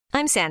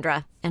I'm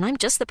Sandra, and I'm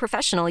just the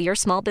professional your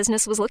small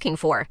business was looking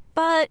for.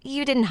 But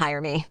you didn't hire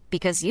me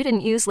because you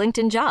didn't use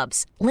LinkedIn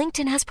Jobs.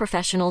 LinkedIn has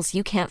professionals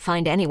you can't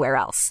find anywhere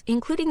else,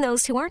 including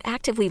those who aren't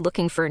actively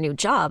looking for a new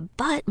job,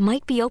 but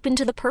might be open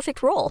to the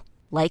perfect role,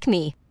 like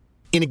me.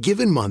 In a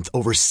given month,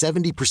 over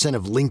 70%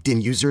 of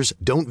LinkedIn users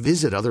don't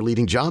visit other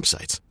leading job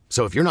sites.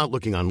 So if you're not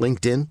looking on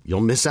LinkedIn,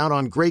 you'll miss out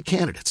on great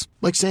candidates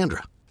like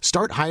Sandra.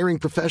 Start hiring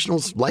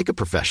professionals like a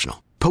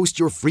professional. Post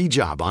your free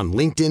job on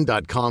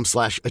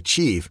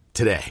linkedin.com/achieve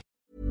today.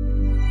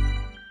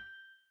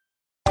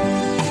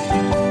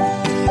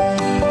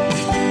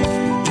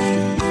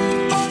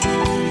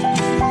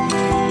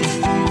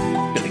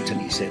 Billington,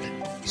 he said,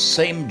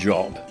 same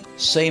job,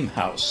 same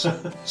house,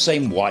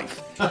 same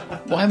wife.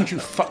 Why haven't you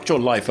fucked your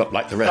life up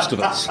like the rest of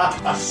us?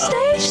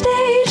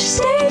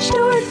 Stage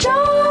door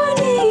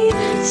Johnny.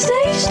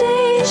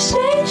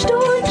 Stage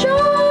door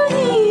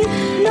Johnny.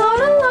 Not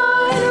a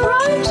line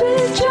rhymes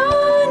with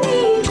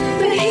Johnny,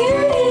 but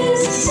here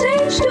is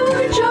Stage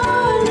Door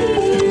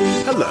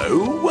Johnny.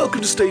 Hello,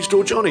 welcome to Stage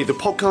Door Johnny, the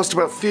podcast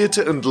about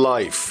theatre and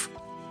life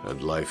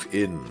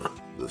in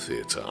the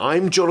theatre.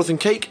 I'm Jonathan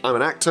Cake, I'm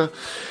an actor,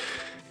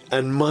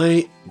 and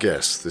my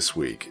guest this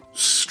week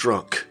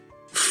struck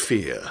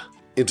fear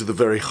into the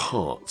very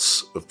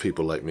hearts of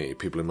people like me,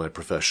 people in my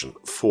profession,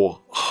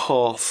 for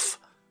half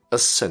a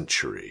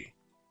century.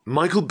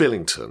 Michael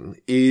Billington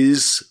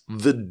is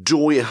the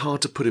doyen,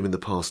 hard to put him in the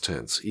past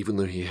tense, even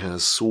though he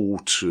has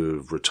sort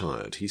of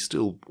retired. He's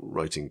still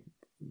writing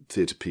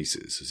theatre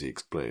pieces, as he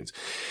explains.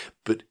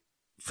 But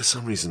for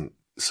some reason,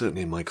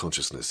 certainly in my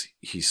consciousness,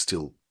 he's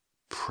still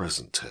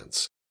present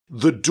tense.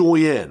 The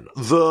doyen,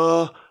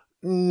 the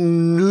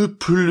ne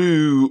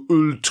plus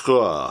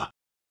ultra.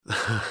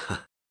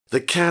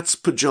 The cat's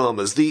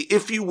pyjamas, the,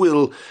 if you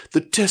will,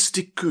 the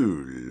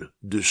testicule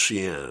de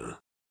chien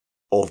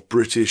of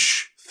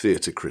British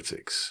theatre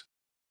critics.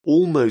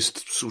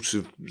 Almost sort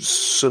of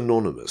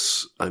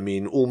synonymous,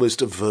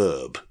 almost a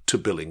verb to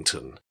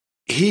Billington.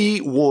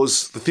 He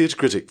was the theatre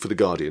critic for The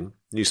Guardian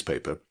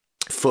newspaper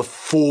for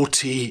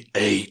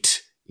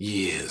 48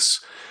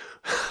 years.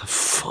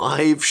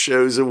 5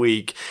 shows a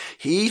week.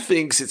 He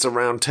thinks it's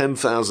around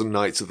 10,000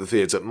 nights at the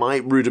theatre. My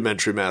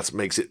rudimentary maths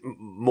makes it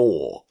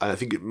more. I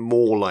think it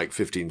more like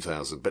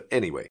 15,000. But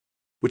anyway,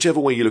 whichever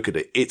way you look at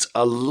it, it's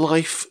a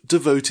life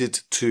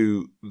devoted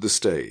to the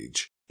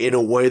stage in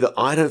a way that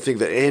I don't think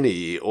that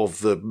any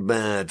of the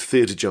mad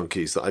theatre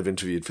junkies that I've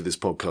interviewed for this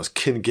podcast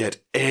can get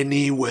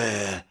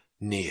anywhere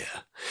near.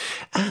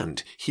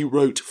 And he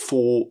wrote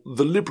for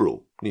the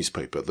Liberal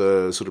newspaper,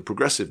 the sort of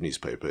progressive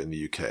newspaper in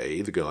the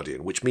UK, The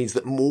Guardian, which means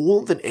that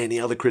more than any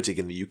other critic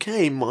in the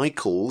UK,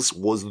 Michael's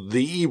was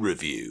the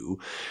review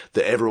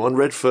that everyone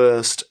read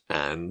first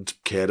and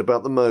cared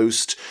about the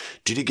most.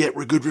 Did it get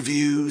good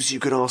reviews?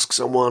 You could ask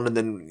someone, and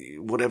then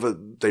whatever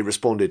they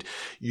responded,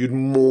 you'd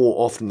more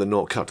often than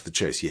not cut to the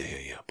chase.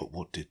 Yeah. But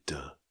what did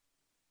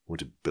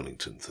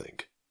Billington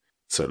think?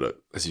 So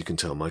look, as you can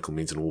tell, Michael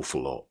means an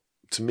awful lot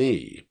to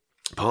me.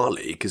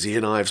 Partly because he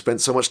and I have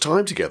spent so much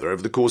time together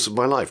over the course of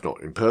my life, not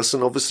in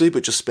person, obviously,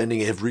 but just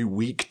spending every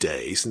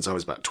weekday since I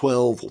was about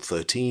 12 or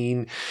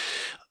 13,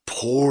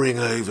 poring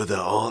over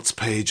the arts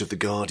page of The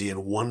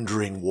Guardian,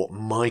 wondering what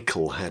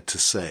Michael had to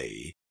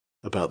say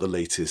about the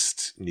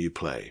latest new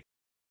play.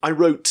 I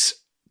wrote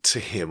to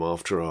him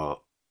after our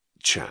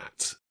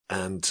chat,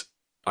 and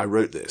I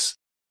wrote this.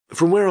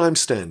 From where I'm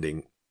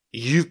standing,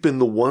 you've been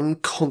the one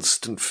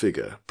constant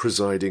figure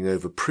presiding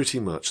over pretty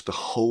much the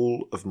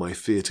whole of my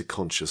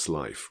theatre-conscious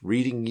life,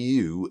 reading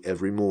you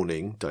every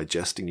morning,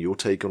 digesting your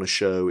take on a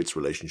show, its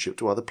relationship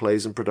to other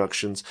plays and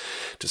productions,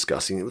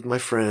 discussing it with my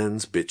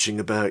friends, bitching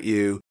about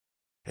you,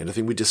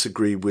 anything we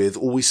disagree with,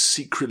 always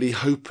secretly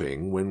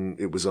hoping, when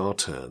it was our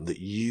turn, that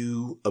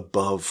you,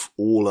 above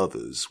all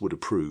others, would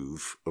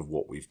approve of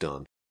what we've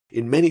done.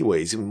 In many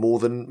ways, even more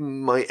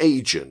than my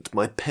agent,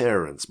 my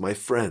parents, my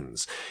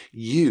friends,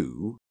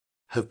 you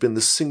have been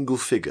the single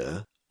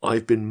figure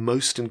I've been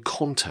most in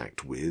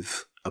contact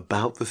with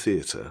about the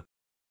theatre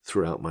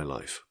throughout my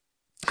life.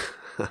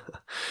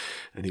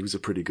 And he was a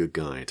pretty good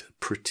guide.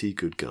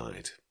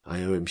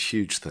 I owe him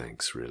huge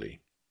thanks, really.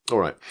 All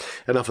right,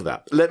 enough of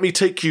that. Let me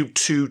take you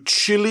to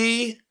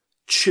chilly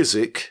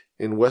Chiswick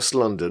in West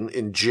London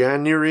in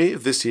January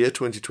of this year,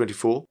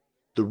 2024.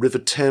 The River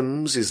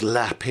Thames is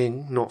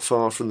lapping not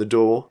far from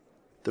the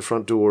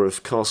front door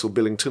of Castle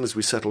Billington, as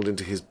we settled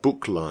into his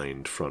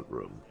book-lined front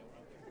room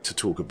to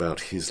talk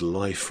about his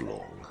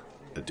lifelong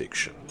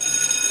addiction.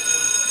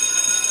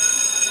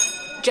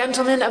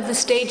 Gentlemen of the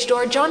Stage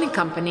Door Johnny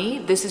Company,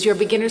 this is your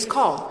beginner's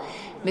call.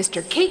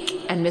 Mr.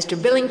 Cake and Mr.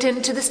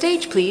 Billington to the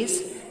stage,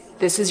 please.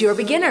 This is your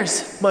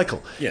beginners.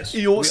 Michael, yes,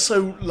 you're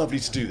so lovely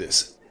to do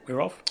this.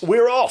 We're off?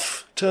 We're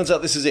off! Turns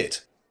out this is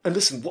it. And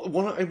listen,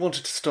 what I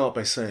wanted to start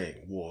by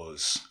saying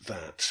was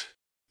that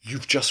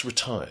you've just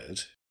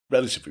retired,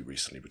 relatively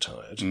recently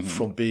retired,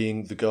 from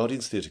being The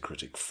Guardian's theatre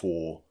critic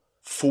for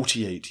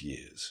 48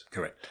 years.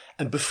 Correct.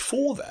 And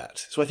before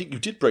that, so I think you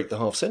did break the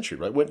half century,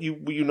 right? Were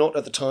you not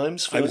at the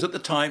Times? I was at the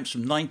Times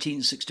from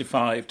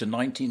 1965 to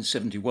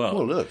 1971.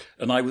 Oh, look.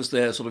 And I was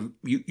their sort of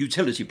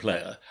utility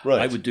player.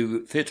 Right. I would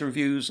do theatre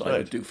reviews, I Right.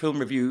 would do film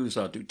reviews,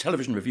 I'd do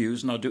television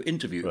reviews, and I'd do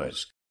interviews. Right.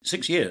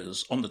 6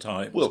 years on the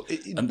Times, Well,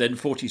 and then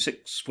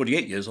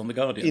 48 years on the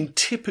Guardian. In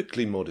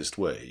typically modest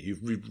way,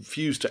 you've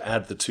refused to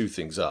add the two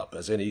things up,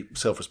 as any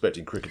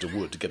self-respecting cricketer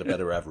would, to get a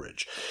better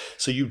average.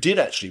 So you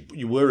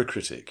were a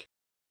critic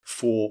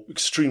for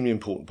extremely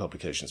important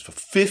publications for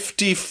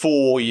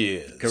 54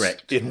 years.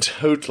 Correct. In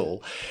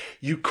total.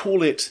 You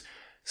call it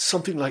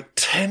something like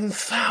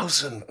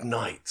 10,000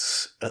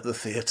 nights at the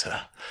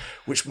theatre,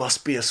 which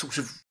must be a sort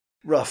of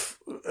rough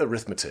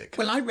arithmetic.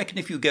 Well, I reckon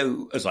if you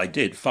go, as I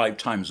did, 5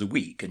 times a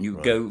week, and you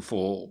go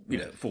for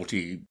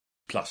 40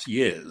 plus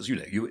years,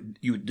 you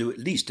would do at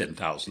least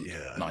 10,000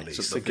 nights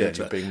at the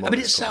theatre. I mean,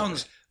 it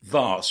sounds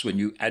vast when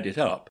you add it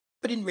up,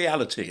 but in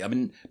reality, I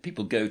mean,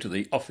 people go to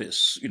the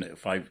office,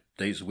 5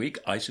 days a week.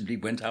 I simply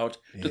went out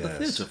to the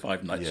theatre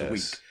 5 nights a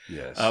week.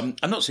 Yes. I'm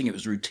not saying it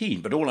was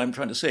routine, but all I'm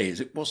trying to say is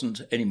it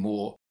wasn't any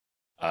more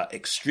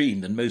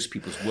extreme than most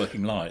people's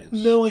working lives.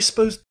 No, I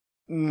suppose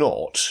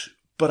not.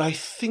 But I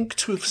think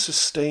to have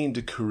sustained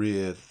a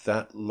career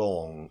that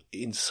long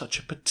in such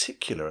a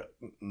particular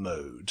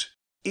mode,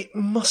 it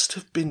must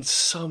have been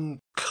some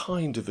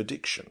kind of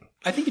addiction.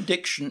 I think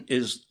addiction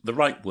is the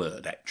right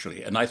word,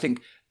 actually. And I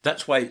think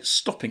that's why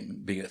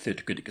stopping being a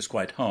theatre critic is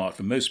quite hard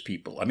for most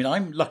people. I mean,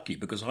 I'm lucky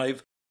because I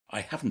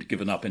haven't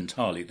given up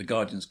entirely. The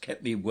Guardian's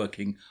kept me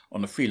working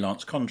on a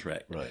freelance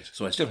contract. Right.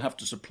 So I still have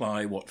to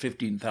supply,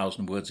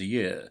 15,000 words a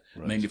year,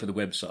 mainly for the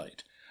website.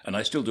 And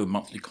I still do a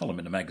monthly column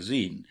in a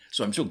magazine.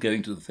 So I'm still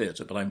going to the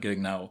theatre, but I'm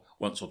going now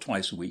once or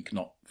twice a week,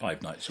 not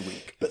 5 nights a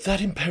week. But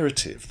that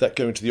imperative, that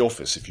going to the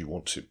office, if you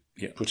want to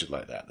put it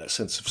like that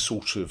sense of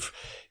sort of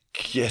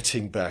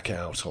getting back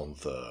out on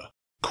the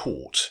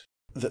court,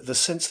 the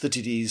sense that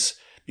it is,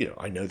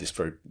 I know this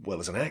very well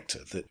as an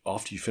actor, that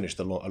after you finish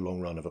a long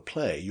run of a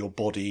play, your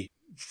body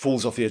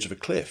falls off the edge of a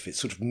cliff. It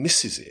sort of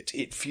misses it.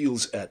 It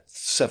feels at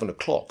 7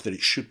 o'clock that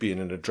it should be in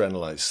an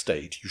adrenalized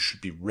state. You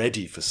should be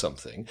ready for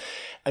something.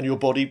 And your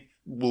body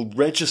will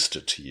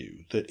register to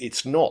you that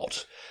it's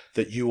not,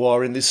 that you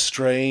are in this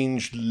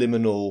strange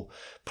liminal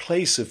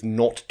place of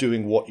not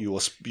doing what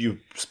you're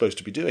supposed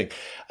to be doing.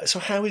 So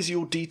how is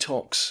your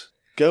detox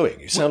going?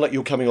 You sound like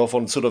you're coming off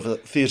on sort of a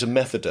theatre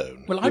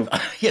methadone. Well,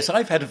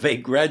 I've had a very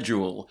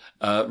gradual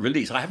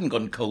release. I haven't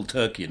gone cold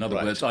turkey. In other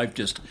words, I've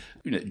just,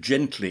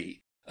 gently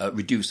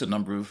reduce the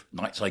number of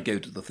nights I go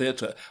to the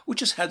theatre,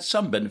 which has had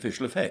some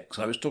beneficial effects.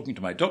 I was talking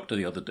to my doctor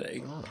the other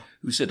day,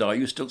 who said, "Are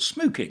you still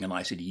smoking?" And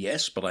I said,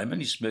 "Yes, but I'm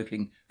only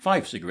smoking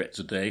 5 cigarettes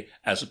a day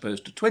as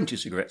opposed to 20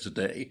 cigarettes a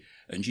day."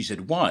 And she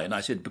said, "Why?" And I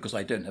said, "Because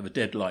I don't have a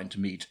deadline to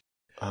meet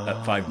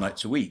 5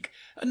 nights a week.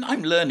 And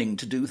I'm learning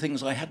to do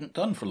things I hadn't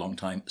done for a long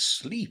time.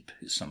 Sleep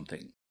is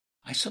something.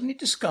 I suddenly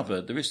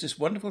discovered there is this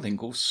wonderful thing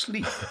called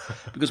sleep.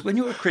 Because when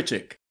you're a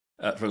critic,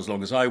 for as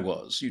long as I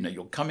was,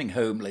 you're coming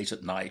home late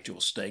at night, you're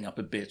staying up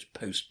a bit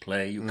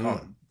post-play, you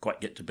can't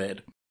quite get to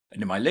bed.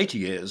 And in my later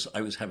years,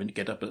 I was having to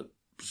get up at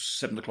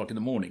 7 o'clock in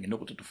the morning in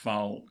order to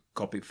file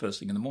copy first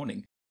thing in the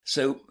morning.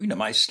 So,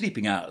 my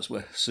sleeping hours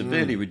were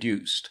severely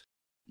reduced.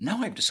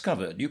 Now I've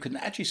discovered you can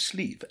actually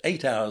sleep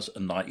 8 hours a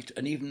night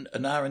and even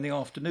an hour in the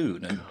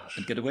afternoon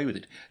and get away with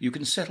it. You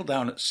can settle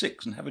down at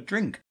 6 and have a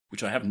drink,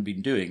 which I haven't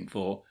been doing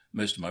for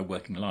most of my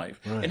working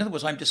life. Right. In other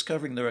words, I'm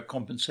discovering there are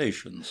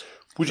compensations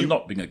for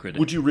not being a critic.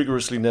 Would you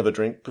rigorously never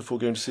drink before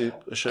going to see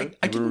a show?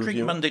 I didn't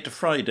drink Monday to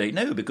Friday,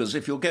 no, because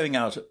if you're going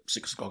out at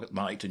 6 o'clock at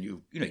night and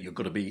you've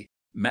got to be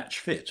match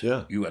fit,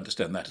 you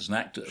understand that as an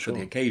actor for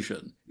the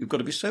occasion, you've got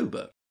to be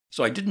sober.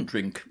 So I didn't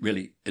drink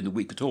really in the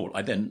week at all.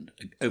 I then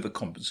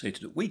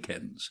overcompensated at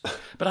weekends.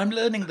 But I'm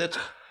learning that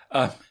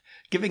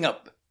giving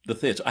up the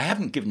theatre, I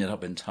haven't given it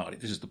up entirely.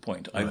 This is the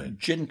point. I've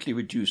gently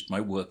reduced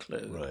my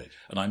workload. Right.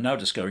 And I'm now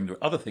discovering there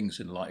are other things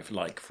in life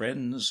like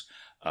friends,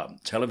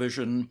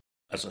 television,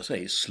 as I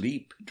say,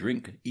 sleep,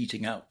 drink,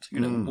 eating out,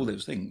 all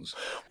those things.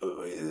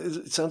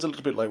 It sounds a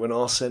little bit like when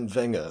Arsene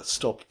Wenger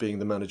stopped being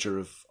the manager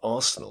of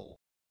Arsenal.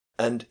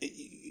 And,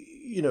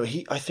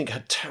 he, I think,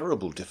 had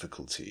terrible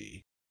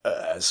difficulty,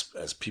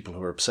 as people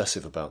who are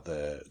obsessive about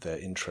their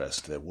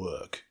interest, their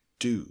work,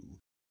 do,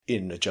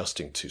 in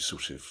adjusting to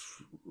sort of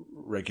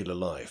regular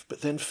life,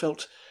 but then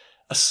felt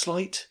a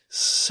slight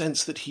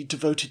sense that he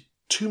devoted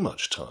too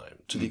much time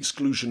to the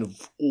exclusion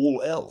of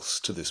all else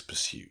to this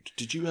pursuit.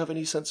 Did you have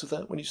any sense of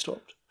that when you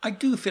stopped? I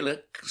do feel a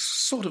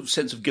sort of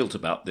sense of guilt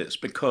about this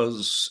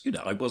because,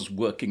 I was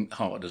working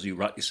hard, as you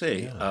rightly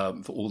say,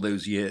 for all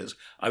those years.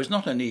 I was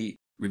not only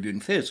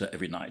reviewing theatre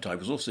every night, I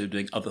was also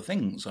doing other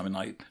things. I mean,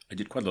 I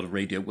did quite a lot of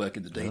radio work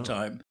in the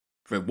daytime.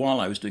 For a while,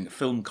 I was doing a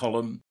film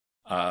column.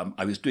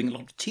 I was doing a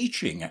lot of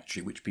teaching,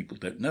 actually, which people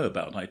don't know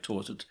about. I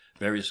taught at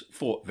various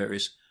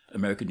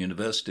American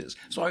universities.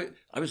 So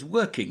I was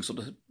working sort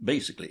of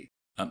basically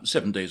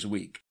 7 days a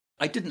week.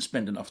 I didn't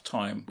spend enough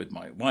time with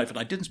my wife, and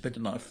I didn't spend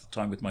enough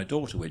time with my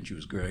daughter when she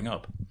was growing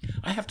up.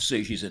 I have to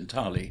say she's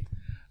entirely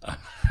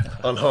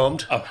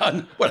Unharmed?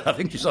 Well, I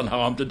think she's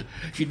unharmed, and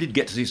she did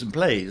get to see some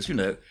plays,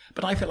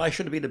 But I feel I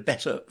should have been a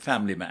better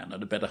family man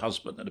and a better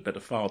husband and a better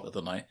father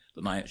than I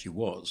actually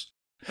was.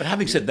 But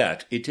having said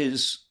that, it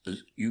is,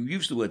 you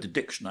use the word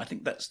addiction, I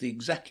think that's the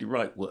exactly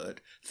right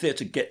word.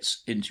 Theatre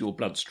gets into your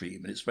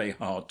bloodstream, and it's very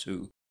hard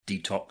to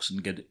detox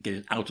and get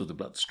it out of the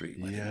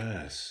bloodstream.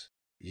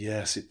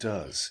 Yes, it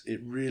does. It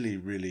really,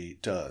 really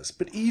does.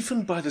 But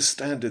even by the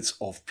standards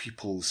of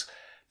people's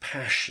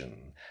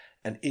passion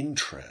and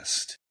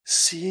interest,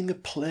 seeing a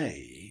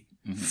play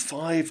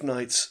 5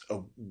 nights a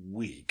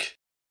week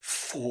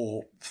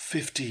for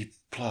 50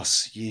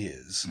 plus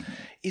years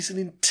is an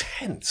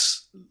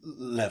intense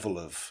level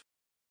of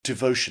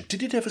devotion.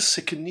 Did it ever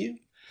sicken you?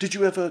 Did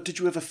you ever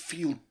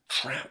feel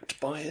trapped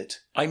by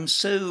it? I'm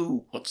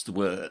so,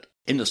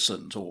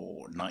 innocent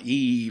or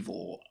naive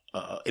or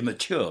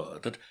immature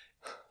that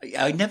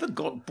I never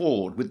got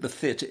bored with the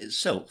theatre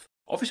itself.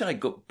 Obviously, I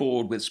got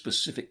bored with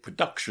specific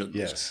productions.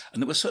 Yes.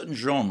 And there were certain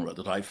genres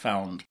that I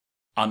found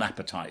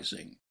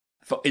unappetizing.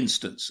 For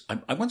instance,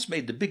 I once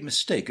made the big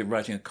mistake of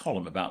writing a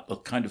column about the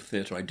kind of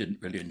theatre I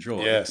didn't really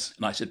enjoy. Yes.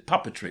 And I said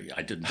puppetry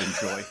I didn't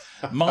enjoy,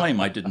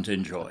 mime I didn't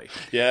enjoy.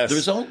 Yes. The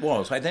result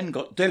was I then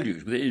got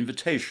deluged with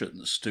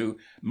invitations to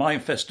mime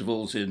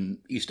festivals in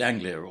East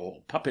Anglia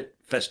or puppet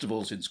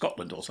festivals in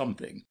Scotland or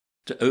something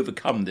to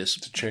overcome this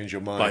to change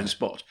your mind. blind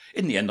spot.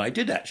 In the end, I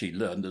did actually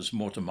learn there's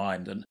more to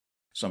mime than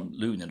some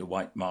loon in a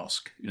white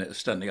mask,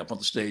 standing up on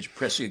the stage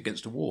pressing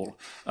against a wall.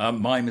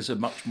 Mime is a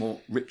much more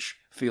rich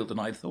field than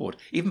I thought.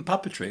 Even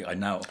puppetry, I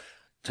now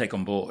take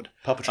on board.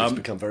 Puppetry has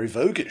become very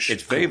voguish.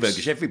 It's very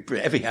voguish.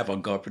 Every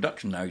avant-garde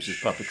production now uses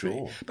puppetry.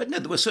 Sure. But no,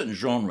 there were certain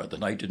genres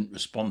that I didn't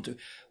respond to.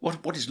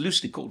 What is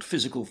loosely called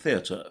physical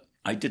theatre,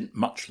 I didn't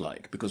much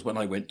like, because when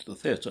I went to the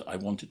theatre, I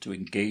wanted to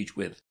engage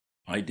with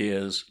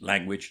ideas,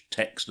 language,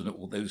 text, and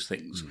all those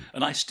things.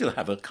 And I still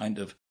have a kind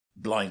of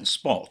blind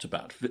spot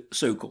about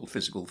so-called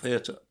physical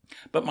theatre.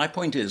 But my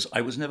point is, I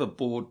was never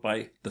bored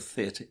by the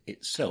theatre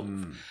itself.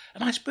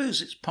 And I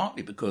suppose it's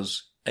partly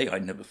because, A, I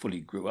never fully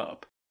grew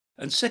up,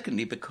 and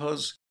secondly,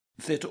 because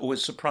theatre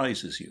always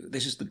surprises you.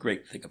 This is the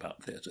great thing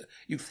about theatre.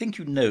 You think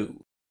you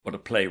know what a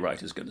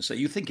playwright is going to say.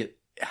 You think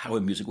how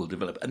a music will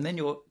develop, and then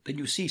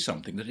you see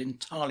something that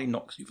entirely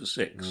knocks you for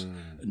six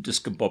and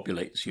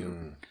discombobulates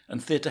you.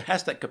 And theatre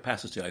has that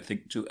capacity, I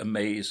think, to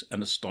amaze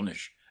and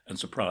astonish and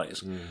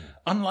surprise.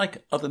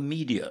 Unlike other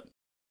media,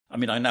 I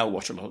mean, I now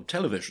watch a lot of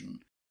television,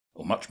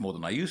 or much more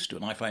than I used to,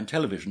 and I find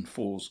television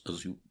falls,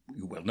 as you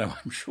well know,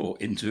 I'm sure,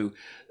 into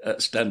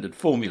standard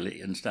formulae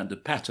and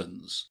standard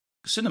patterns.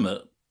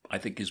 Cinema, I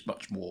think, is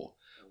much more,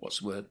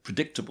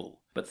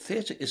 predictable. But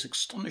theatre is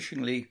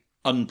astonishingly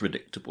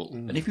unpredictable.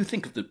 And if you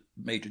think of the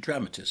major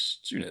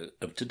dramatists,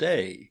 of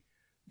today,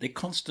 they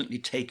constantly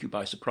take you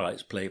by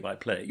surprise, play by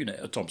play.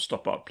 A Tom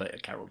Stoppard play, a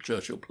Carol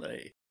Churchill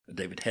play, a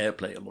David Hare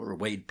play, a Laura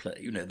Wade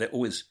play. They're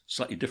always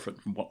slightly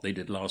different from what they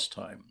did last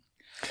time.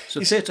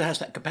 So theatre has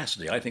that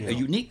capacity, I think, a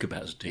unique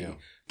capacity,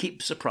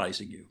 keep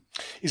surprising you.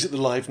 Is it the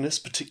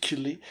liveness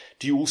particularly?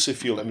 Do you also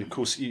feel, of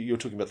course, you're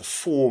talking about the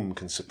form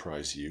can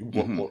surprise you.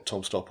 What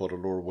Tom Stoppard or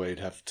Laura Wade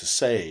have to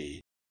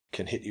say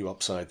can hit you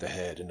upside the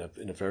head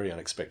in a very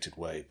unexpected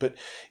way. But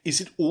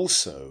is it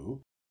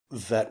also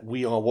that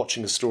we are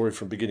watching a story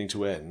from beginning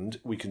to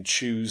end? We can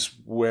choose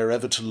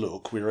wherever to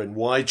look. We're in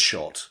wide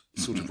shot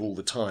sort of all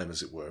the time,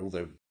 as it were,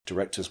 although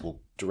directors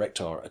will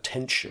direct our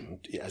attention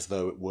as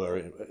though it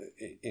were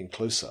in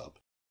close-up.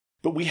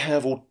 But we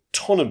have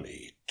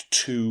autonomy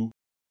to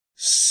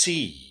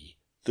see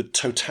the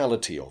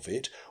totality of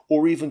it,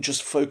 or even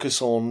just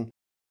focus on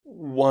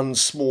one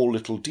small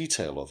little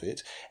detail of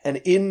it. And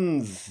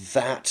in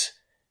that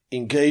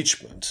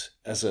engagement,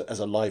 as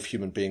a live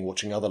human being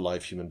watching other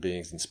live human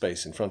beings in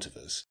space in front of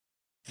us,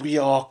 we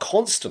are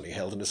constantly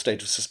held in a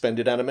state of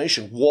suspended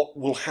animation. What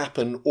will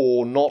happen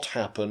or not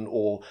happen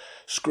or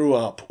screw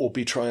up or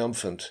be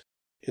triumphant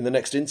in the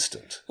next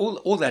instant?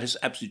 All that is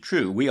absolutely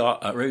true. We are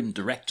our own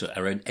director,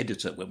 our own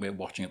editor when we're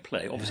watching a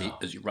play. Obviously,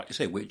 as you rightly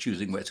say, we're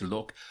choosing where to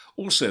look.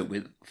 Also,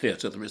 with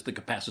theatre, there is the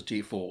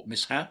capacity for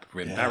mishap,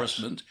 for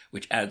embarrassment,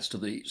 which adds to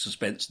the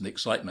suspense and the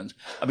excitement.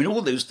 I mean,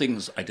 all those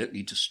things I don't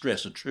need to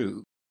stress are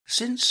true.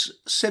 Since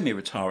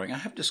semi-retiring, I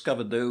have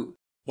discovered, though,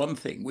 one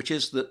thing, which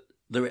is that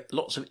there are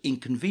lots of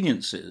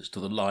inconveniences to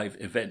the live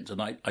event,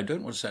 and I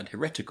don't want to sound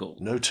heretical.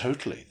 No,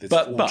 totally.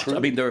 But true. I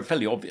mean, they're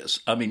fairly obvious.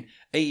 I mean,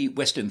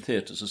 West End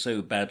theatres are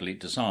so badly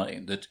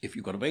designed that if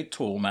you've got a very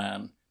tall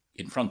man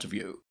in front of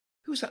you,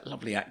 who's that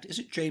lovely actor? Is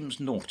it James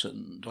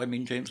Norton? Do I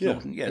mean James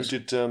Norton? Yes. Who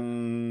did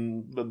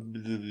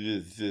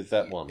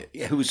that one?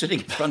 Yeah, who was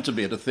sitting in front of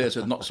me at a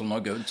theatre not so long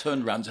ago and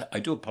turned around and said, I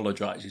do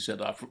apologise, he said,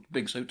 for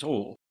being so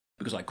tall,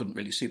 because I couldn't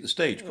really see the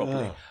stage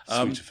properly.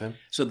 Sweet of him.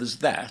 So there's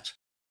that.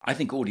 I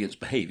think audience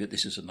behaviour,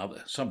 this is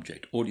another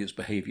subject, audience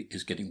behaviour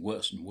is getting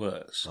worse and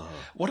worse.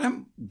 What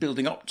I'm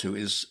building up to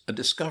is a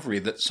discovery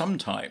that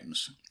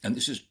sometimes, and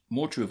this is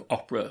more true of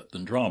opera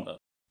than drama,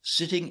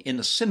 sitting in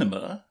a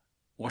cinema,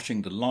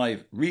 watching the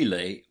live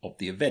relay of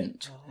the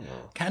event,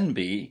 can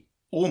be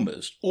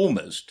almost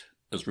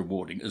as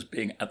rewarding as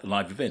being at the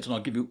live event. And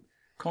I'll give you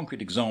a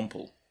concrete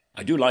example.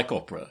 I do like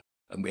opera,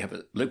 and we have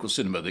a local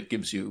cinema that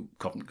gives you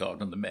Covent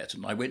Garden and the Met,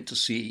 and I went to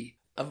see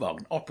a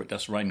Wagner opera,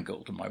 Das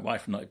Rheingold, and my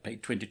wife and I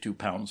paid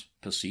 £22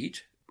 per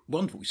seat.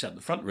 Wonderful. We sat in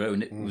the front row,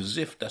 and it was as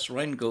if Das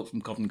Rheingold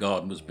from Covent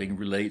Garden was being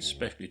relayed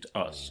specially to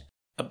us.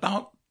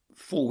 About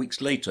 4 weeks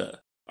later,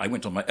 I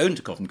went on my own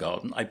to Covent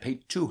Garden. I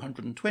paid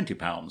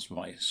 £220 for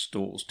my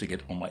stalls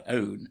ticket on my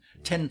own,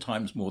 10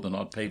 times more than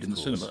I'd paid in the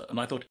cinema. And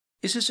I thought,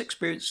 is this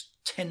experience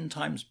 10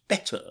 times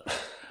better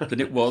than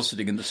it was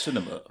sitting in the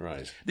cinema?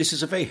 Right. This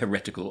is a very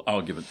heretical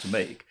argument to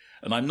make,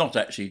 and I'm not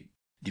actually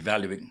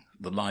devaluing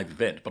the live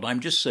event, but I'm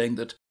just saying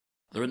that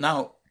there are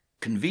now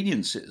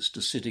conveniences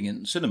to sitting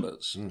in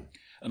cinemas.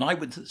 And I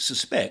would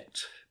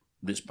suspect,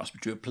 this must be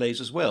true of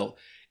plays as well,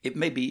 it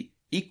may be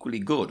equally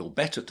good or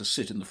better to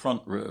sit in the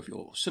front row of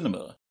your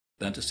cinema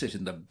than to sit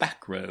in the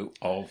back row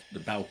of the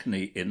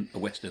balcony in a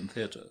West End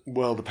theatre.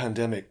 Well, the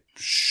pandemic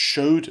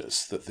showed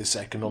us that this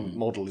economic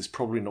model is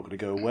probably not going to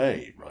go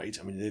away, right?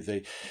 I mean,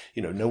 they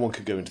no one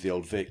could go into the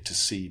Old Vic to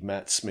see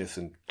Matt Smith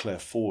and Claire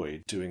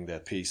Foy doing their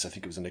piece. I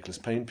think it was a Nicholas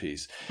Payne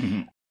piece.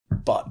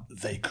 But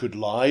they could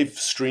live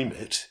stream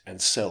it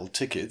and sell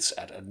tickets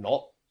at a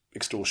not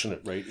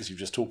extortionate rate, as you've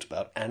just talked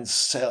about, and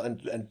sell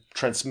and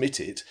transmit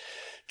it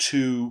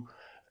to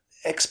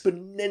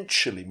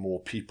exponentially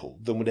more people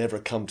than would ever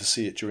come to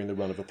see it during the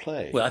run of a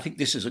play. Well, I think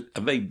this is a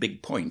very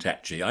big point,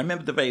 actually. I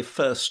remember the very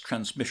first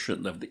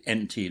transmission of the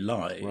NT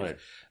Live. Right.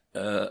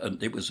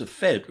 And it was a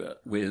Phaedra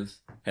with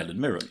Helen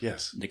Mirren.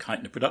 Yes. Nick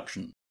Heitner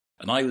production.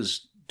 And I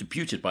was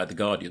deputed by The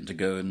Guardian to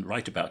go and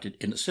write about it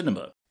in a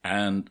cinema.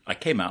 And I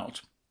came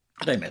out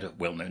and I met a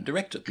well-known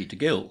director, Peter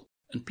Gill.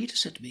 And Peter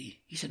said to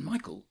me, he said,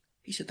 Michael,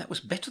 he said, that was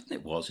better than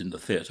it was in the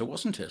theatre,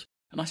 wasn't it?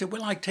 And I said,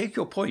 well, I take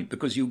your point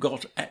because you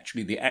got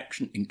actually the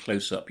action in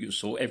close-up. You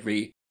saw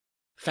every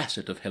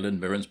facet of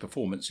Helen Mirren's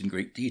performance in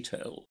great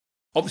detail.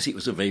 Obviously, it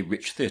was a very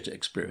rich theatre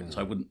experience.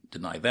 I wouldn't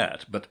deny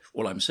that. But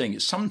all I'm saying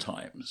is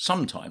sometimes,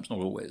 not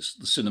always,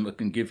 the cinema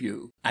can give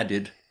you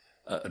added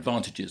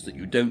advantages that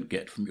you don't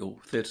get from your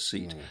theatre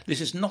seat. This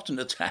is not an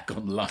attack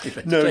on live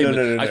entertainment.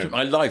 No. I spent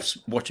my life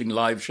watching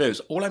live shows.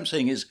 All I'm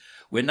saying is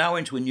we're now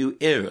into a new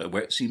era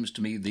where it seems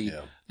to me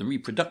the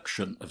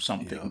reproduction of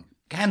something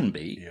can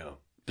be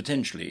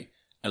potentially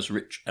as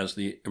rich as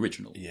the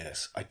original.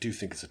 Yes, I do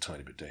think it's a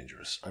tiny bit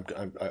dangerous. I'm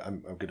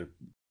going to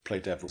play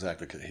devil's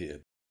advocate here.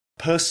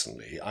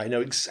 Personally, I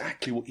know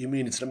exactly what you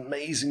mean. It's an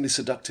amazingly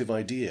seductive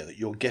idea that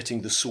you're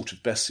getting the sort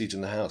of best seat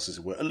in the house, as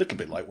it were, a little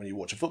bit like when you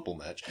watch a football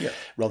match,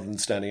 rather than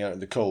standing out in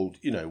the cold,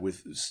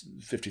 with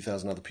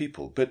 50,000 other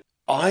people. But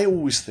I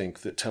always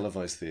think that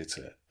televised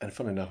theatre, and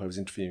funnily enough, I was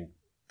interviewing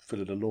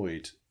Phyllida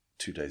Lloyd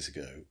 2 days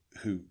ago,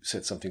 who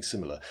said something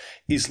similar,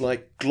 is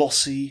like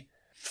glossy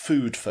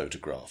food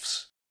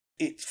photographs.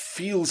 It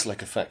feels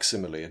like a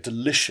facsimile, a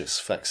delicious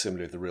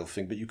facsimile of the real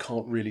thing, but you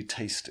can't really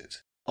taste it.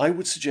 I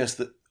would suggest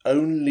that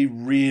only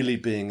really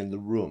being in the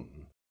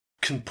room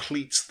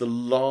completes the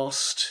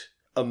last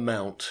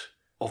amount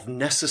of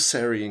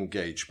necessary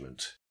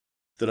engagement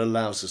that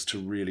allows us to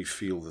really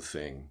feel the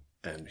thing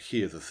and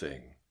hear the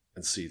thing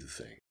and see the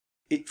thing.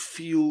 It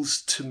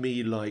feels to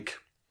me like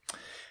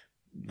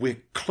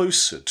we're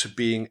closer to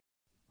being,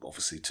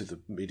 obviously, to the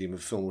medium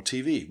of film or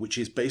TV, which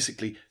is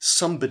basically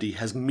somebody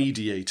has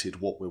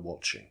mediated what we're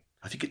watching.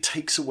 I think it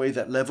takes away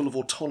that level of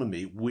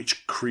autonomy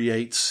which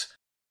creates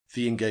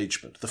the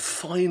engagement, the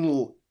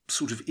final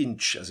sort of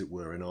inch, as it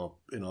were, in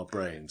our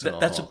brains.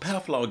 That's a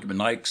powerful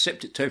argument. I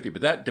accept it totally,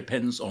 but that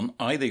depends on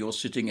either you're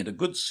sitting in a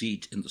good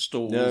seat in the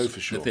stalls, for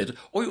sure, the theatre,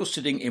 or you're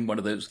sitting in one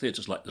of those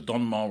theatres like the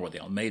Donmar or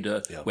the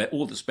Almeida, where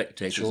all the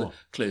spectators are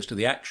close to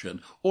the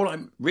action. All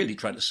I'm really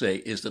trying to say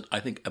is that I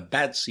think a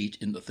bad seat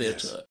in the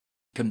theatre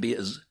can be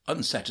as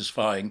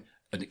unsatisfying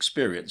an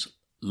experience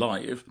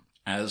live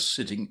as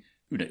sitting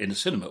in a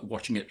cinema,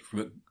 watching it from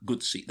a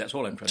good seat. That's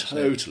all I'm trying to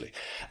say. Totally.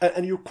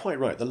 And you're quite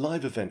right. The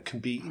live event can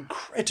be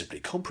incredibly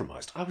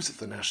compromised. I was at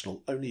the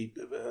National only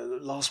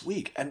last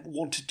week and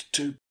wanted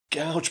to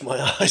gouge my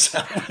eyes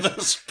out with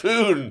a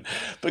spoon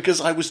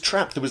because I was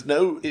trapped. There was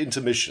no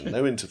intermission,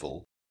 no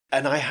interval.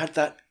 And I had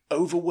that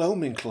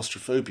overwhelming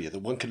claustrophobia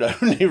that one can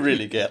only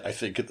really get, I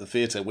think, at the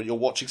theatre when you're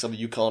watching something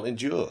you can't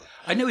endure.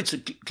 I know it's a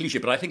cliche,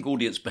 but I think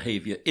audience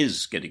behaviour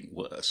is getting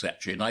worse,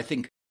 actually. And I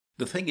think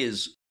the thing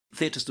is,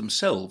 theatres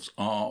themselves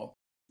are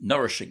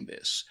nourishing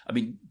this. I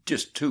mean,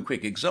 just two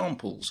quick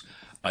examples.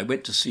 I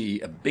went to see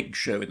a big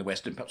show in the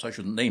West End, perhaps I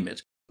shouldn't name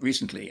it,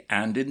 recently,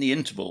 and in the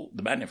interval,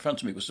 the man in front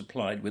of me was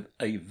supplied with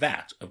a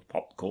vat of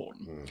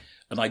popcorn.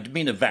 And I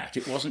mean a vat.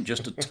 It wasn't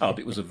just a tub,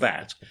 it was a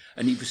vat.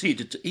 And he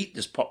proceeded to eat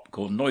this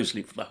popcorn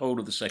noisily for the whole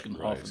of the second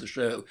half of the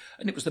show.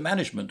 And it was the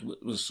management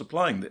that was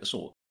supplying this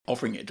or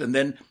offering it. And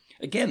then,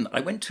 again,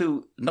 I went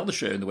to another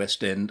show in the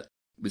West End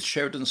with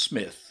Sheridan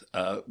Smith,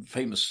 a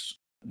famous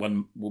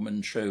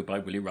one-woman show by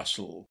Willie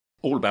Russell,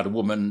 all about a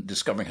woman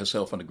discovering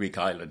herself on a Greek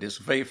island. It's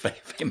a very, very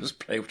famous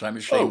play, which I'm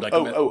ashamed I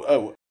can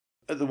remember.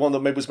 The one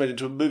that was made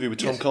into a movie with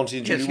Tom Conti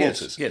and Julie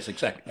Walters. Yes,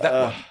 exactly.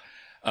 That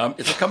one.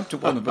 It'll come to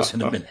one of us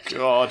in a minute.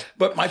 God.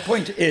 But my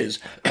point is,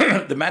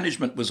 the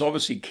management was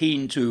obviously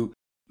keen to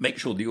make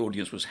sure the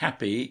audience was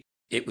happy.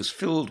 it was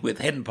filled with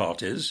hen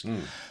parties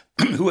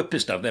who were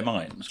pissed out of their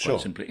minds,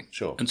 quite simply.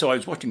 Sure. And so I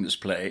was watching this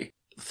play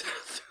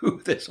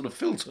through this sort of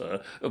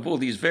filter of all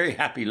these very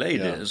happy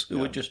ladies who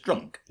were just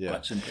drunk,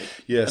 quite simply.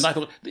 Yes. And I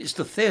thought, it's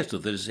the theatre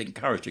that is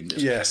encouraging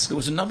this. Yes. There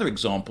was another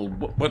example,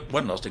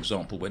 one last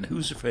example, when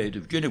Who's Afraid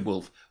of Virginia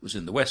Woolf was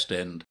in the West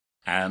End,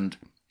 and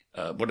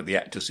one of the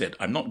actors said,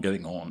 I'm not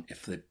going on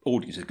if the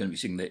audience is going to be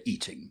sitting there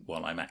eating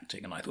while I'm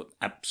acting. And I thought,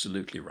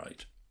 absolutely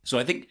right. So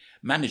I think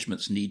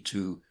managements need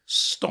to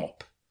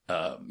stop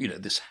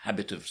this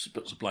habit of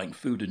supplying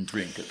food and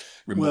drink at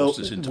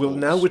remorseless intervals. Well,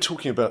 now we're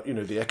talking about,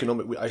 the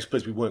economic... I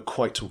suppose we weren't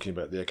quite talking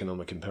about the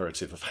economic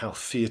imperative of how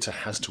theatre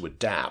has to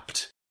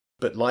adapt.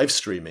 But live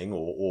streaming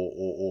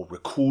or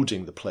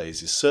recording the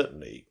plays is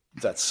certainly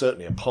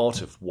a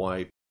part of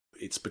why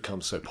it's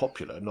become so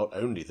popular. Not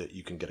only that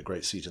you can get a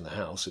great seat in the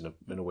house in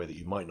a way that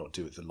you might not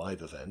do at the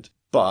live event,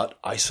 but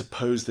I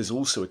suppose there's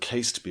also a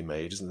case to be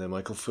made, isn't there,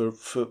 Michael,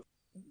 for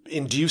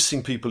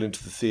inducing people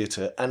into the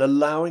theatre and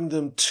allowing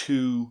them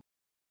to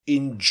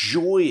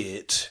enjoy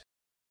it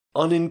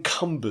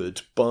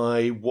unencumbered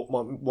by what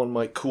one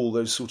might call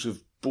those sort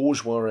of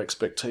bourgeois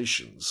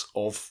expectations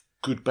of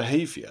good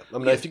behaviour. I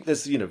mean, I think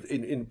there's,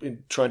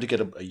 in trying to get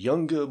a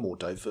younger, more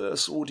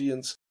diverse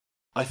audience,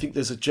 I think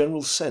there's a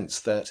general sense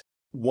that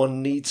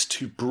one needs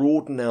to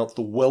broaden out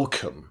the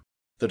welcome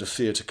that a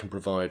theatre can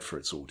provide for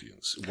its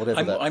audience.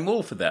 I'm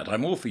all for that.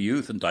 I'm all for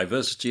youth and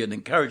diversity and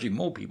encouraging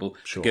more people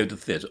to go to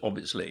theatre,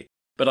 obviously.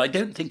 But I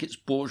don't think it's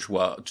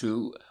bourgeois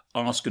to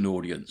ask an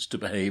audience to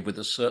behave with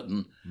a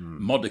certain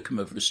modicum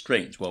of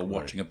restraint while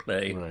watching a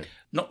play,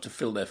 not to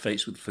fill their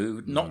face with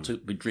food, not to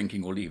be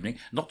drinking all evening,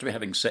 not to be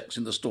having sex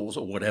in the stalls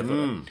or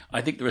whatever.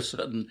 I think there are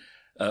certain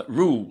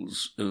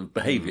rules of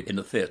behaviour in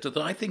a theatre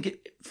that I think,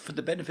 for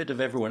the benefit of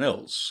everyone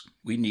else,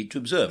 we need to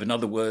observe. In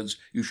other words,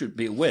 you should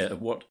be aware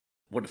of what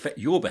effect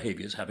your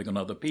behaviour is having on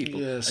other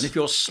people. Yes. And if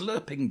you're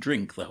slurping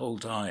drink the whole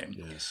time,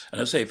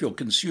 and I say if you're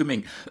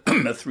consuming a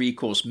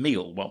 3-course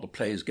meal while the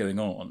play is going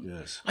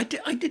on, I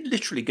did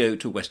literally go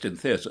to a West End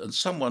theatre and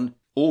someone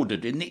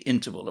ordered in the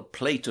interval a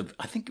plate of,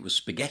 I think it was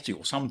spaghetti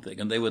or something,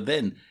 and they were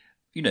then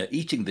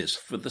eating this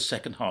for the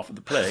second half of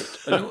the plate.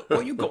 And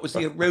what you got was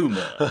the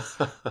aroma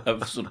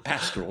of sort of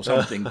pasta or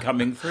something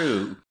coming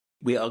through.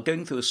 We are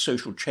going through a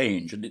social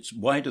change, and it's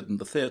wider than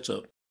the theatre,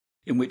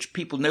 in which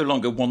people no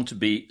longer want to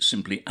be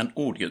simply an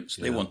audience.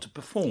 They want to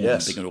perform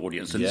being an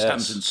audience. And it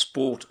stands in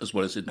sport as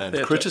well as in theatre.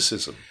 And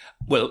criticism.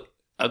 Well,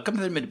 I'll come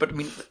to that in a minute, but I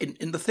mean,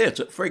 in the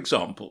theatre, for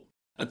example,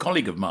 a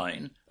colleague of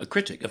mine, a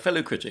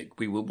fellow critic,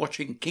 we were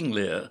watching King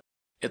Lear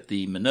at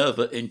the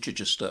Minerva in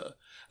Chichester,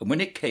 and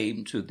when it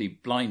came to the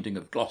blinding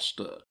of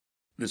Gloucester,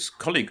 this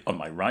colleague on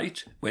my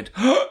right went,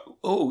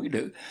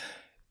 and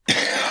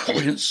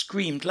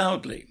screamed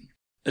loudly,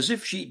 as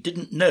if she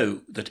didn't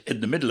know that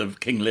in the middle of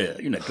King Lear,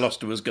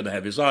 Gloucester was going to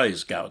have his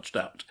eyes gouged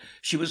out.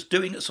 She was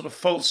doing a sort of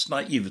false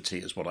naivety,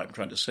 is what I'm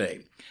trying to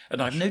say.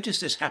 And I've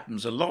noticed this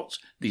happens a lot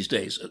these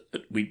days.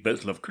 We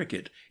both love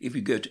cricket. If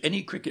you go to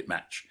any cricket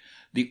match,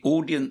 the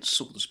audience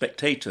or the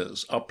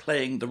spectators are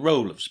playing the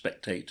role of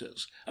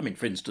spectators. I mean,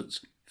 for instance,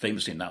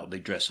 famously now, they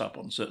dress up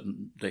on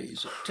certain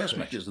days at test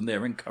matches, and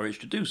they're encouraged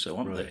to do so,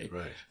 aren't they?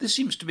 Right. This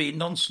seems to be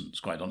nonsense,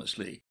 quite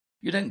honestly.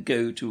 You don't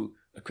go to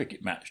a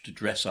cricket match to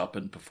dress up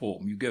and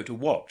perform. You go to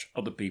watch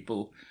other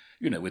people,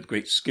 with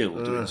great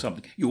skill doing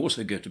something. You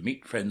also go to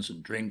meet friends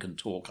and drink and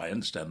talk. I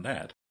understand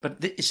that. But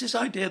it's this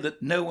idea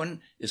that no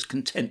one is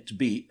content to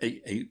be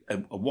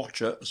a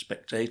watcher, a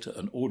spectator,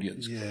 an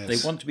audience. Yes.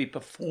 They want to be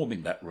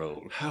performing that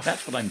role.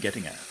 That's what I'm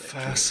getting at. Actually.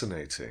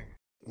 Fascinating.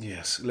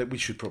 Yes. We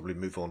should probably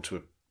move on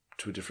to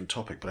a different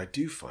topic, but I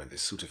do find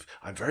this sort of...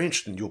 I'm very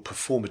interested in your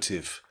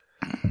performative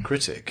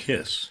critic.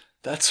 Yes.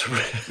 That's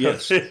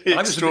yes.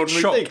 I was a bit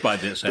shocked by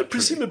this. Actually. But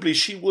presumably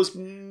she was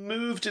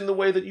moved in the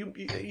way that you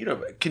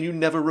can you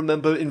never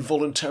remember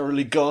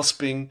involuntarily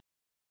gasping?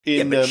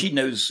 But she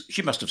knows.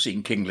 She must have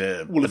seen King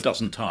Lear a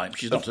dozen times.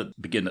 She's not a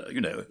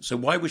beginner, So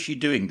why was she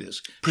doing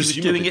this? She was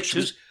doing it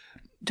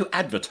to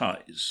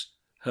advertise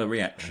her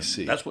reaction. I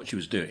see. That's what she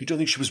was doing. You don't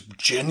think she was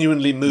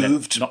genuinely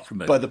moved not for a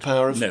moment. by the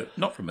power of... No,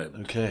 not for a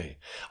moment. Okay.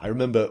 I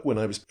remember when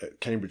I was at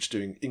Cambridge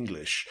doing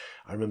English,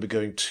 I remember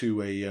going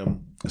to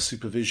a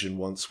supervision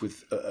once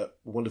with a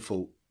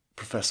wonderful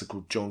professor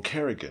called John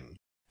Kerrigan.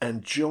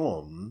 And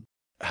John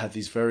had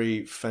these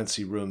very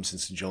fancy rooms in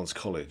St. John's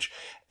College,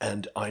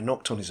 and I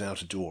knocked on his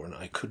outer door and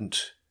I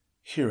couldn't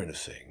hear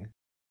anything.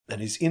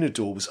 And his inner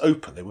door was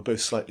open. They were both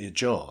slightly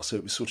ajar, so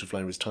it was sort of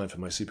like it was time for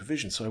my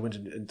supervision. So I went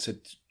in and said...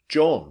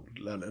 John,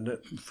 and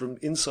from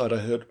inside I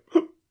heard...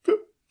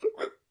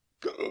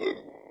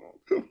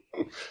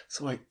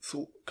 So I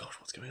thought, gosh,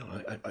 what's going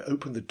on? I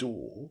opened the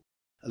door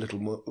a little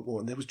more,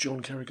 and there was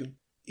John Kerrigan.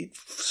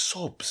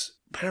 Sobs,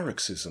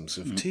 paroxysms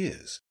of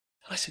tears.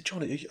 And I said,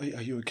 John,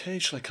 are you okay?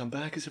 Shall I come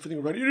back? Is everything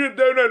all right?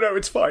 No,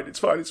 it's fine.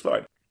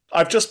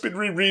 I've just been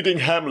rereading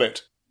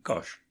Hamlet.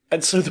 Gosh.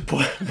 And so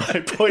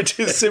my point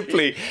is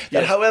simply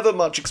that however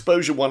much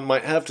exposure one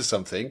might have to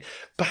something,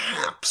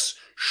 perhaps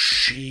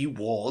she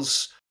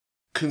was...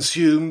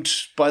 consumed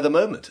by the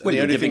moment. And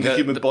the only thing the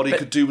human body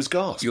could do was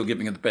gasp. You're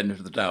giving her the benefit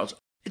of the doubt.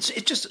 It's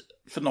just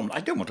phenomenal. I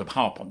don't want to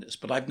harp on this,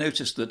 but I've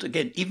noticed that,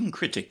 again, even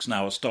critics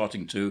now are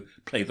starting to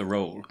play the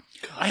role.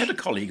 I had a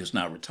colleague who's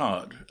now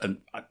retired, and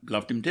I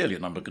loved him dearly,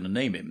 and I'm not going to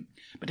name him.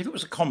 But if it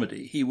was a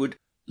comedy, he would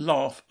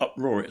laugh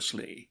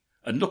uproariously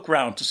and look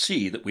round to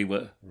see that we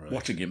were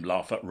watching him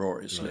laugh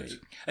uproariously. Right.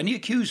 And he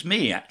accused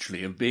me,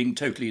 actually, of being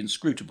totally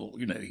inscrutable.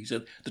 You know, he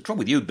said, the trouble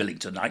with you,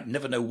 Billington, I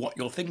never know what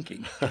you're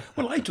thinking.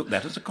 Well, I took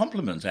that as a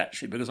compliment,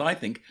 actually, because I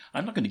think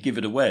I'm not going to give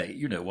it away,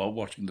 you know, while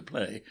watching the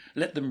play.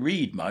 Let them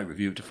read my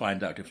review to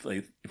find out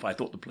if I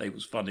thought the play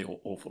was funny or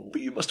awful.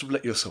 But you must have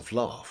let yourself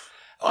laugh.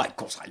 Oh, of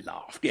course I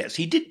laughed, yes.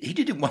 He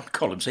did in one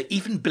column say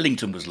even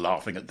Billington was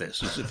laughing at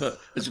this, as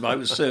if I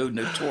was so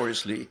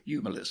notoriously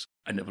humourless.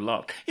 I never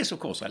laughed. Yes,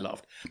 of course I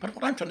laughed. But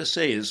what I'm trying to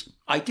say is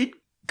I did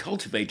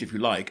cultivate, if you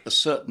like, a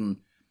certain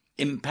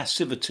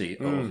impassivity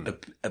of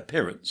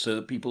appearance so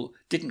that people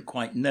didn't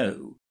quite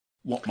know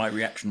what my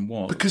reaction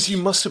was. Because you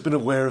must have been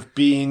aware of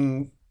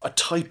being a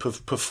type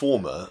of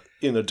performer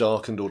in a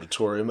darkened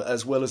auditorium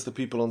as well as the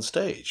people on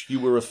stage. You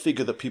were a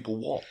figure that people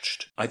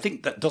watched. I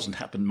think that doesn't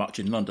happen much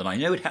in London. I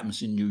know it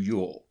happens in New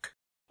York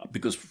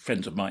because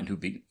friends of mine who've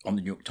been on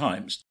the New York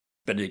Times,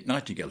 Benedict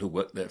Nightingale, who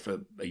worked there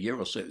for a year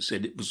or so,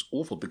 said it was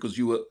awful because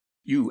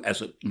you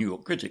as a New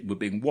York critic were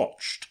being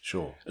watched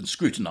and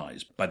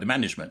scrutinised by the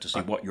management to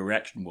see what your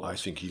reaction was. I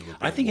think you were.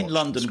 I think in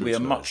London we are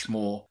much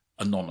more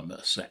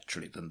anonymous,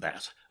 actually, than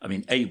that. I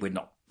mean, A, we're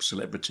not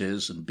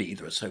celebrities, and B,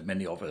 there are so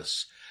many of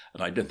us,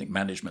 and I don't think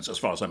managements, as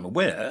far as I'm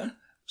aware,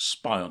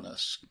 spy on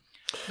us.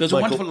 There's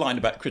a wonderful line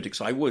about critics.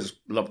 I always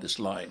love this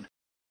line.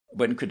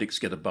 When critics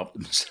get above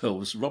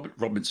themselves, Robert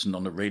Robinson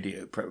on a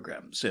radio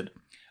programme said,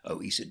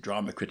 he said,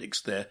 drama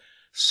critics, they're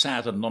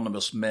sad,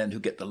 anonymous men who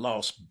get the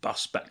last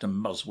bus back to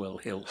Muswell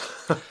Hill.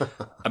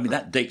 I mean,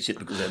 that dates it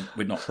because then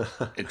we're not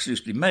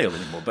exclusively male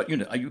anymore, but, you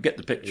know, you get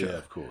the picture. Yeah,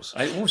 of course.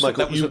 I also,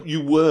 Michael,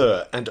 you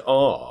were and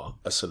are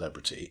a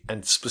celebrity,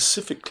 and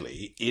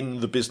specifically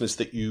in the business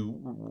that you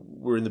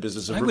were in the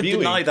business of reviewing. I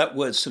would deny that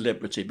word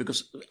celebrity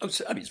because,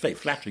 I mean, it's very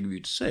flattering of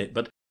you to say it,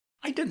 but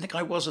I don't think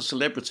I was a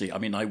celebrity. I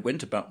mean, I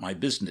went about my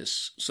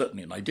business,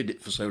 certainly, and I did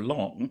it for so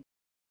long.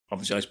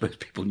 Obviously, I suppose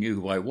people knew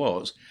who I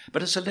was.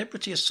 But a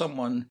celebrity is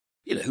someone,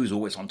 you know, who's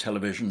always on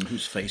television,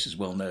 whose face is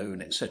well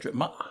known, etc.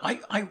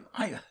 I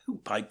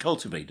hope I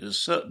cultivated a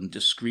certain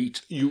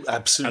discreet you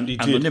absolutely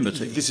did.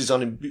 Anonymity. This is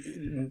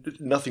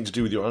nothing to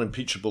do with your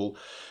unimpeachable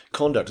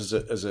conduct as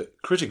a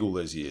critic all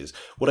those years.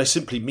 What I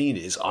simply mean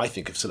is I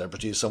think of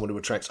celebrity as someone who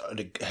attracts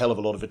a hell of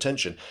a lot of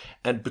attention.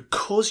 And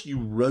because you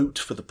wrote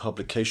for the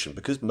publication,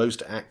 because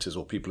most actors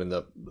or people in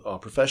our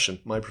profession,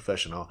 my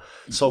profession, are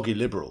soggy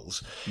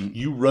liberals,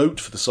 you wrote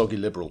for the soggy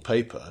liberal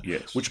paper,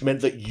 which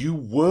meant that you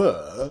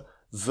were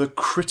the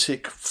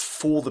critic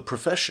for the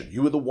profession.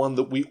 You were the one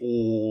that we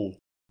all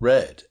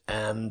read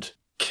and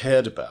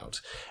cared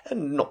about.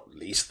 And not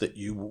least that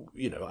you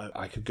know,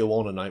 I could go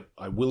on and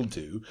I will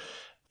do,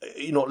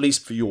 not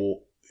least for your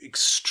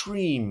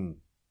extreme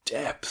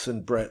depth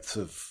and breadth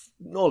of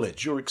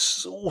knowledge, your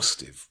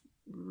exhaustive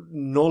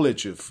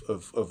knowledge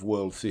of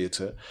world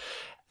theatre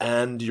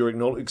and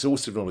your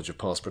exhaustive knowledge of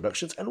past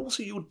productions, and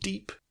also your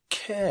deep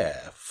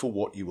care for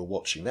what you were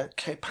watching. That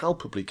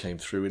palpably came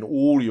through in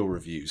all your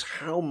reviews,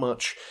 how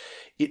much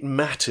it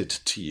mattered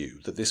to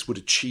you that this would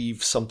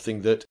achieve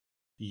something that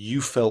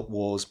you felt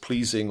was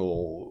pleasing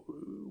or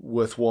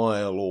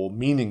worthwhile or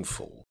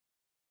meaningful.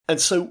 And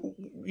so,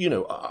 you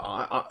know,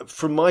 I,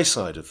 from my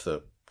side of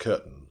the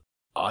curtain,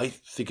 I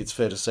think it's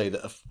fair to say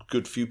that a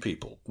good few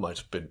people might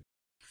have been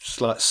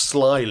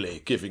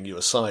slyly giving you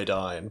a side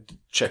eye and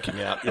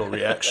checking out your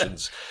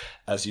reactions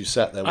as you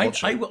sat there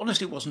watching. I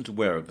honestly wasn't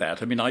aware of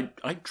that. I mean, I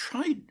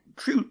tried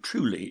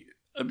truly.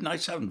 I mean, I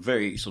sound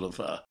very sort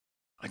of,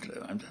 I don't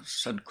know, I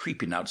sound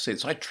creepy now to say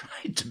this. I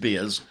tried to be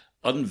as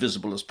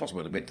unvisible as possible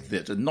when I went to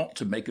theatre, not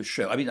to make a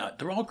show. I mean,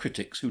 there are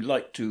critics who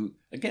like to,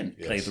 again,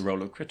 play the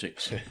role of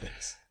critics.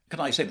 Yes. Can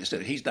I say this?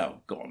 He's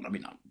now gone. I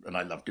mean, and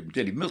I loved him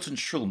dearly. Milton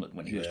Schulman,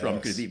 when he was drama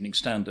critic of the Evening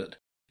Standard,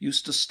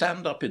 used to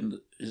stand up in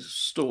his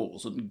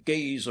stalls and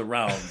gaze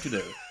around, you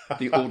know,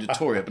 the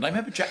auditorium. And I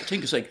remember Jack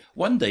Tinker saying,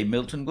 one day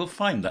Milton will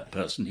find that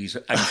person he's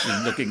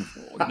actually looking for,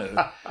 you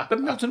know.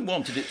 But Milton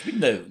wanted it to be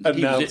known that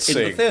he was in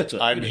the theatre.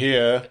 I'm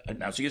here.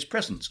 Announcing his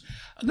presence.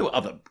 And there were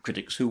other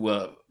critics who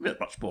were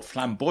much more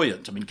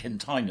flamboyant. I mean, Ken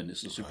Tynan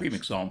is a supreme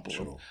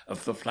example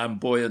of the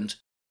flamboyant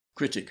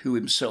critic who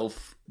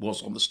himself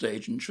was on the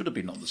stage and should have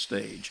been on the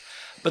stage.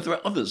 But there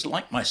are others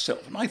like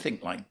myself, and I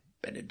think like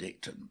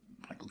Benedict and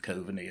Michael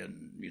Coveney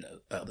and, you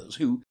know, others,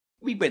 who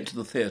we went to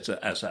the theatre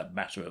as a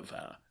matter of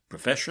our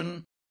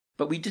profession,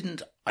 but we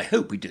didn't, I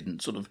hope we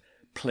didn't, sort of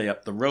play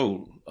up the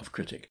role of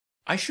critic.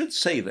 I should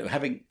say, though,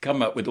 having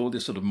come up with all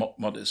this sort of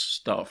modest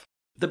stuff,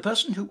 the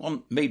person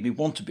who made me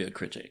want to be a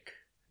critic,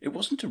 it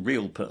wasn't a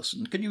real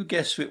person. Can you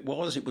guess who it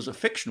was? It was a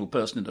fictional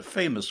person in a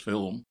famous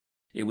film.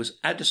 It was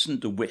Addison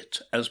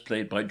DeWitt, as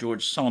played by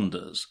George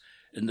Sanders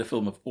in the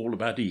film of All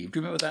About Eve. Do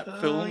you remember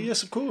that film?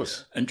 Yes, of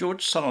course. And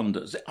George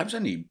Sanders, I was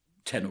only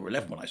 10 or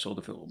 11 when I saw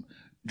the film.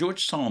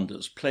 George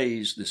Sanders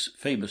plays this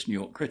famous New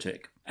York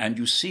critic, And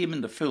you see him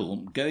in the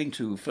film going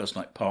to first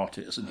night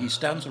parties, and he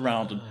stands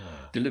around and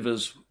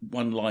delivers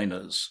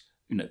one-liners,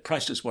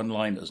 priceless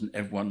one-liners, and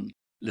everyone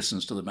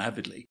listens to them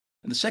avidly.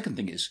 And the second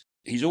thing is,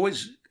 he's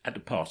always at a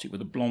party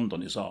with a blonde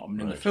on his arm.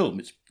 And in the film,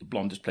 the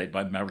blonde is played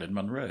by Marilyn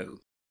Monroe.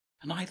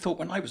 And I thought,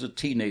 when I was a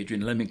teenager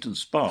in Leamington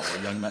Spa,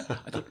 a young man,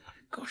 I thought,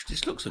 gosh,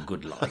 this looks a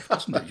good life,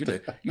 doesn't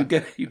it? You go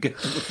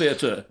to the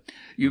theatre,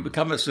 you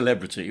become a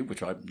celebrity,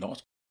 which I'm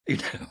not,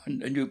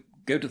 and you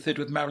go to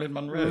theatre with Marilyn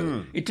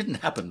Monroe. It didn't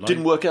happen.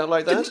 Didn't work out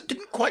like that?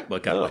 Didn't quite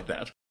work out like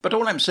that. But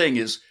all I'm saying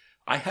is,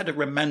 I had a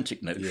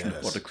romantic notion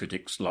of what a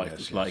critic's life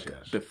was like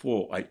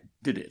before I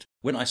did it.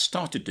 When I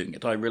started doing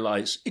it, I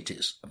realised it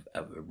is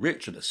a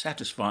rich and a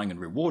satisfying and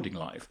rewarding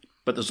life.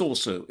 But there's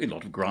also a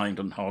lot of grind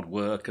and hard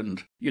work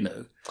and,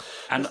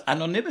 and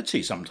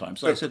anonymity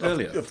sometimes, like I said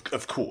earlier.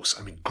 Of course.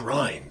 I mean,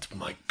 grind,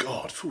 my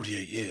God,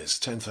 48 years,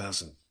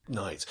 10,000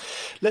 nights.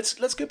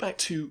 Let's go back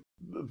to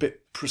a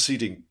bit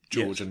preceding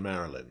George and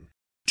Marilyn.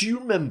 Do you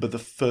remember the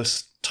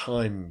first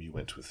time you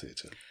went to a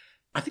theatre?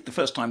 I think the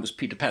first time was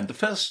Peter Pan. The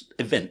first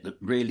event that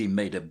really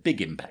made a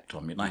big impact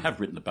on me, and I have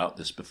written about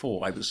this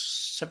before. I was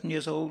 7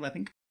 years old, I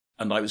think,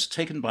 and I was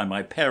taken by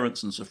my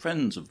parents and some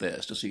friends of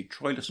theirs to see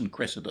Troilus and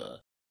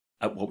Cressida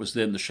at what was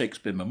then the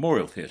Shakespeare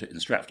Memorial Theatre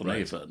in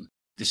Stratford-on-Avon.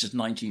 This is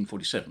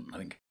 1947, I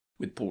think,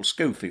 with Paul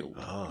Schofield.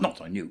 Not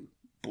that I knew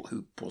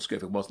who Paul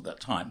Schofield was at that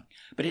time,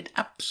 but it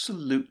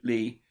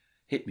absolutely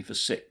hit me for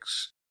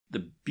six.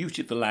 The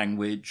beauty of the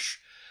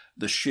language,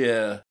 the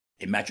sheer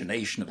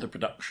imagination of the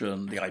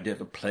production, the idea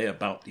of a play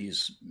about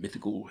these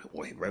mythical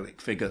or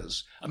heroic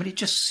figures. I mean, it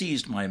just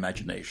seized my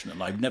imagination,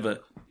 and I've never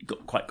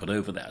quite got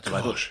over that. And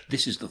I thought,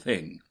 this is the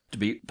thing. To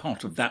be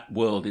part of that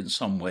world in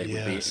some way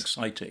would be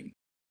exciting.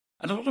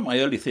 And a lot of my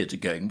early theatre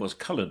going was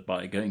coloured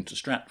by going to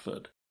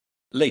Stratford,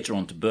 later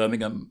on to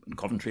Birmingham and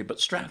Coventry,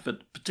 but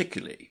Stratford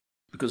particularly,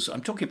 because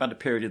I'm talking about a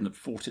period in the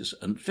 40s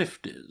and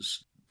 50s,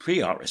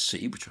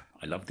 pre-RSC, which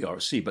I love the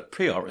RSC, but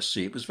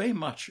pre-RSC, it was very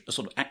much a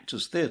sort of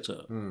actors'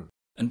 theatre.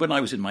 And when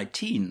I was in my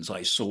teens,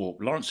 I saw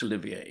Laurence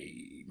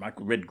Olivier,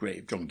 Michael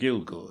Redgrave, John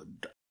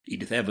Gielgud,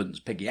 Edith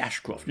Evans, Peggy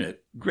Ashcroft,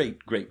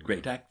 great, great,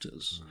 great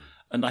actors.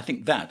 And I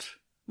think that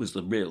was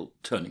the real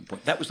turning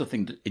point. That was the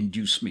thing that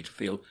induced me to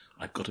feel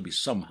I've got to be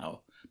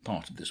somehow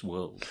part of this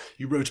world.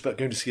 You wrote about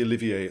going to see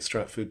Olivier at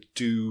Stratford,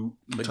 do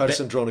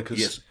Titus Andronicus.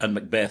 Yes, and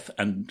Macbeth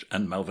and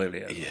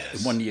Malvolio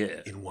in 1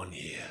 year. In 1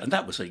 year. And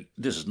that was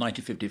this is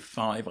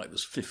 1955, I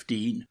was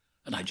 15.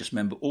 And I just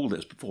remember all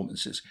those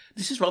performances.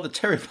 This is rather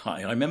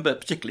terrifying. I remember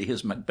particularly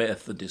his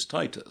Macbeth and his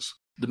Titus.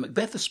 The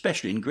Macbeth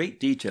especially in great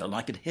detail, and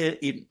I could hear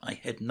in my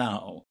head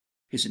now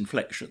his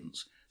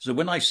inflections. So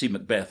when I see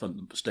Macbeth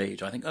on the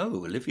stage, I think,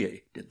 oh,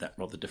 Olivier did that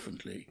rather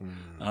differently.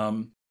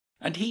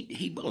 And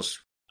he was,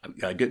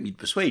 I don't need to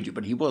persuade you,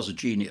 but he was a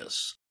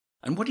genius.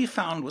 And what he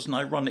found was an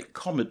ironic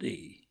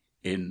comedy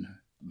in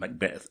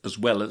Macbeth, as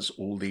well as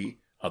all the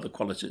other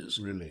qualities.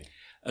 Really?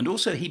 And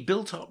also he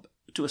built up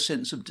to a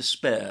sense of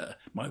despair.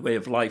 My way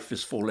of life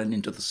is fallen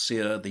into the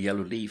sear, the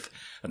yellow leaf,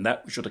 and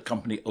that which should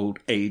accompany old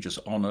age is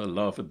honour,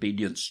 love,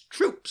 obedience.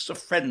 Troops of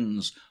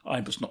friends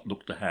I must not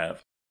look to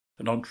have.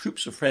 And on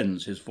troops of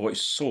friends his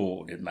voice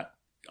soared in that,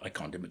 I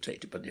can't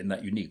imitate it, but in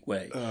that unique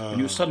way.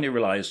 And you suddenly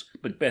realise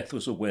Macbeth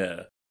was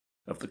aware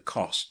of the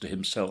cost to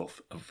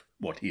himself of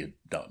what he had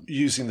done.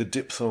 Using the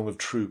diphthong of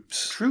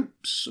troops.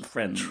 Troops of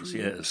friends,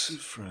 Troops of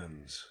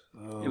friends.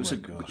 Oh, it was a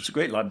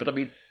great line, but I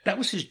mean, that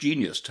was his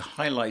genius, to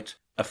highlight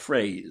a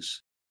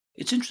phrase.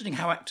 It's interesting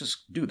how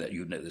actors do that.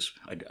 You know this.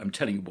 I'm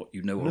telling you what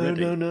you know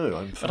already.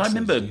 No. But I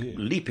remember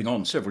leaping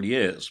on several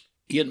years.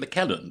 Ian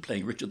McKellen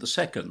playing Richard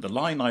II. The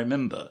line I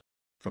remember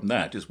from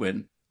that is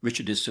when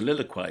Richard is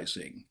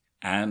soliloquizing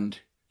and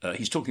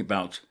he's talking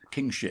about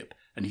kingship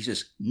and he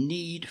says,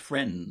 need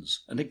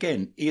friends. And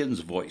again,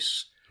 Ian's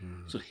voice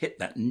sort of hit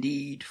that,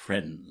 need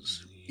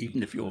friends.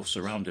 Even if you're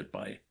surrounded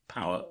by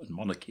power and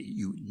monarchy,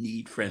 you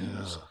need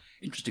friends. Yeah.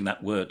 Interesting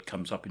that word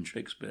comes up in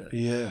Shakespeare.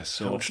 Yes,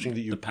 so interesting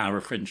that the power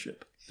of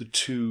friendship. The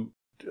two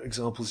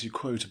examples you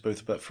quote are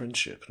both about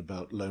friendship and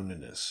about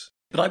loneliness.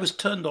 But I was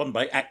turned on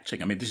by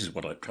acting. I mean, this is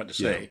what I'm trying to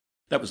say. Yeah.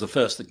 That was the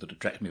first thing that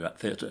attracted me about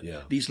theatre.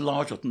 Yeah. These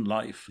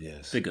larger-than-life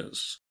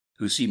figures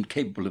who seemed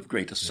capable of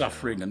greater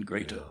suffering and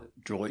greater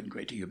joy and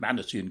greater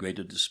humanity and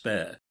greater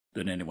despair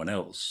than anyone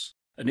else.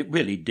 And it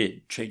really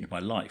did change my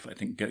life, I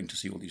think, going to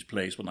see all these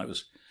plays when I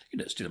was,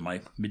 still in my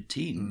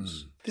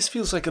mid-teens. This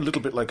feels like a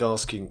little bit like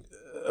asking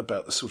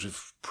about the sort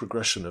of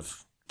progression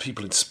of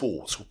people in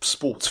sports or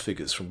sports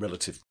figures from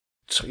relative,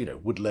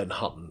 would Len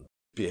Hutton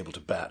be able to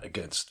bat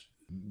against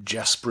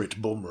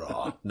Jasprit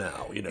Bumrah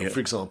now, for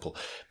example.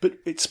 But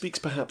it speaks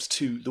perhaps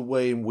to the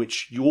way in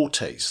which your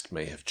taste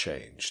may have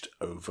changed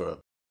over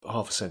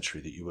half a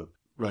century that you were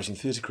writing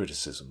theatre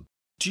criticism.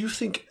 Do you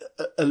think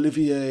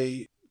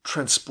Olivier,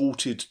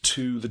 transported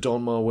to the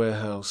Donmar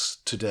warehouse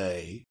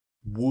today,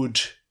 would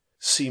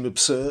seem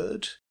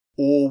absurd?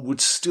 Or would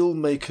still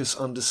make us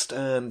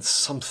understand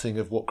something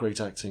of what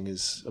great acting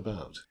is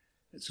about?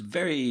 It's a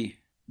very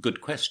good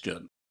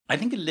question. I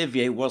think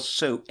Olivier was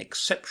so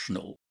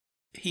exceptional,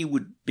 he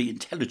would be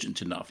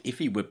intelligent enough, if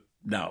he were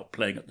now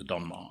playing at the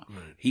Donmar,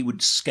 he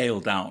would scale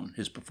down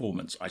his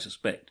performance, I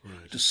suspect,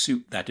 to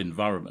suit that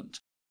environment.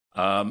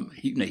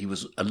 He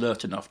was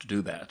alert enough to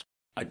do that.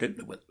 I don't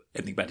know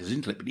anything about his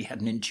intellect, but he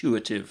had an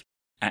intuitive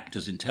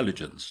actor's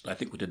intelligence that I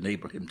think would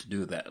enable him to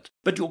do that.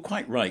 But you're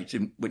quite right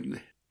when you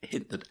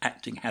hint that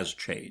acting has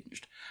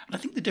changed. And I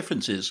think the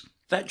difference is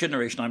that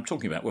generation I'm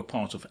talking about were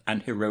part of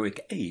an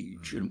heroic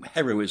age, and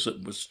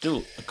heroism was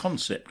still a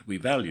concept we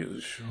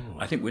valued. Sure.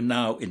 I think we're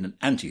now in an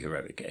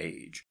anti-heroic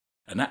age,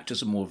 and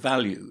actors are more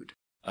valued,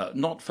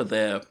 not for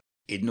their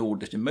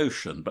inordinate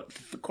emotion, but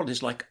for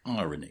qualities like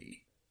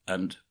irony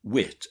and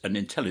wit and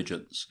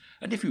intelligence.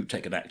 And if you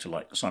take an actor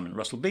like Simon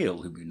Russell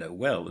Beale, whom you know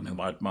well and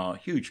whom I admire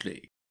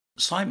hugely,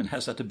 Simon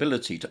has that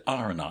ability to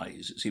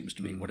ironize, it seems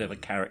to me, whatever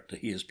character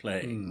he is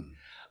playing,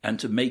 and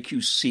to make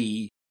you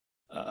see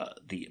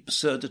the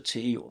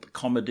absurdity or the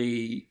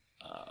comedy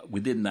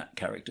within that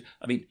character.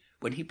 I mean,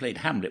 when he played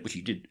Hamlet, which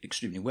he did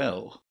extremely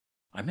well,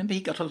 I remember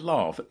he got a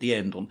laugh at the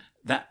end on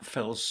 "That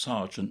fell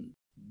sergeant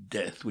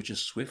death, which is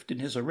swift in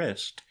his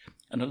arrest,"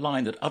 and a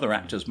line that other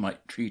actors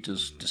might treat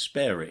as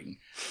despairing.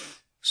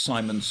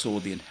 Simon saw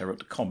the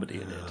inherent comedy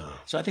in it.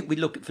 So I think we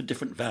look for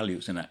different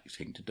values in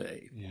acting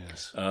today.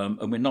 Yes.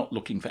 And we're not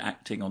looking for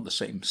acting on the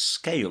same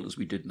scale as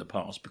we did in the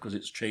past, because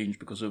it's changed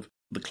because of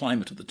the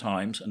climate of the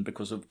times and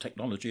because of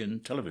technology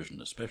and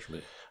television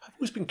especially. I've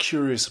always been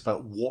curious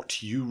about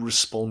what you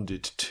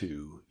responded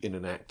to in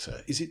an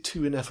actor. Is it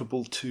too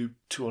ineffable to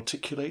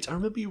articulate? I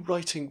remember you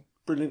writing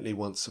brilliantly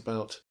once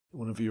about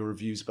one of your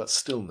reviews about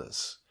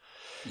stillness.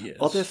 Yes.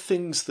 Are there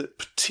things that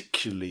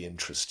particularly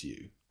interest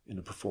you in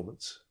a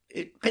performance?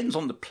 It depends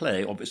on the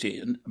play, obviously.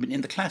 And I mean, in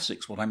the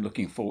classics, what I'm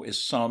looking for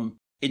is some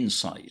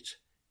insight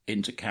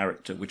into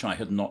character, which I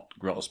had not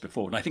grasped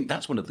before. And I think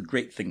that's one of the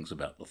great things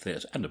about the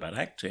theatre and about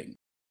acting,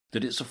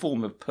 that it's a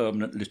form of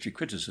permanent literary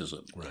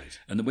criticism. Right.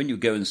 And that when you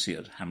go and see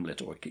a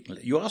Hamlet or a King Lear,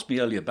 you asked me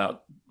earlier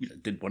about,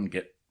 did one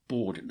get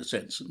bored in a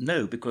sense?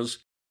 No, because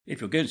if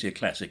you're going to see a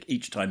classic,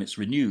 each time it's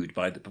renewed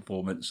by the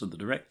performance and the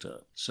director.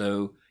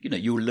 So,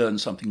 you'll learn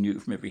something new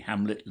from every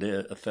Hamlet,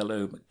 Lear,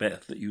 Othello,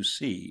 Macbeth that you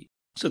see.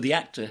 So the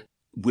actor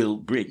will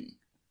bring,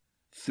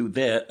 through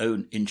their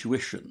own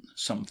intuition,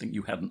 something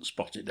you hadn't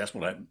spotted. That's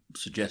what I'm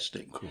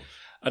suggesting. Of course.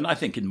 And I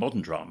think in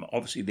modern drama,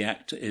 obviously the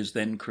actor is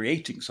then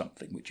creating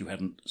something which you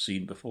hadn't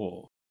seen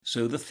before.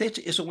 So the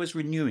theatre is always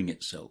renewing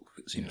itself,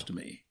 it seems to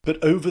me.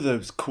 But over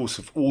the course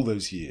of all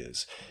those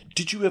years,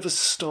 did you ever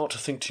start to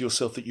think to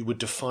yourself that you were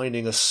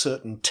defining a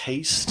certain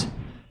taste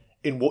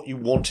in what you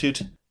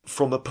wanted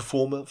from a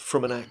performer,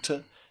 from an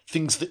actor?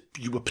 Things that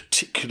you were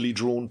particularly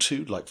drawn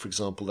to, like, for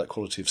example, that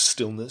quality of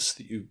stillness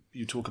that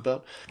you talk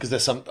about? Because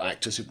there's some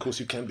actors, of course,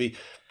 who can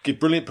give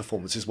brilliant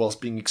performances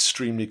whilst being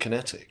extremely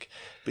kinetic.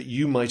 But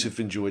you might have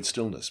enjoyed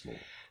stillness more.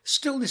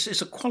 Stillness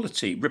is a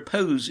quality.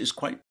 Repose is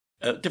quite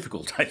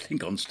difficult, I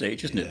think, on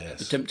stage, isn't it?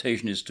 The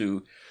temptation is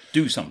to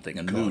do something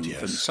and move.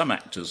 Yes. And some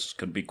actors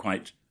can be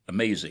quite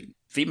amazing.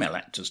 Female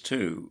actors,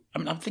 too. I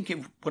mean, I'm thinking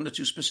of one or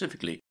two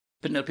specifically.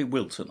 Penelope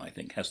Wilton, I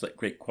think, has that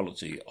great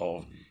quality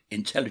of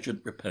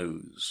intelligent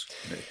repose.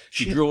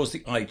 She draws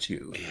the eye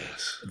to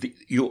you,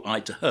 your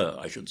eye to her,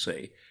 I should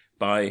say,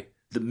 by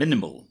the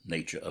minimal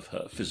nature of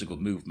her physical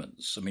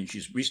movements. I mean,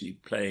 she's recently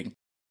playing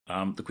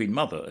the Queen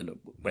Mother in a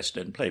West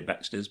End play,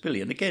 Backstairs Billy.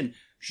 And again,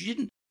 she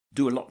didn't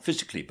do a lot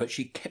physically, but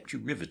she kept you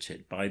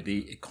riveted by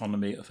the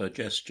economy of her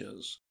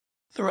gestures.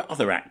 There are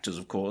other actors,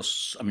 of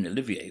course. I mean,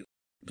 Olivier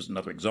was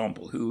another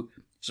example, who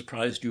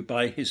surprised you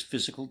by his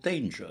physical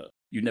danger.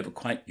 You never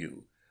quite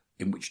knew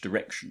in which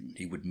direction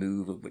he would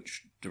move, or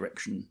which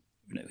direction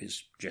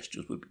his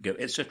gestures would go,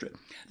 etc.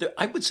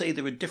 I would say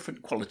there are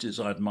different qualities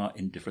I admire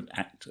in different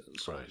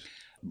actors. Right.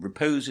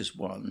 Repose is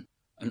one,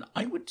 and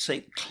I would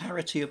say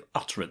clarity of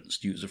utterance,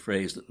 to use a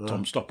phrase that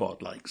Tom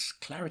Stoppard likes.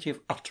 Clarity of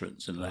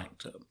utterance in an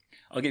actor.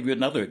 I'll give you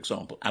another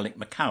example. Alec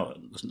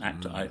McCowan was an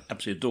actor I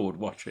absolutely adored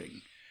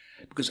watching,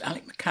 because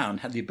Alec McCowan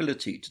had the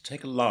ability to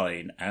take a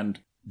line and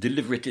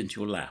deliver it into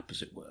your lap,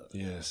 as it were,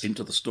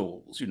 into the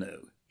stalls,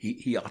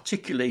 He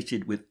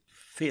articulated with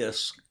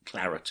fierce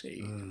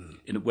clarity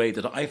in a way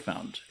that I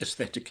found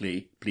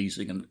aesthetically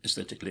pleasing and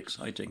aesthetically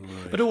exciting.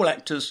 Right. But all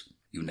actors,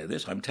 you know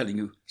this, I'm telling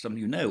you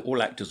something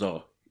all actors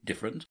are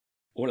different.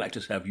 All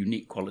actors have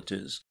unique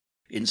qualities.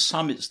 In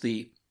some it's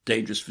the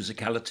dangerous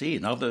physicality,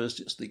 in others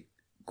it's the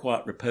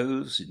quiet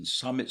repose, in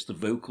some it's the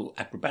vocal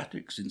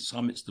acrobatics, in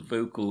some it's the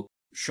vocal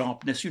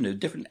sharpness,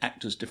 different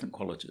actors, different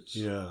qualities.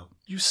 Yeah.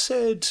 You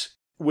said,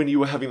 when you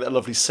were having that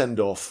lovely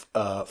send-off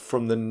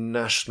from the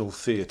National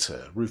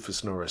Theatre,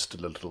 Rufus Norris did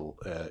a little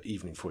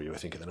evening for you, I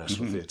think, at the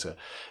National Theatre,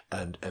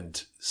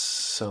 and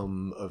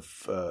some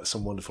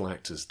wonderful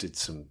actors did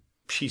some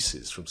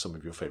pieces from some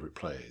of your favourite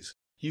plays.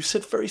 You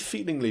said very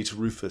feelingly to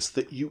Rufus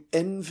that you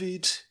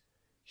envied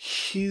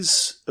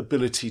his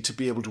ability to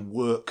be able to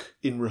work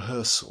in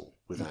rehearsal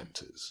with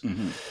actors.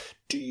 Mm-hmm.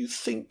 Do you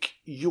think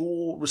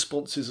your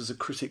responses as a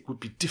critic would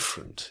be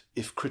different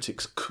if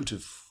critics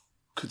could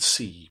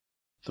see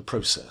the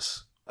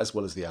process as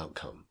well as the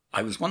outcome?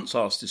 I was once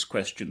asked this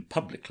question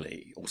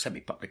publicly, or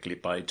semi-publicly,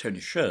 by Tony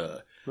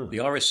Sher. The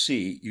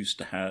RSC used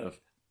to have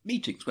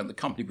meetings when the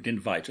company would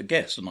invite a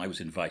guest, and I was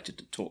invited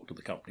to talk to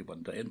the company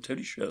one day, and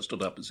Tony Sher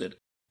stood up and said,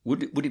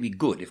 would it be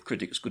good if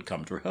critics could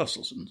come to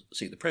rehearsals and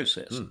see the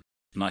process?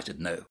 And I said,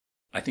 no,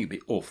 I think it'd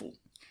be awful.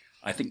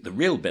 I think the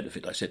real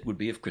benefit, I said, would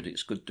be if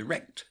critics could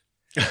direct.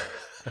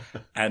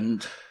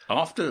 And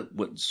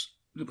afterwards,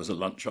 there was a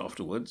lunch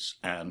afterwards,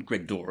 and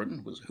Greg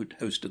Doran, who'd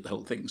hosted the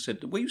whole thing,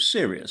 said, were you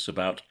serious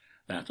about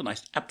that? And I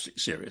said, absolutely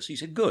serious. He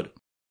said, good,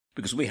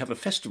 because we have a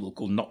festival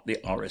called Not the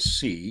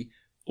RSC,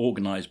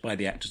 organised by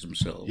the actors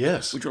themselves.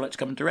 Yes. Would you like to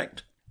come and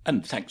direct?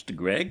 And thanks to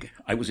Greg,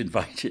 I was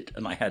invited,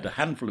 and I had a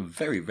handful of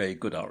very, very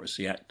good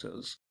RSC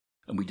actors.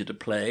 And we did a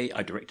play,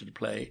 I directed a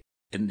play,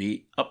 in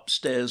the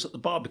upstairs at the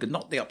Barbican,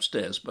 not the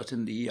upstairs, but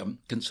in the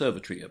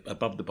conservatory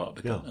above the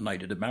Barbican. Yeah. And I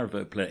did a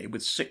Marivaux play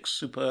with 6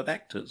 superb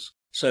actors.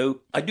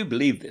 So I do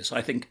believe this.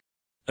 I think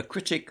a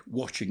critic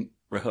watching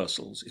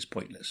rehearsals is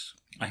pointless.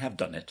 I have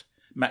done it.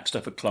 Max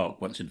Stafford Clark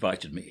once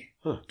invited me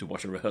to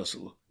watch a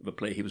rehearsal of a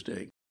play he was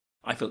doing.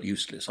 I felt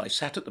useless. I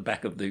sat at the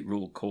back of the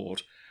Royal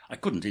Court. I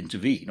couldn't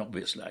intervene,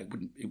 obviously. It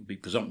would be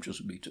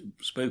presumptuous of me to have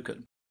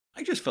spoken.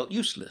 I just felt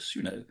useless,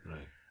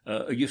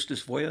 a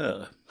useless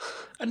voyeur.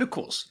 And of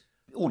course,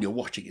 all you're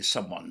watching is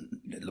someone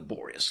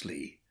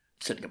laboriously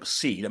setting up a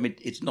scene. I mean,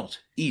 it's not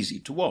easy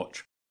to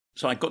watch.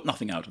 So I got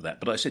nothing out of that.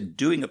 But I said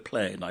doing a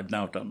play, and I've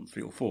now done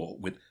 3 or 4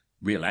 with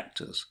real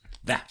actors,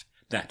 that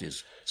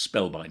is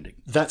spellbinding.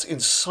 That's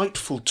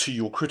insightful to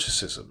your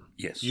criticism.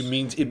 Yes. It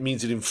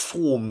means it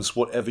informs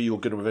whatever you're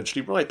going to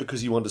eventually write,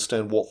 because you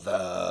understand what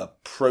the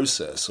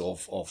process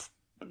of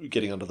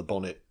getting under the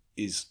bonnet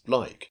is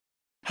like.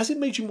 Has it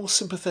made you more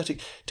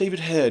sympathetic? David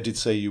Hare did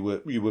say you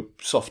were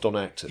soft on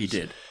actors. He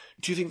did.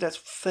 Do you think that's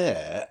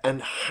fair?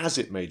 And has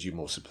it made you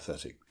more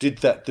sympathetic? Did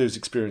those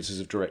experiences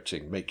of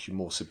directing make you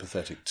more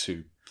sympathetic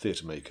to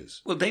theatre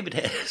makers? Well, David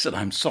Hare said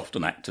I'm soft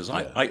on actors.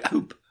 Yeah. I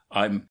hope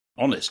I'm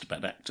honest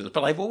about actors,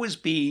 but I've always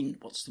been,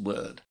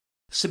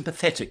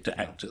 sympathetic to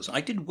actors.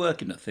 I did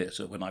work in a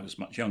theatre when I was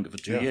much younger for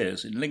 2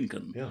 years in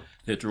Lincoln,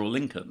 Theatre Royal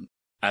Lincoln,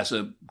 as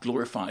a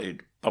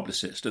glorified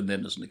publicist and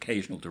then as an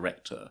occasional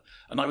director.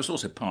 And I was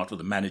also part of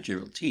the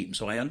managerial team,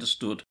 so I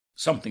understood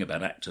something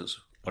about actors,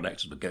 what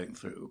actors were going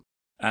through.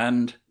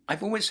 And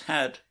I've always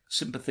had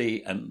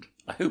sympathy and,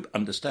 I hope,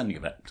 understanding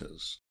of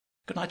actors.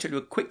 Can I tell you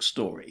a quick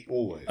story?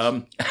 Always.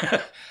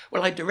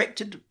 Well, I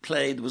directed a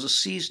play. There was a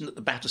season at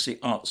the Battersea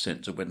Arts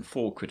Centre when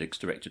 4 critics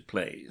directed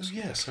plays. Oh,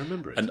 yes, I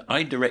remember it. And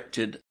I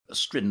directed a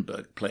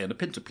Strindberg play and a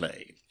Pinter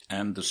play.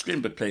 And the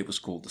Strindberg play was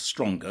called The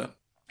Stronger.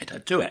 It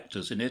had 2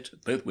 actors in it,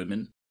 both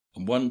women,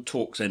 and one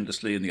talks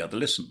endlessly and the other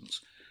listens.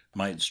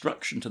 My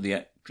instruction to the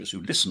actress who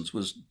listens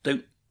was,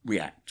 don't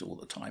react all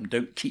the time.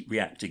 Don't keep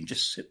reacting.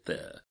 Just sit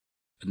there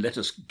and let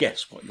us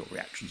guess what your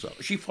reactions are.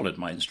 She followed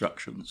my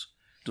instructions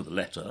to the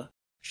letter.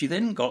 She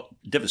then got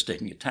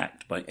devastatingly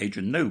attacked by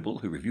Adrian Noble,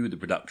 who reviewed the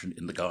production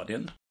in The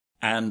Guardian.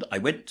 And I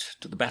went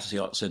to the Battersea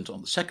Arts Centre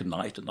on the second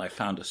night, and I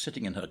found her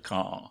sitting in her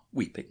car,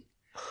 weeping.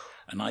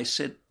 And I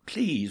said,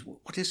 please,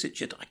 what is it?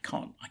 She said,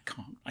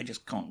 I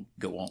just can't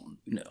go on,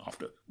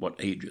 after what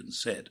Adrian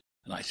said.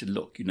 And I said,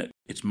 look,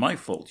 it's my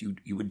fault.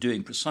 You were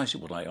doing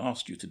precisely what I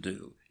asked you to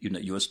do.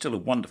 You are still a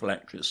wonderful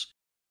actress.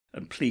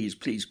 And please,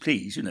 please,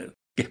 please,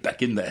 get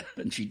back in there.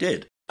 And she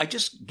did. I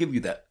just give you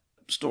that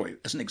story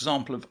as an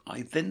example of,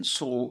 I then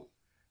saw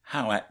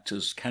how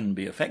actors can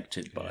be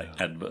affected by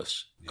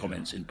adverse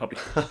comments in public.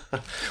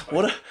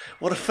 What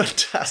a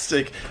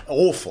fantastic,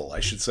 awful,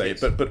 I should say, yes.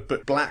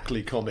 but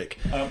blackly comic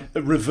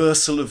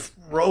reversal of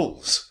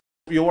roles.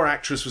 Your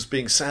actress was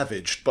being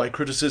savaged by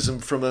criticism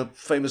from a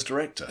famous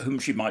director whom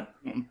she might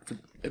want to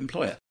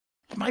employ her.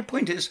 My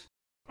point is,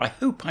 I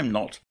hope I'm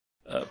not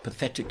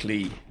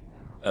pathetically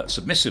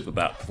submissive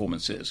about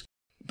performances,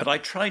 but I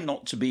try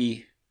not to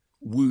be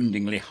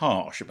woundingly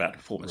harsh about a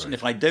performance. Right. And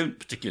if I don't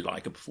particularly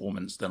like a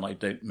performance, then I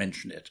don't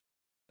mention it.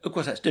 Of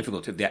course, that's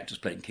difficult if the actor's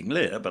playing King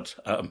Lear, but,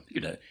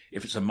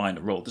 if it's a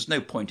minor role, there's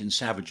no point in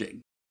savaging.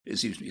 It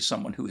seems to be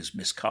someone who is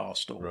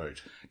miscast or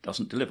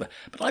doesn't deliver.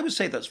 But I would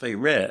say that's very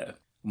rare.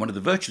 One of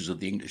the virtues of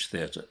the English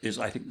theatre is,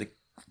 I think, the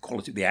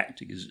quality of the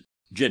acting is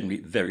generally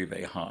very,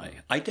 very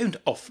high. I don't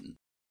often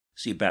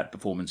see bad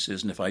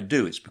performances, and if I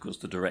do, it's because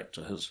the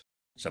director has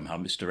somehow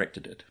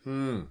misdirected it.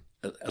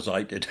 As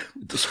I did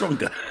with The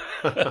Stronger.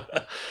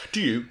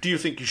 Do you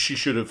think she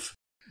should have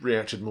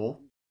reacted more?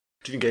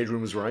 Do you think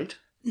Adrian was right?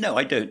 No,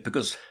 I don't,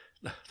 because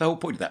the whole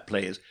point of that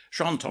play is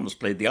Sian Thomas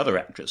played the other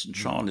actress, and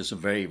Sian is a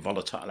very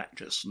volatile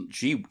actress, and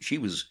she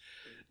was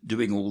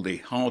doing all the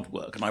hard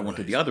work, and I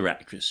wanted the other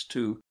actress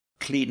to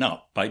clean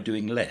up by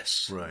doing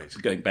less,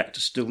 going back to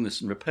stillness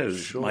and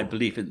repose, my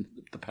belief in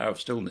the power of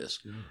stillness,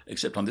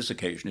 except on this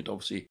occasion it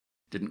obviously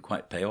didn't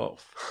quite pay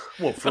off.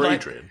 Well, for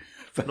Adrian.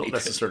 Not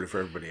necessarily for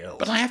everybody else.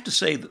 But I have to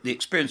say that the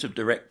experience of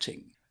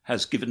directing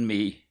has given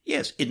me,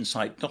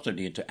 insight not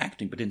only into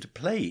acting, but into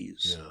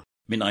plays. Yeah. I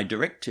mean,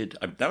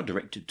 I've now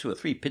directed 2 or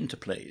 3 Pinter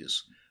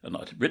plays, and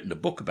I'd written a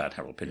book about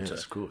Harold Pinter.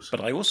 Yes, of course.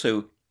 But I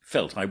also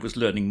felt I was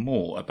learning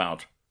more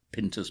about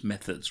Pinter's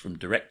methods from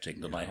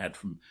directing than I had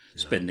from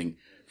spending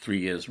 3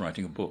 years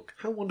writing a book.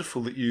 How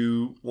wonderful that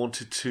you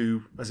wanted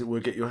to, as it were,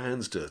 get your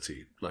hands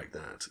dirty like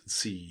that,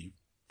 see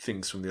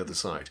things from the other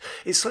side.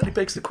 It slightly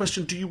begs the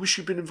question, do you wish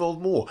you'd been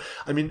involved more?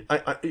 I mean,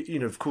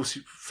 of course,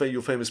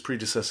 your famous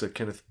predecessor,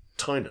 Kenneth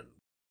Tynan,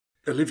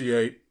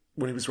 Olivier,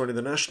 when he was running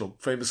the National,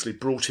 famously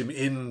brought him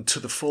into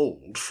the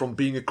fold from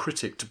being a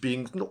critic to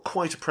being not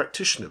quite a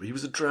practitioner, but he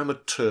was a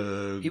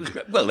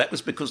dramaturg. Well, that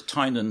was because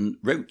Tynan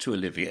wrote to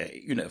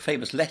Olivier, a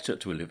famous letter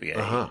to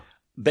Olivier,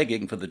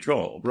 begging for the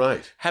job,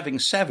 right? Having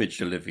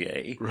savaged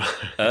Olivier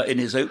in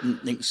his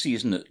opening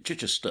season at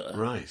Chichester.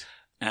 Right.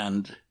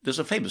 And there's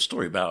a famous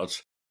story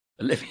about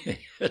Olivier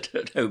at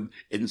home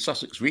in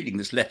Sussex reading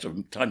this letter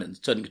from Tynan,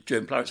 turning to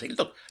Joan Plowright saying,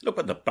 look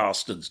what the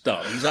bastard's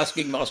done. He's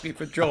asking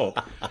for a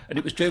job. And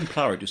it was Joan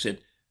Plowright who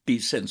said, be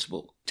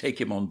sensible, take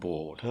him on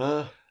board.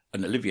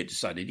 And Olivier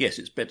decided, yes,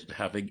 it's better to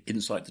have him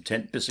inside the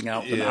tent pissing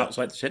out than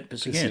outside the tent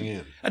pissing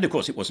in. And of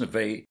course, it wasn't a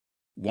very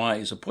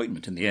wise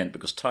appointment in the end,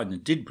 because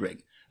Tynan did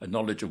bring a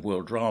knowledge of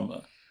world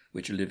drama,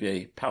 which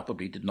Olivier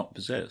palpably did not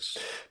possess.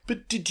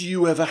 But did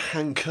you ever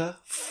hanker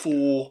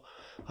for,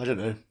 I don't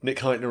know, Nick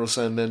Heitner or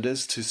Sam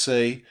Mendes to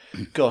say,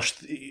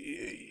 gosh,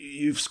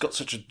 you've got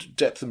such a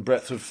depth and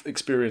breadth of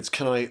experience,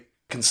 can I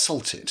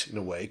consult it in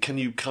a way? Can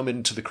you come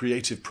into the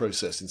creative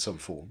process in some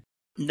form?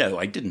 No,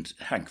 I didn't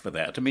hanker for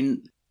that. I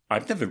mean,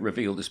 I've never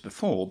revealed this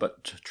before,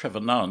 but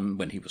Trevor Nunn,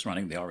 when he was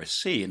running the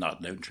RSC, and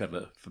I'd known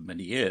Trevor for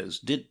many years,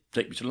 did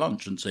take me to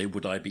lunch and say,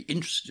 would I be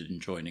interested in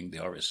joining the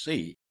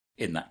RSC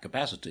in that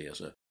capacity as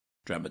a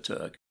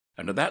dramaturg?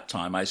 And at that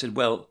time I said,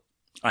 well,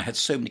 I had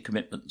so many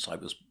commitments. I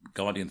was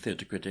Guardian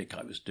theatre critic,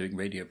 I was doing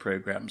radio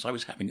programmes, I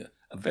was having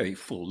a very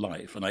full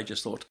life, and I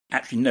just thought,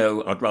 actually,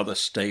 no, I'd rather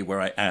stay where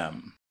I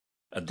am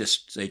at this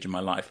stage of my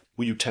life.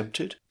 Were you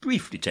tempted?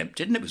 Briefly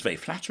tempted, and it was very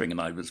flattering,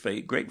 and I was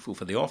very grateful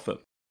for the offer.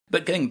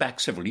 But going back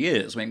several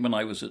years, I mean, when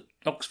I was at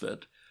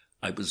Oxford,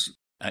 I was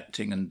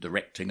acting and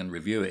directing and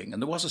reviewing,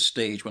 and there was a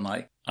stage when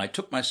I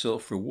took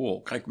myself for a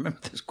walk. I remember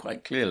this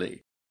quite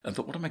clearly, and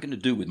thought, what am I going to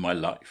do with my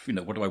life?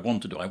 What do I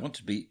want to do? I want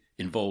to be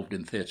involved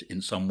in theatre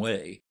in some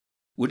way.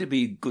 Would it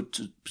be good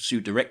to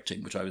pursue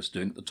directing, which I was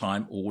doing at the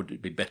time, or would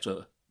it be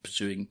better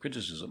pursuing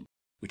criticism,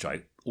 which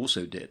I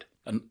also did?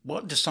 And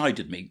what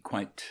decided me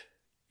quite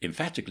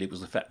emphatically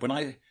was the fact when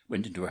I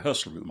went into a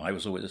rehearsal room, I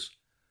was always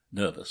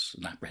nervous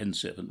and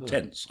apprehensive and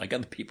tense. I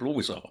gather people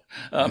always are.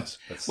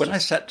 When I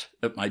sat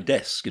at my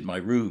desk in my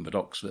room at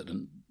Oxford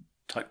and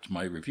typed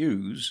my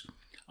reviews,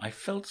 I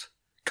felt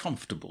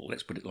comfortable,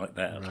 let's put it like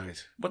that.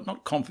 Right. But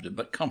not confident,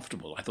 but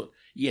comfortable. I thought,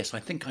 yes, I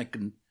think I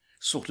can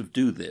sort of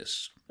do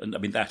this. And I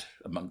mean, that,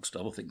 amongst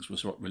other things,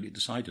 was what really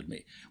decided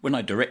me. When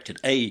I directed,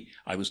 A,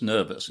 I was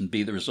nervous, and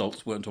B, the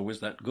results weren't always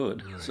that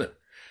good. Right. So,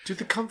 did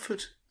the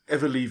comfort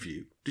ever leave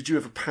you? Did you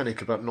ever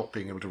panic about not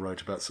being able to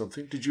write about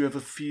something? Did you ever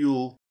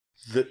feel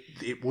that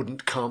it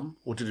wouldn't come,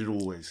 or did it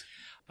always?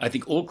 I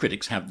think all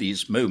critics have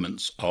these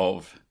moments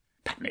of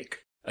panic.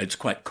 It's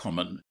quite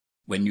common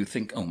when you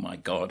think, oh my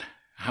God,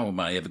 how am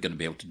I ever going to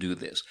be able to do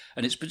this?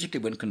 And it's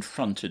particularly when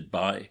confronted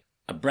by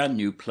a brand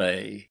new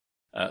play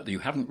that you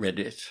haven't read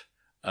it.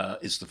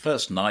 It's the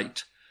first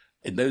night.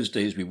 In those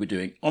days, we were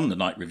doing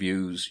on-the-night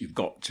reviews. You've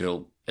got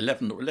till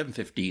 11 or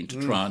 11:15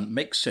 to try and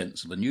make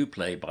sense of a new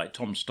play by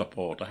Tom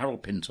Stoppard or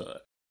Harold Pinter.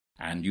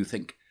 And you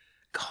think,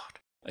 God,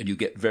 and you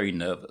get very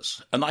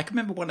nervous. And I can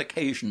remember one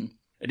occasion,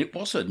 and it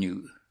was a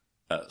new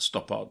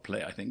Stoppard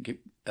play, I think.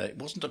 It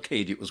wasn't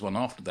Arcadia, it was one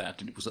after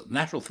that, and it was at the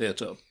National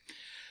Theatre.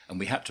 And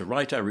we had to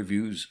write our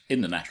reviews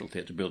in the National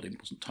Theatre building. It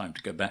wasn't time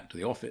to go back to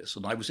the office.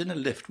 And I was in a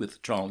lift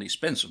with Charlie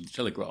Spencer of the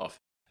Telegraph.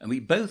 And we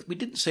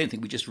didn't say anything.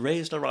 We just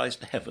raised our eyes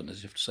to heaven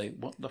as if to say,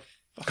 what the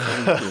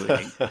fuck are we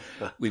doing?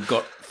 We've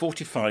got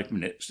 45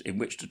 minutes in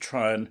which to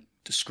try and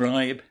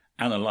describe,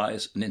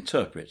 analyse and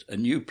interpret a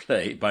new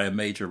play by a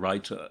major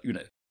writer,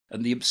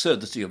 And the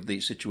absurdity of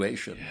the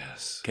situation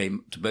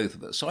came to both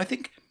of us. So I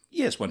think,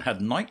 yes, one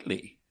had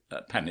nightly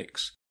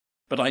panics.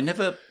 But I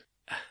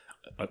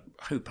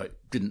hope I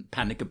didn't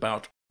panic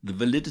about the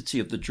validity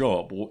of the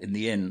job, or in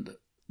the end,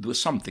 there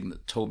was something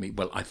that told me,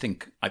 well, I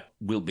think I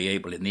will be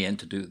able in the end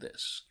to do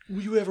this.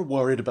 Were you ever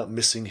worried about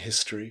missing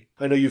history?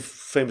 I know you've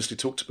famously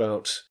talked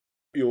about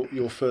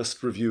your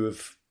first review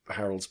of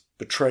Harold's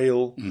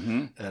Betrayal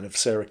and of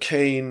Sarah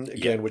Kane,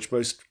 again, which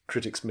most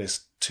critics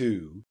missed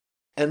too.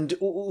 And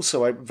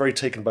also, I'm very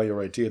taken by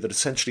your idea that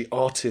essentially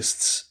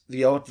artists,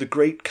 the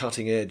great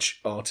cutting-edge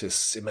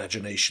artists'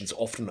 imaginations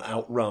often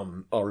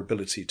outrun our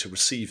ability to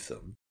receive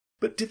them.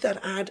 But did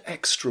that add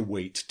extra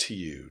weight to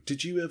you?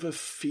 Did you ever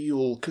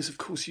feel, because of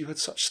course you had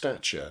such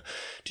stature,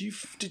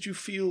 did you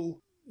feel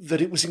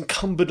that it was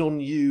incumbent on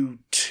you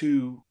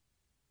to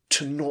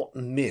not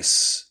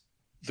miss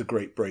the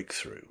great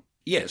breakthrough?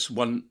 Yes,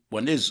 one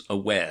is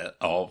aware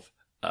of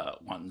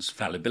one's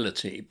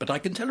fallibility, but I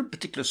can tell a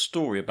particular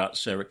story about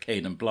Sarah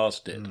Kane and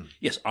Blasted.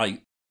 Yes,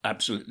 I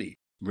absolutely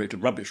wrote a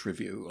rubbish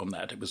review on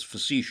that. It was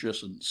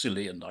facetious and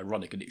silly and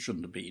ironic, and it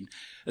shouldn't have been.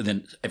 And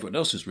then everyone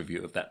else's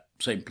review of that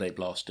same play,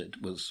 Blasted,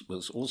 was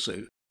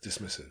also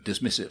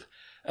dismissive.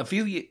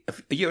 Several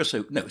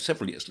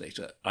years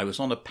later, I was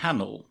on a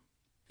panel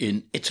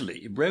in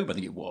Italy, in Rome, I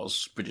think it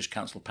was, British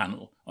Council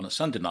panel, on a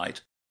Sunday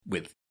night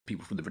with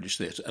people from the British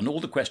Theatre, and all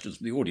the questions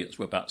from the audience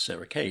were about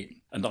Sarah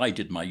Kane. And I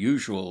did my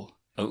usual,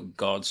 oh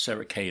God,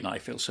 Sarah Kane, I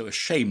feel so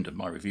ashamed of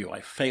my review.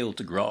 I failed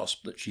to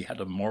grasp that she had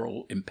a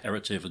moral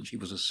imperative and she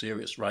was a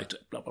serious writer,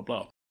 blah, blah,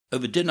 blah.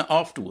 Over dinner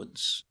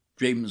afterwards,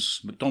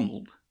 James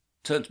MacDonald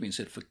turned to me and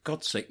said, for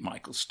God's sake,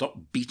 Michael, stop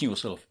beating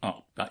yourself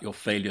up about your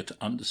failure to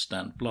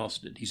understand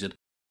Blasted. He said,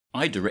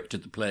 I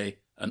directed the play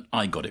and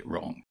I got it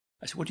wrong.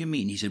 I said, what do you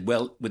mean? He said,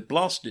 well, with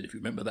Blasted, if you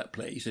remember that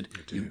play, he said,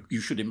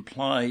 you should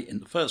imply in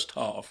the first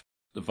half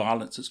the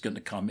violence that's going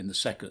to come in the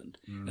second.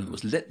 And it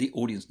was let the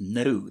audience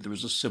know there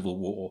was a civil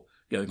war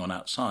going on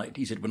outside.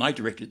 He said, when I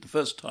directed it the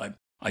first time,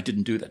 I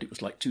didn't do that. It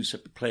was like two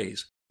separate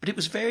plays. But it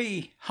was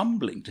very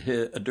humbling to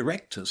hear a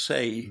director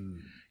say,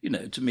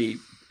 to me,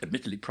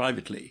 admittedly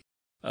privately,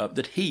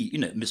 that he,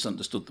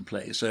 misunderstood the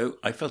play. So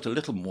I felt a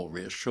little more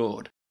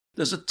reassured.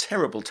 There's a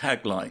terrible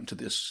tagline to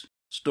this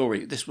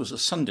story. This was a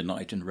Sunday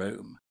night in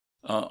Rome.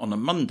 On a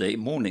Monday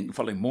morning, the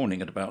following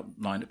morning at about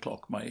 9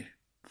 o'clock, my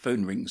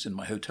phone rings in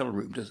my hotel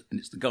room, and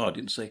it's the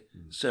Guardian to say,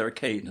 Sarah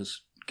Kane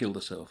has killed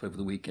herself over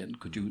the weekend.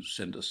 Could you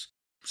send us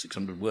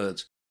 600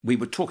 words? We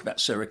would talk about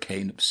Sarah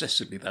Kane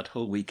obsessively that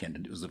whole weekend,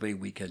 and it was the very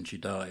weekend she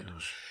died.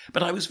 Gosh.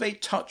 But I was very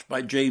touched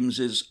by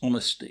James's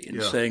honesty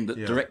in saying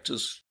that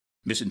directors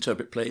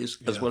misinterpret plays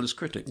as well as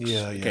critics.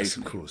 Yes,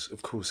 of course.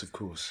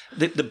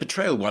 The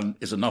betrayal one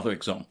is another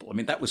example. I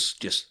mean, that was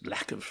just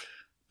lack of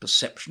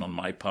perception on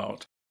my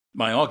part.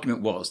 My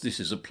argument was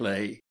this is a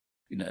play,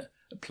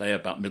 a play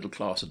about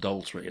middle-class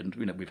adultery, and,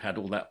 we've had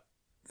all that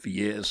for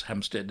years,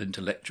 Hampstead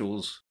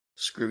intellectuals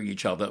screwing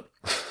each other,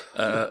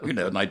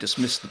 and I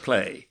dismissed the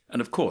play.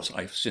 And, of course,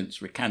 I've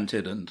since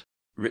recanted and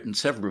written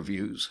several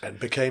reviews. And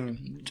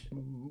became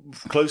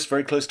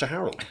very close to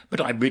Harold.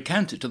 But I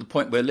recanted to the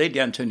point where Lady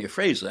Antonia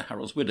Fraser,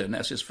 Harold's widow,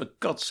 now says, for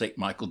God's sake,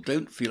 Michael,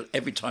 don't feel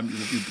every time you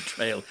review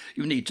Betrayal,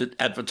 you need to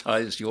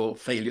advertise your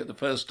failure the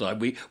first time.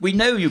 We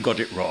know you got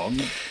it wrong.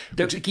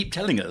 Don't you keep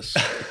telling us?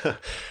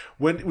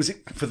 When was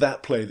it for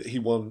that play that he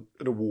won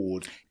an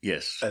award?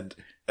 Yes. And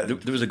there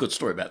was a good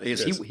story about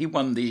this. Yes. He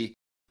won the,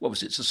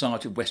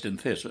 Society of West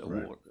End Theatre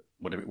Award,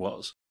 whatever it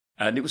was.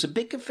 And it was a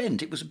big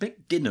event. It was a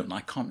big dinner, and I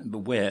can't remember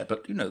where,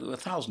 but, there were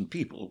 1,000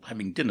 people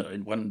having dinner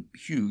in one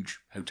huge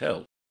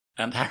hotel.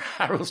 And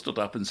Harold stood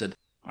up and said,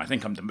 I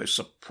think I'm the most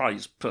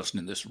surprised person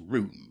in this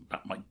room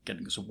about my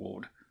getting this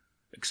award,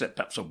 except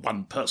perhaps for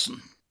one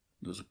person.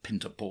 There was a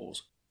pinter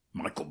pause.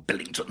 Michael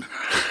Billington.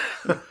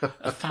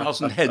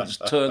 1,000 heads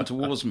turned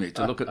towards me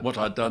to look at what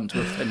I'd done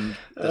to offend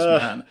this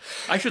man.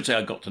 I should say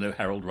I got to know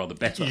Harold rather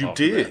better. You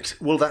did.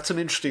 That. Well, that's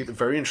very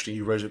interesting.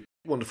 You wrote a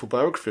wonderful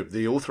biography,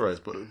 the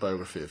authorised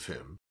biography of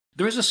him.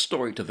 There is a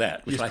story to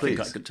that, which think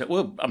I could tell.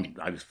 Well, I mean,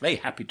 I was very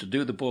happy to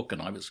do the book,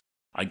 and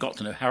I got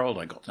to know Harold,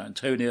 I got to know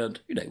Antonia, and,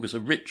 it was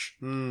a rich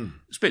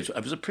experience.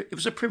 It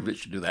was a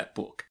privilege to do that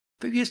book.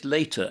 A few years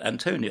later,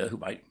 Antonia,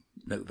 who I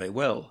know very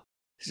well,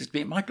 says to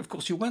me, Michael, of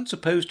course, you weren't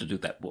supposed to do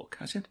that book.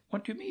 I said,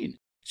 what do you mean?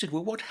 He said,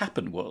 well, what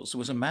happened was there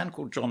was a man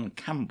called John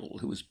Campbell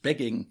who was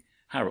begging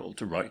Harold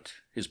to write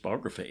his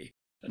biography,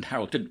 and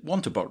Harold didn't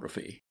want a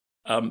biography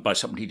by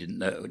someone he didn't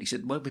know. And he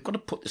said, well, we've got to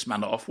put this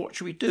man off. What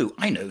should we do?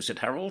 I know, said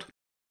Harold.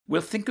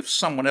 We'll think of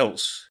someone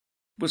else.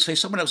 We'll say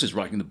someone else is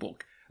writing the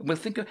book. And we'll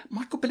think of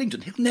Michael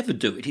Billington. He'll never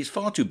do it. He's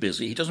far too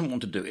busy. He doesn't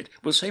want to do it.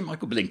 We'll say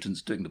Michael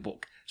Billington's doing the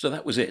book. So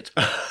that was it.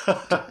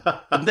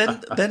 And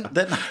then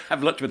I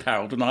have lunch with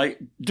Harold, and I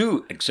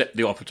do accept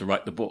the offer to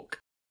write the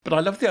book. But I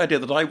love the idea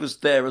that I was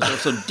there as a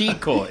sort of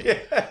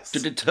decoy to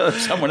deter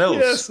someone else.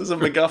 Yes, as a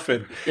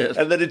MacGuffin. Yes.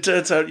 And then it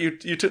turns out you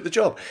took the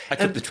job. I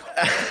took the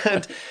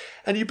job.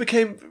 And you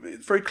became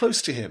very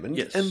close to him. And,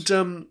 yes. And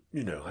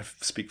I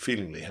speak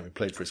feelingly, having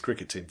played for his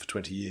cricket team for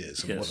 20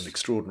 years, and what an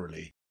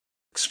extraordinary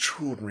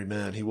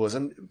man he was.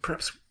 And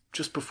perhaps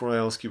just before I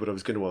ask you what I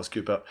was going to ask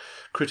you about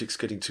critics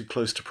getting too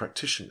close to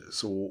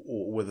practitioners, or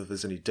whether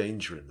there's any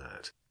danger in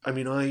that. I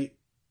mean, I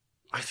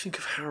think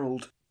of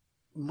Harold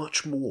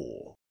much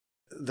more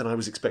than I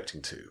was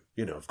expecting to.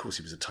 Of course,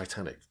 he was a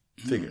titanic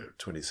figure,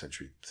 20th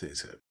century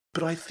theatre.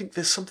 But I think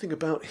there's something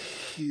about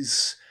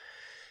his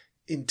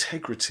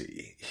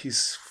integrity,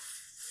 his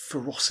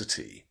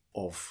ferocity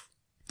of,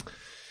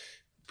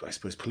 I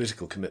suppose,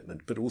 political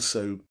commitment, but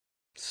also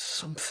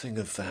something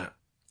of that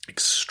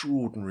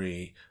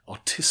extraordinary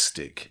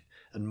artistic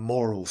and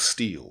moral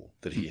steel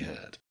that he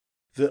had,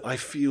 that I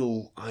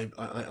feel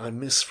I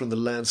miss from the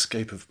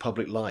landscape of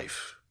public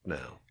life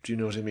now. Do you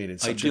know what I mean?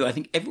 I do. I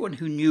think everyone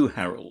who knew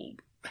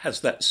Harold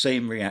has that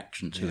same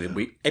reaction to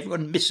him.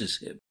 Everyone misses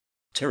him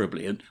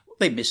terribly, and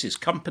they miss his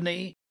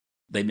company.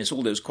 They miss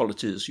all those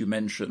qualities you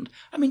mentioned.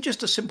 I mean,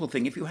 just a simple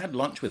thing. If you had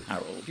lunch with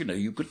Harold,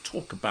 you would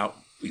talk about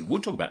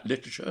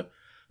literature,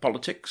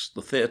 politics,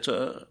 the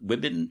theatre,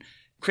 women,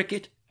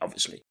 cricket,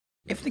 obviously.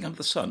 Everything under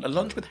the sun. A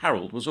lunch with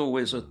Harold was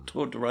always a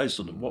tour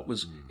d'horizon of what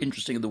was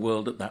interesting in the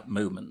world at that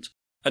moment.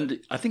 And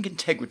I think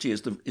integrity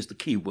is the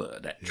key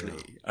word, actually.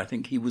 Yeah. I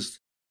think he was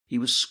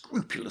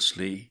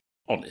scrupulously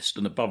honest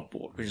and above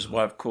board, which is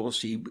why, of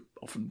course, he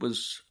often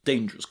was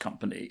dangerous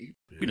company,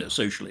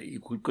 socially. He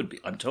could be,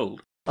 I'm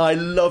told. I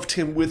loved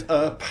him with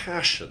a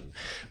passion,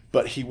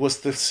 but he was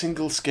the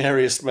single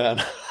scariest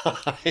man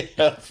I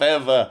have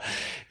ever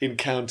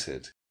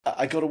encountered.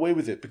 I got away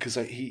with it because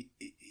he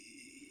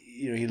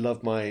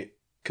loved my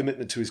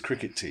commitment to his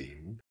cricket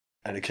team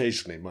and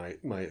occasionally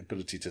my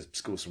ability to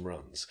score some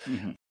runs.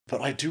 Mm-hmm.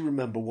 But I do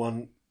remember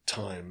one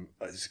time,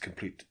 it's a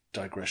complete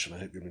digression, I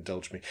hope you'll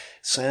indulge me.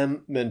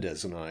 Sam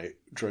Mendes and I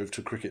drove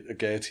to a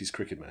Gaieties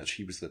cricket match.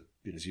 He was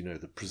as you know,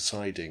 the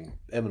presiding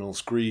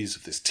eminence grise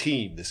of this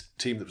team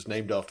that was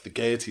named after the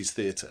Gaieties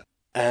Theatre.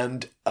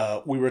 And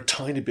we were a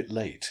tiny bit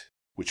late,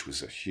 which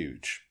was a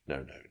huge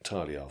no,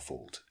 entirely our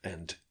fault.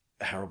 And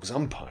Harold was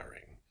umpiring.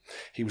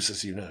 He was,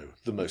 as you know,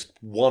 the most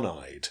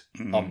one-eyed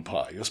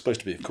umpire. You're supposed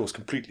to be, of course,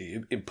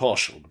 completely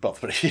impartial, but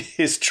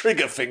his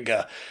trigger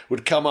finger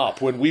would come up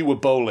when we were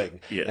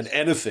bowling, and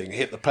anything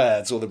hit the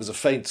pads, or there was a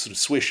faint sort of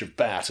swish of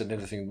bat, and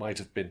anything might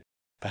have been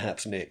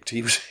perhaps nicked.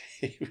 He was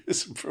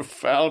a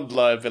profound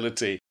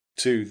liability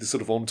to the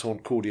sort of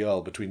entente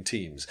cordiale between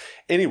teams.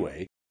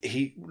 Anyway,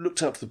 he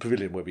looked up to the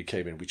pavilion where we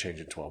came in. We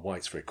changed into our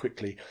whites very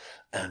quickly,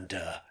 and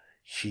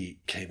he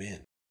came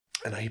in,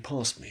 and he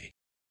passed me,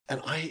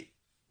 and I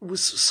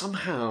was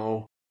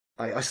somehow,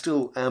 I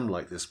still am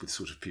like this with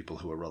sort of people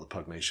who are rather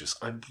pugnacious.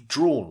 I'm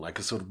drawn like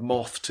a sort of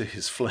moth to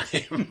his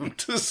flame,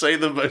 to say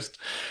the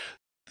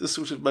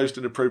sort of most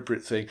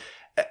inappropriate thing.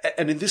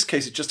 And in this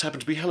case, it just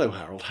happened to be, "Hello,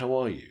 Harold, how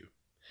are you?"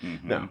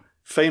 Mm-hmm. Now,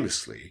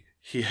 famously,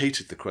 he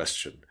hated the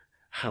question,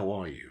 "How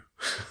are you?"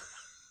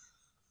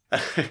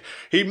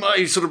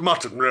 he sort of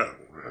muttered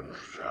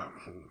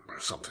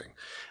something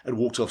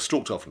and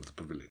stalked off into the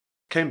pavilion.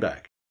 Came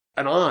back.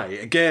 And I,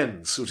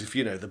 again, sort of,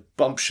 the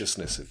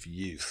bumptiousness of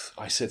youth,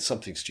 I said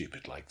something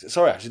stupid like,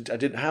 "Sorry, I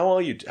didn't, how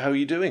are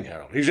you doing,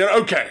 Harold?" He said,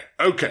 okay.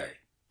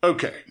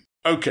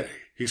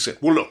 He said,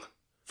 "Well, look,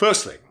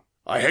 first thing,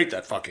 I hate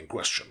that fucking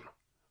question.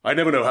 I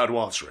never know how to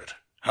answer it.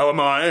 How am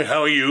I?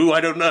 How are you?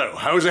 I don't know.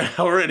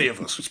 How are any of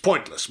us? It's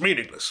pointless,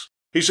 meaningless."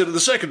 He said,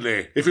 "And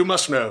secondly, if you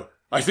must know,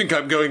 I think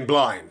I'm going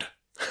blind."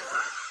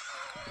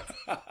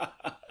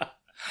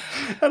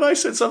 And I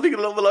said something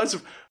along the lines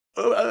of,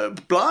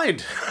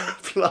 blind,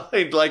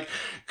 like,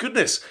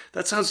 goodness,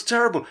 that sounds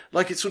terrible.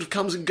 Like it sort of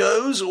comes and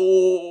goes,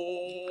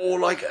 or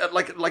like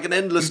an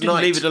endless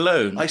night. You didn't leave it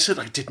alone. I said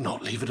I did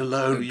not leave it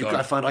alone.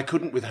 I found I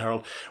couldn't with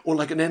Harold. Or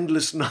like an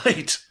endless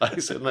night, I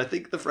said. And I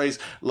think the phrase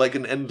 "like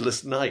an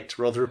endless night"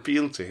 rather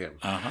appealed to him.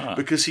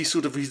 Because his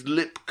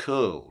lip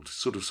curled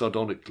sort of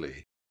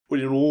sardonically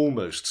with an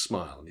almost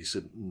smile. And he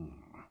said,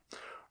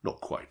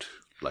 "Not quite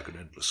like an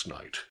endless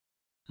night.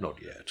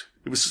 Not yet."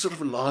 It was sort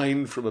of a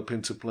line from a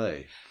Pinter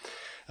play.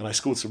 And I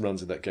scored some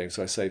runs in that game,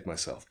 so I saved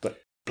myself.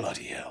 But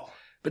bloody hell.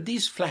 But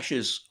these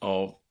flashes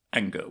of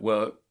anger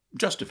were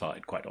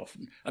justified quite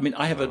often. I mean,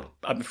 I have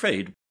I'm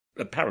afraid,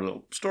 a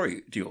parallel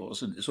story to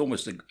yours, and it's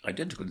almost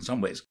identical in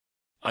some ways.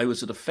 I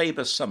was at a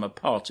famous summer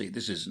party.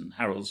 This is in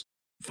Harold's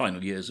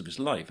final years of his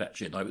life,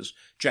 actually, and I was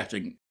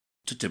chatting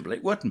to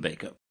Timberlake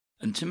Wertenbaker.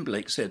 And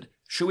Timberlake said,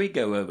 "Shall we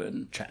go over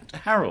and chat to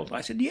Harold?"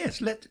 I said, "Yes,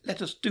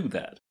 let us do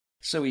that."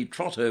 So we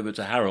trot over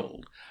to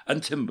Harold,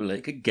 and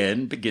Timberlake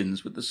again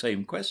begins with the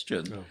same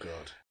question. Oh,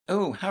 God.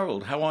 "Oh,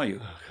 Harold, how are you?"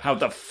 "How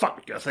the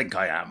fuck do you think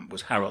I am?"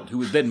 was Harold,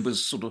 who then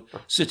was sort of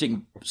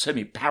sitting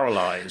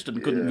semi-paralysed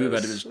and couldn't move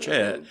out of his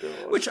chair.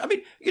 Which, I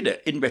mean,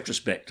 in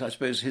retrospect, I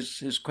suppose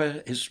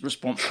his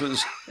response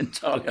was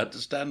entirely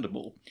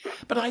understandable.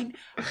 But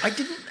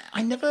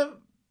I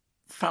never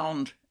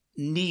found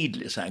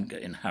needless anger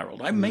in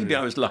Harold. Maybe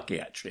I was lucky,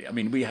 actually. I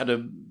mean, we had a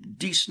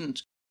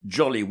decent,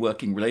 jolly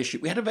working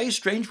relationship. We had a very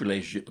strange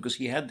relationship because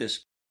he had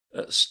this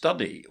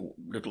study,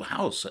 little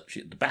house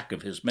actually at the back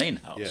of his main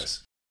house.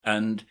 Yes.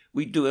 And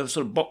we'd do a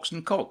sort of box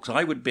and cocks.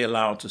 I would be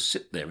allowed to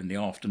sit there in the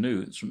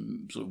afternoons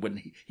from sort of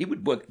when he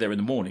would work there in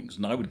the mornings,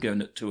 and I would go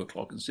in at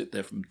 2:00 and sit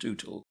there from 2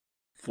 till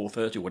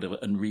 4:30 or whatever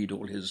and read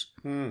all his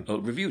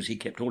reviews. He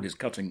kept all his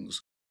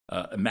cuttings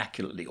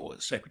immaculately, or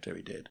his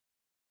secretary did.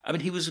 I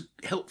mean, he was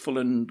helpful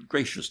and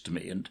gracious to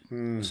me, and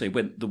say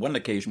when the one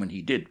occasion when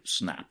he did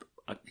snap,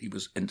 he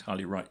was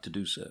entirely right to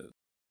do so.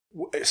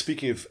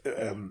 Speaking of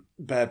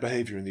bad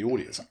behaviour in the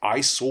audience,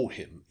 I saw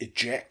him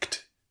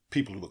eject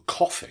people who were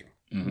coughing,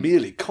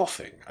 merely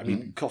coughing. I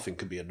mean, coughing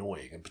can be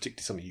annoying, and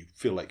particularly something you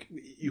feel like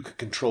you could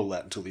control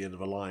that until the end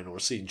of a line or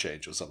a scene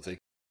change or something.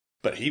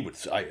 But he would,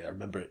 I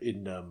remember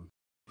in,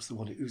 was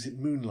it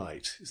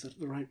Moonlight? Is that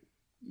the right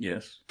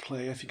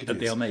play? I think it is. At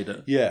the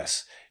Almeida.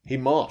 Yes. He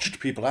marched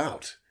people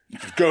out.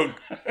 Go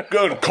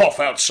and cough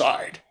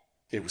outside.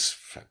 It was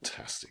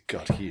fantastic.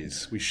 God,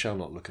 we shall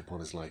not look upon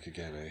his like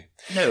again, eh?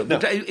 No,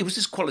 but it was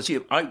this quality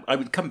of, I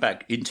would come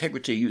back,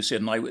 integrity, you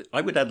said, and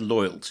I would add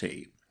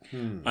loyalty.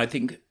 I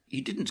think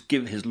he didn't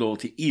give his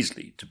loyalty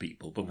easily to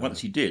people, but once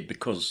he did,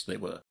 because they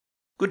were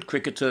good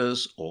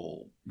cricketers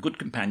or good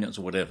companions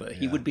or whatever,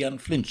 he would be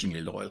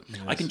unflinchingly loyal.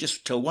 Yes. I can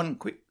just tell one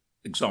quick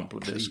example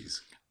of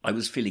this. I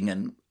was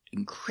feeling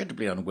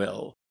incredibly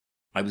unwell.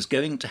 I was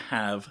going to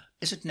have,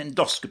 is it an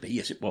endoscopy?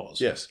 Yes, it was.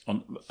 Yes.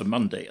 On a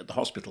Monday at the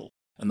hospital.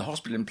 And the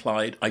hospital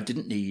implied I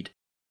didn't need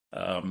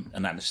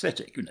an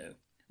anaesthetic,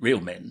 Real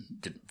men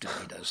didn't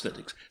need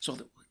anaesthetics. So I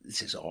thought,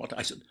 this is odd.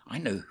 I said, I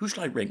know. Who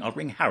shall I ring? I'll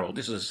ring Harold.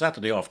 This is a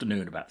Saturday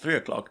afternoon, about 3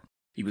 o'clock.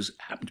 He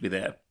happened to be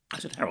there. I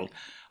said, Harold,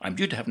 I'm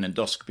due to have an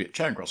endoscopy at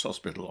Charing Cross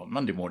Hospital on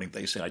Monday morning.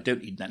 They say I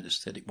don't need an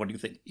anaesthetic. What do you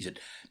think? He said,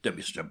 don't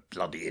be such a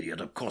bloody idiot.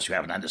 Of course you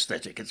have an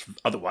anaesthetic. It's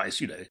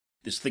otherwise,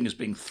 this thing is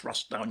being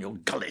thrust down your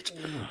gullet.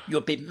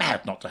 You'd be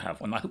mad not to have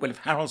one. I thought, well, if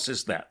Harold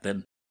says that,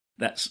 then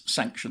that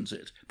sanctions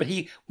it. But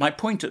my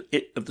point of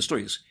the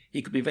story is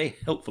he could be very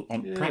helpful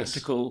on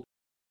practical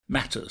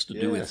matters to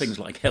do with things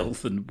like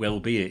health and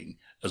well-being,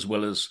 as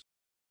well as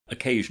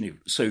occasionally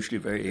socially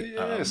very...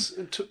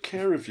 and took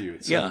care of you,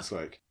 it sounds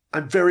like.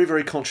 I'm very,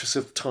 very conscious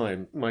of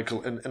time,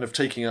 Michael, and of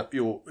taking up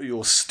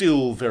your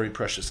still very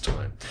precious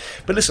time.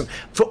 But listen,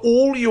 for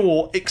all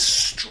your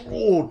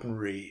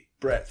extraordinary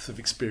breadth of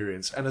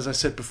experience, and as I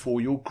said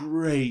before, your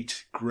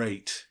great,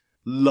 great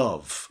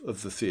love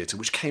of the theatre,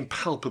 which came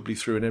palpably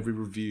through in every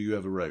review you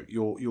ever wrote,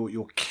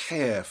 your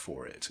care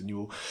for it, and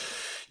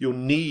your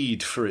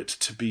need for it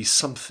to be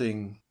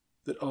something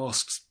that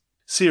asks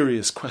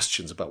serious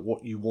questions about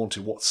what you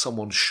wanted, what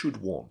someone should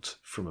want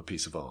from a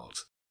piece of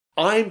art.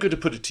 I'm going to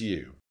put it to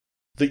you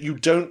that you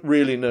don't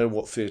really know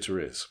what theatre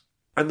is.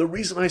 And the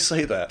reason I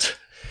say that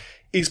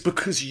is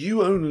because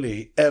you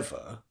only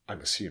ever, I'm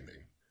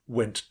assuming,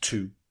 went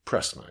to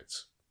press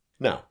nights.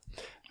 Now,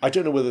 I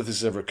don't know whether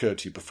this has ever occurred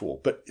to you before,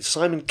 but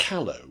Simon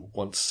Callow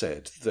once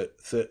said that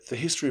the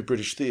history of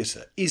British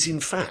theatre is, in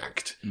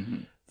fact,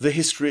 the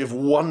history of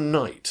one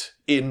night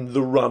in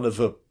the run of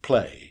a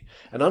play.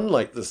 And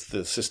unlike the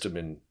system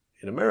in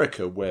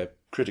America, where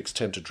critics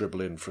tend to dribble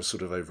in for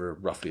sort of over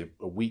roughly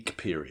a week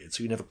period,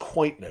 so you never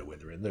quite know when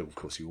they're in, though of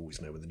course you always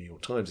know when the New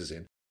York Times is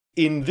in.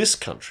 In this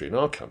country, in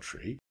our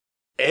country,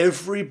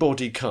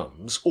 everybody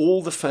comes,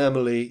 all the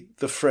family,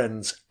 the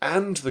friends,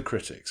 and the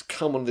critics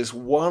come on this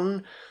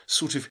one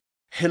sort of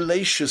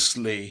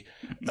hellaciously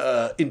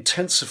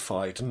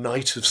intensified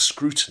night of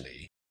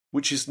scrutiny,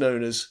 which is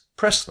known as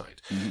press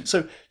night.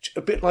 So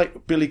a bit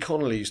like Billy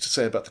Connolly used to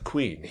say about the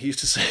Queen. He used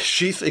to say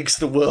she thinks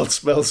the world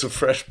smells of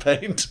fresh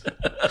paint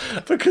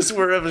because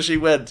wherever she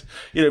went,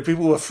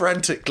 people were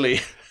frantically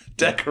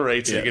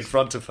decorating in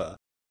front of her.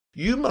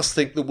 You must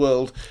think the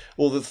world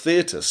or the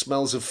theatre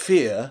smells of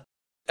fear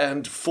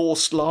and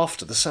forced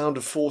laughter, the sound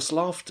of forced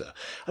laughter.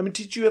 I mean,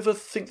 did you ever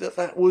think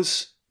that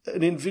was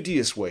an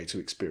invidious way to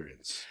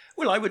experience?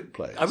 Well, I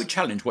would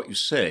challenge what you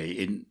say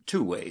in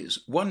two ways.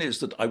 One is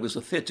that I was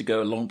a theatre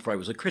goer long before I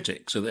was a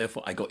critic, so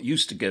therefore I got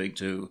used to going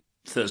to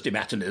Thursday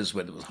matinees,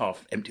 where there was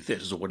half-empty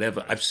theatres or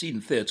whatever. I've seen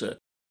theatre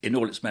in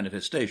all its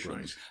manifestations.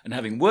 Right. And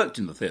having worked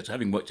in the theatre,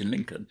 having worked in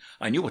Lincoln,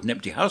 I knew what an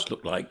empty house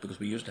looked like because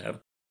we used to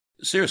have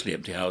seriously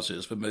empty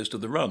houses for most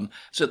of the run.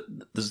 So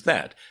there's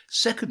that.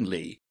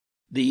 Secondly,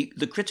 the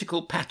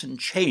critical pattern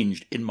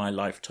changed in my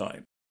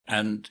lifetime.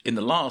 And in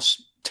the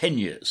last 10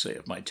 years, say,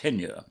 of my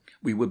tenure,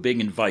 we were being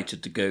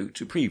invited to go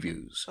to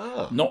previews,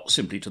 not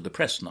simply to the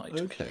press night.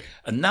 Okay.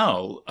 And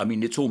now, I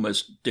mean, it's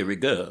almost de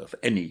rigueur for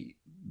any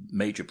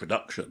major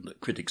production that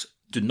critics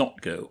do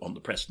not go on the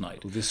press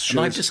night. Well, and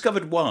I've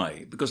discovered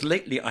why, because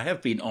lately I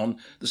have been on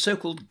the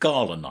so-called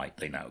gala night,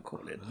 they now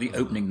call it, the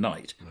opening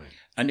night. Right.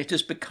 And it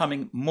is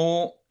becoming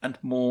more and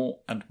more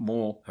and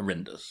more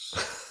horrendous.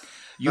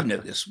 You know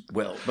this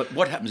well, but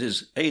what happens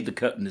is, the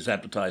curtain is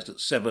advertised at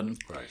 7.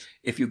 Right.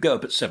 If you go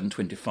up at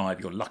 7:25,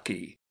 you're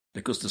lucky,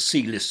 because the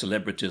C-list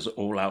celebrities are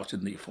all out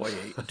in the foyer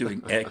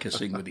doing air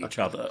kissing with each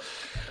other.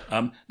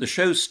 The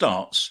show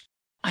starts.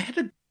 I had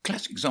a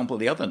classic example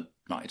the other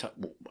night.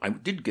 I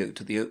did go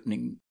to the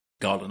opening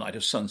gala night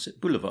of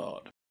Sunset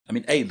Boulevard. I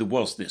mean, there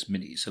was this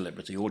mini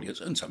celebrity audience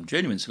and some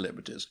genuine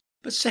celebrities.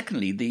 But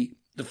secondly, the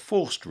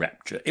forced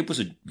rapture. It was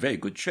a very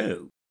good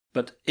show,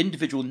 but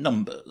individual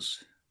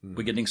numbers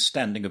were getting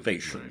standing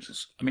ovations.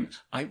 Right.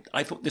 I mean,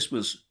 I thought this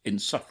was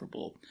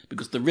insufferable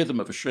because the rhythm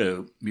of a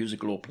show,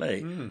 musical or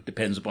play,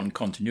 depends upon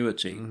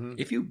continuity.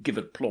 If you give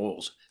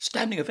applause,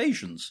 standing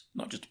ovations,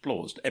 not just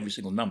applause to every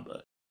single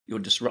number, you're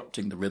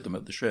disrupting the rhythm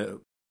of the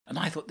show. And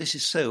I thought, this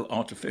is so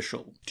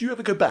artificial. Do you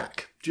ever go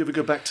back? Do you ever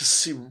go back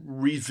to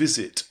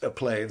revisit a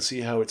play and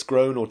see how it's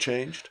grown or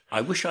changed?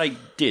 I wish I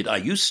did. I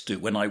used to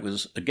when I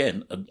was,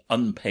 again, an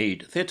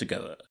unpaid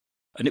theatre-goer.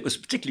 And it was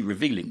particularly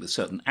revealing with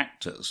certain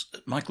actors.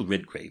 Michael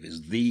Redgrave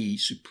is the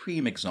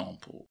supreme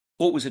example.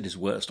 Always at his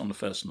worst on the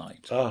first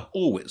night.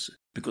 Always.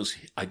 Because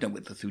I don't know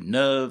whether through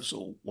nerves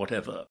or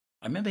whatever.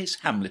 I remember his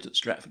Hamlet at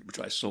Stratford, which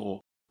I saw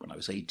when I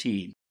was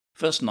 18.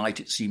 First night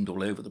it seemed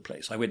all over the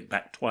place. I went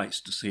back twice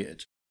to see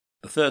it.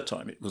 The third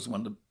time it was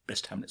one of the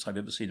best Hamlets I've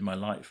ever seen in my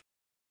life.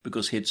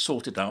 Because he had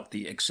sorted out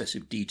the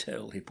excessive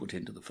detail he put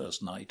into the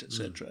first night,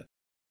 etc.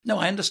 No,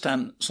 I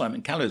understand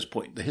Simon Callow's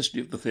point. The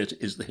history of the theatre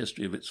is the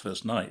history of its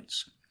first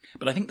nights.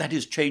 But I think that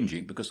is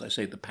changing because I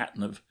say the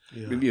pattern of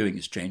reviewing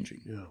is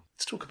changing. Yeah.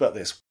 Let's talk about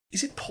this.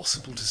 Is it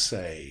possible to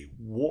say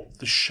what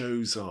the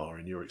shows are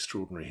in your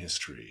extraordinary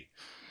history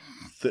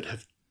that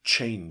have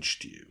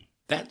changed you?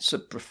 That's a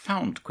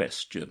profound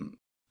question.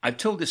 I've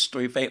told this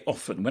story very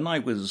often. When I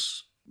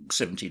was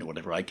 17 or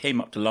whatever, I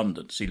came up to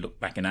London to see Look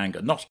Back in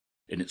Anger, not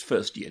in its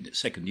first year, in its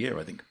second year,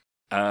 I think,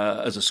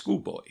 as a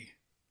schoolboy.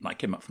 And I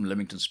came up from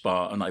Leamington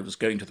Spa, and I was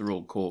going to the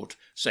Royal Court,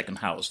 second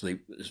house. There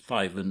was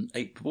 5 and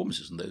 8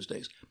 performances in those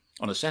days.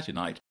 On a Saturday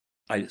night,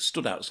 I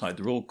stood outside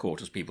the Royal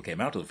Court as people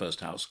came out of the first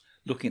house,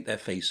 looking at their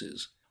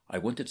faces. I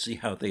wanted to see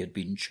how they had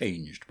been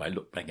changed by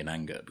Look Back in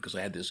Anger, because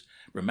I had this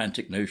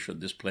romantic notion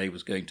this play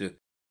was going to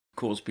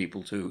cause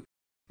people to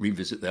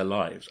revisit their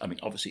lives. I mean,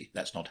 obviously,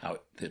 that's not how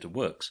theatre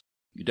works.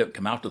 You don't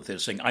come out of theatre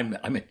saying, I'm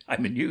a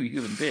new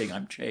human being,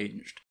 I'm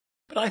changed.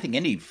 But I think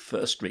any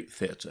first-rate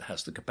theatre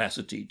has the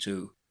capacity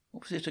to,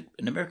 what was it,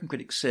 an American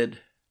critic said,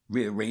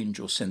 rearrange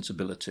your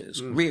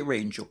sensibilities,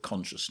 rearrange your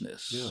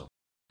consciousness. Yeah.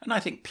 And I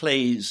think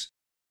plays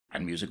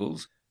and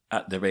musicals,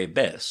 at their very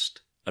best,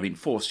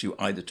 force you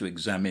either to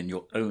examine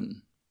your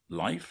own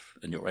life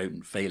and your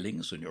own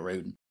failings and your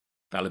own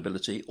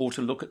fallibility, or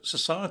to look at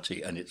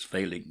society and its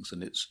failings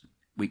and its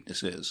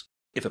weaknesses.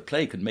 If a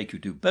play can make you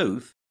do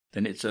both,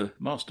 then it's a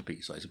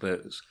masterpiece, I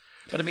suppose.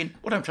 But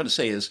what I'm trying to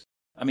say is,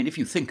 if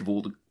you think of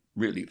all the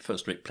really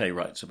first-rate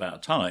playwrights of our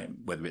time,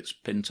 whether it's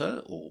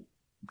Pinter or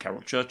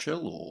Carol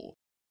Churchill or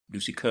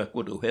Lucy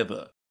Kirkwood or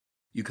whoever,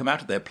 you come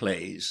out of their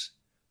plays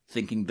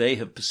thinking they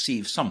have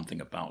perceived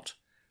something about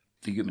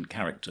the human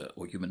character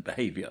or human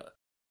behaviour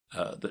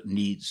that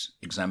needs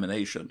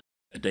examination.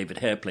 A David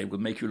Hare play will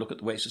make you look at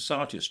the way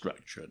society is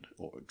structured,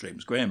 or a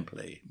James Graham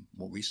play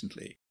more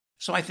recently.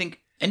 So I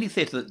think any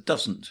theatre that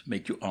doesn't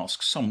make you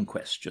ask some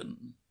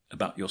question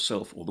about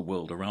yourself or the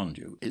world around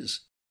you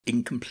is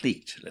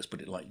incomplete, let's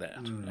put it like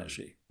that,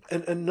 actually.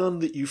 And none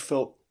that you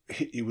felt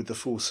hit you with the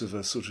force of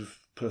a sort of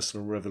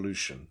personal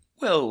revolution?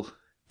 Well,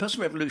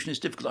 personal revolution is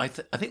difficult. I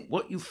think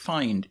what you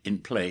find in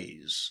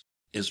plays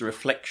is a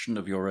reflection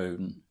of your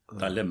own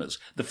dilemmas.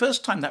 The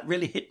first time that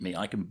really hit me,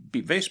 I can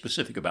be very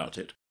specific about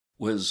it,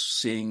 was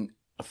seeing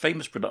a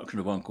famous production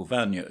of Uncle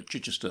Vanya at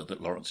Chichester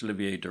that Laurence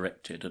Olivier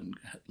directed, and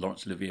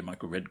Laurence Olivier,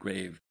 Michael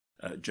Redgrave,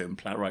 Joan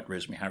Plowright,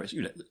 Rosemary Harris,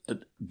 a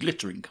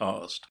glittering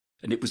cast.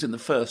 And it was in the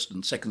first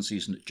and second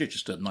season at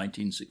Chichester,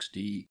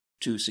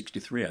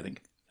 1962-63, I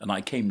think. And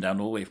I came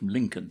down all the way from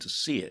Lincoln to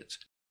see it.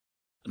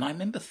 And I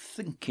remember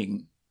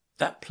thinking,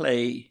 that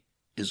play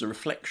is a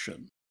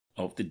reflection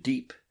of the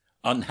deep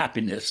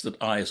unhappiness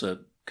that I, as a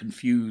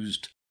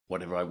confused,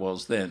 whatever I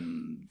was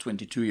then,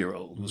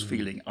 22-year-old, was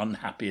feeling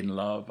unhappy in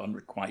love,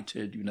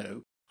 unrequited,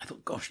 I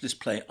thought, gosh, this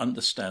play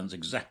understands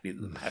exactly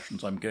the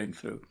passions I'm going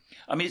through.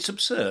 It's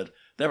absurd.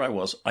 There I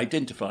was,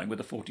 identifying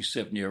with a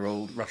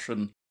 47-year-old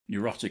Russian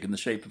neurotic in the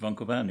shape of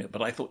Uncle Vanya,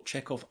 but I thought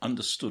Chekhov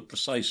understood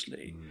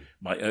precisely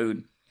my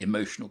own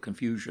emotional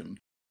confusion.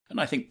 And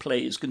I think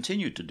plays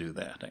continue to do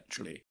that,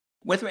 actually.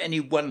 Whether any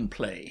one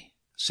play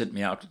sent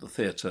me out of the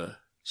theatre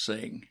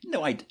saying,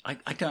 no, I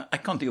can't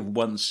think of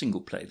one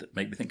single play that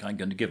made me think I'm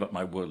going to give up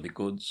my worldly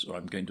goods or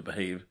I'm going to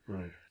behave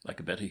like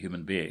a better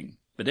human being.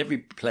 But every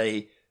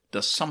play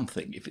does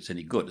something, if it's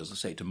any good, as I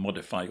say, to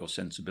modify your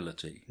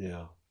sensibility.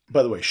 Yeah.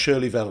 By the way,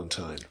 Shirley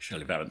Valentine.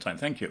 Shirley Valentine,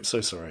 thank you. I'm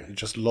so sorry. It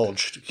just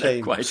lodged. It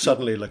came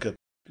suddenly like a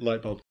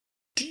light bulb.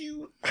 Do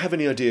you have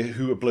any idea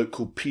who a bloke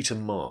called Peter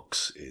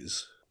Marks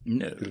is?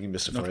 No. Looking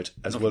mystified,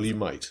 as well you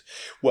might.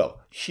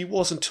 Well, he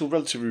was until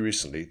relatively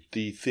recently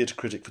the theatre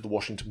critic for the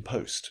Washington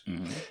Post.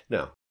 Mm-hmm.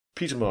 Now,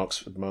 Peter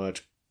Marks,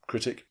 admired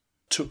critic,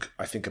 took,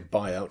 I think, a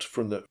buyout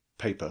from the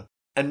paper,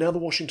 and now the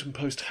Washington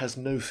Post has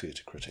no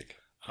theatre critic.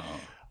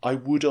 Oh. I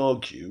would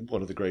argue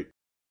one of the great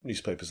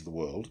newspapers of the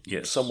world,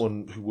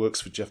 someone who works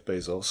for Jeff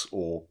Bezos,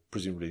 or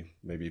presumably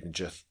maybe even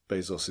Jeff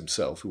Bezos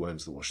himself, who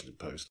owns the Washington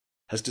Post,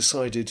 has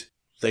decided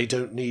they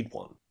don't need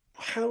one.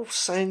 How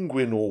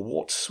sanguine, or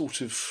what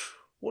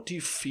do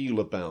you feel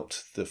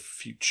about the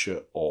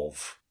future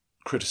of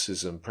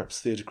criticism,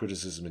 perhaps theatre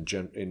criticism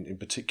in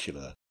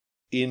particular,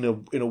 in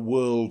a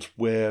world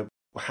where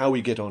how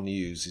we get our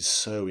news is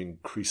so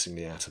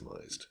increasingly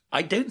atomised?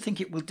 I don't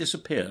think it will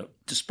disappear,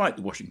 despite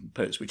the Washington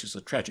Post, which is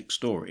a tragic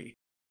story,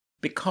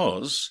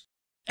 because,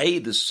 A,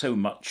 there's so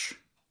much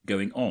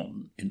going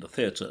on in the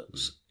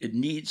theatres. It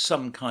needs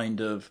some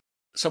kind of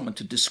someone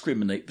to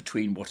discriminate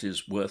between what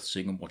is worth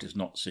seeing and what is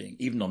not seeing,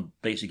 even on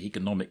basic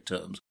economic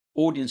terms.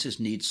 Audiences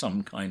need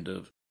some kind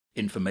of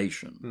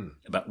information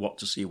about what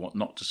to see, what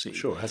not to see.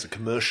 Sure, it has a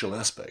commercial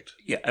aspect.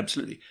 Yeah,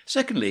 absolutely.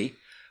 Secondly,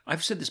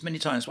 I've said this many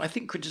times, but I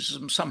think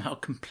criticism somehow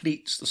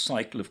completes the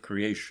cycle of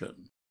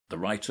creation. The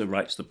writer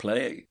writes the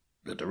play,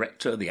 the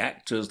director, the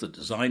actors, the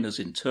designers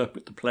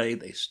interpret the play,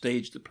 they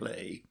stage the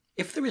play.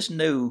 If there is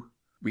no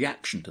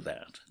reaction to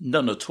that,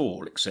 none at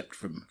all except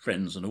from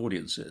friends and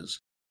audiences,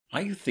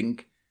 I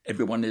think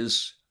everyone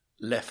is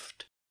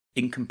left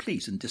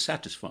incomplete and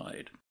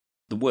dissatisfied.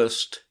 The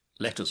worst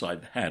letters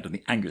I've had, and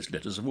the angriest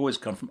letters, have always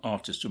come from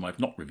artists whom I've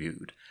not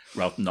reviewed,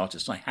 rather than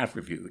artists I have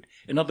reviewed.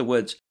 In other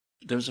words,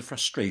 there's a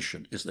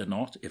frustration, is there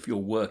not, if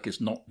your work is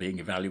not being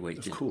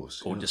evaluated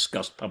or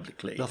discussed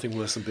publicly. Nothing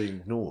worse than being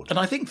ignored. And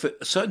I think for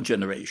a certain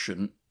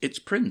generation, it's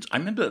print. I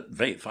remember a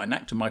very fine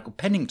actor, Michael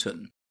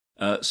Pennington,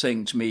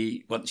 saying to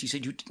me once, he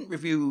said, you didn't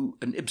review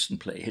an Ibsen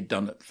play he'd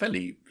done at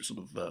fairly sort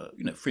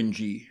of,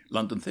 fringy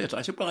London theatre.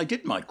 I said, well, I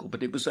did, Michael,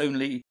 but it was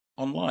only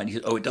online. He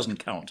said, oh, it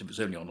doesn't count if it's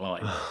only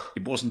online.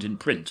 It wasn't in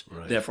print.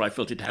 Right. Therefore, I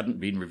felt it hadn't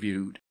been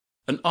reviewed.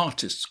 And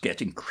artists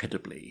get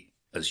incredibly,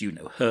 as you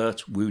know,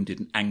 hurt, wounded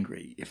and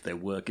angry if their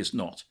work is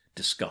not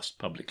discussed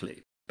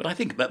publicly. But I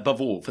think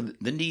above all, for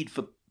the need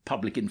for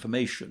public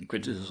information,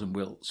 criticism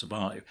will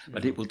survive,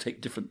 but it will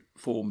take different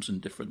forms and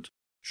different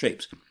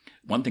shapes.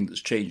 One thing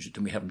that's changed,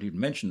 and we haven't even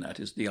mentioned that,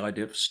 is the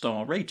idea of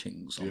star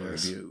ratings on a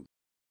review.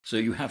 So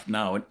you have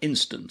now an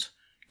instant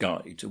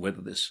guide to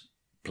whether this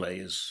play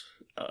is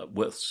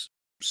worth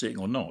seeing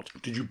or not.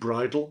 Did you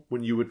bridle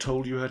when you were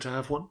told you had to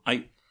have one?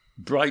 I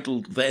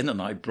bridled then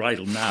and I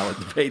bridle now at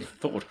the very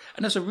thought.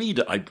 And as a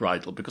reader, I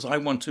bridle because I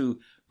want to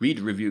read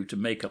a review to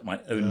make up my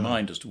own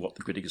mind as to what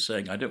the critic is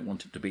saying. I don't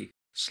want it to be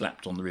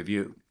slapped on the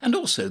review. And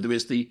also there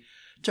is the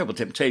terrible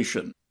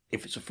temptation.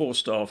 If it's a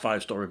 4-star,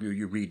 5-star review,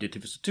 you read it.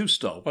 If it's a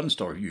 2-star,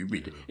 1-star review, you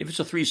read it. If it's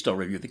a 3-star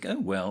review, you think, oh,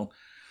 well,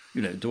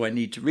 do I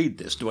need to read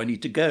this? Do I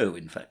need to go,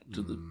 in fact,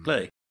 to the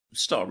play?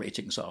 Star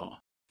ratings are,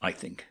 I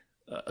think,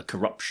 a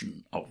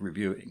corruption of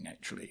reviewing,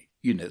 actually.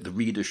 The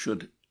reader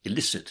should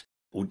elicit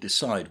or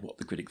decide what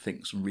the critic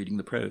thinks from reading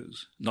the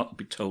prose, not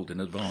be told in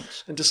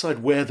advance. And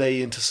decide where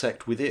they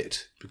intersect with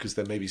it, because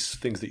there may be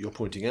things that you're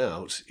pointing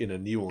out in a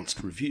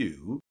nuanced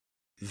review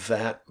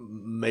that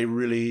may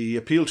really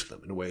appeal to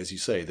them in a way, as you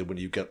say, that when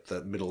you get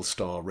that middle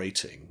star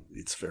rating,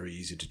 it's very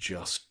easy to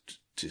just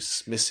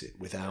dismiss it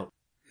without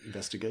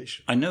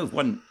investigation. I know of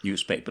one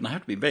newspaper, and I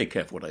have to be very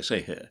careful what I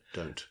say here.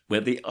 Don't. Where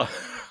the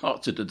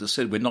arts editor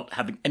said we're not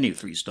having any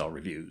 3-star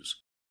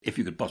reviews, if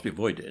you could possibly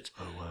avoid it.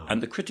 Oh, wow.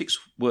 And the critics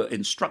were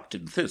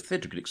instructed, the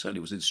theatre critics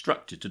certainly was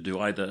instructed to do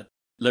either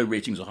low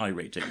ratings or high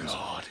ratings.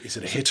 God, is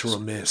it a hit or a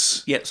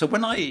miss? Yeah, so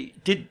when I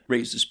did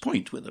raise this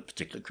point with a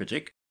particular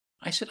critic,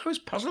 I said, I was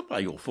puzzled by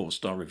your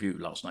 4-star review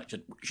last night.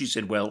 She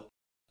said, well,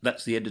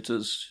 that's the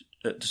editor's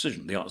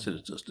decision, the arts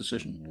editor's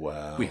decision.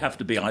 Wow. We have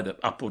to be either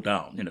up or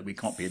down. We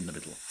can't be in the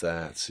middle.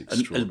 That's And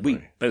extraordinary.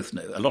 as we both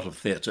know, a lot of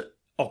theatre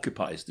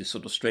occupies this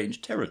sort of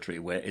strange territory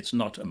where it's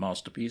not a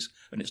masterpiece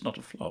and it's not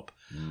a flop.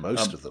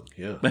 Most of them,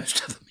 yeah.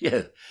 Most of them,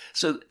 yeah.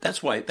 So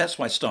that's why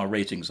star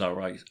ratings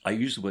are, I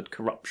use the word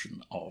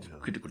corruption of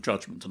critical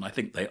judgment, and I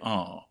think they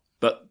are.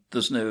 But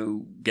there's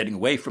no getting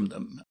away from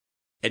them.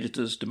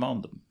 Editors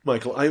demand them.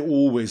 Michael, I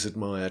always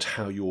admired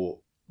how your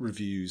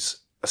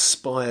reviews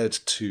aspired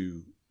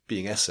to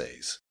being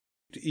essays.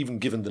 Even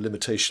given the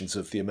limitations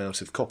of the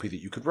amount of copy that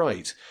you could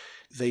write,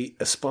 they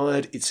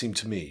aspired, it seemed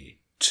to me,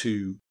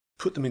 to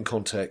put them in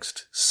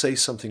context, say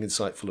something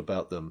insightful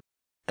about them,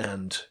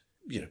 and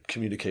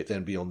communicate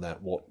then beyond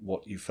that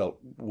what you felt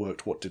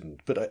worked, what didn't.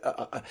 But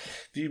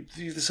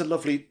there's a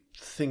lovely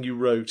thing you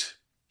wrote,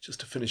 just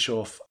to finish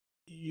off.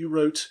 You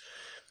wrote,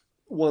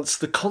 once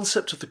the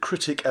concept of the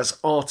critic as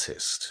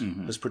artist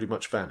has pretty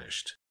much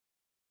vanished.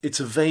 It's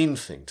a vain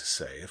thing to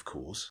say, of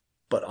course,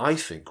 but I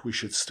think we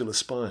should still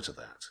aspire to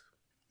that.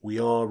 We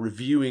are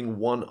reviewing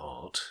one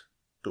art,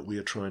 but we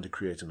are trying to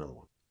create another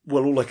one.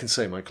 Well, all I can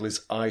say, Michael,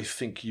 is I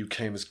think you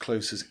came as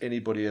close as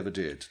anybody ever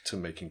did to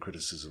making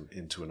criticism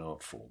into an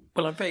art form.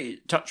 Well, I'm very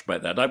touched by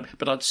that.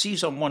 But I'd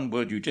seize on one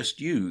word you just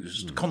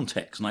used,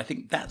 context, and I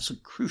think that's a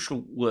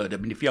crucial word. I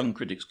mean, if young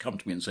critics come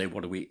to me and say,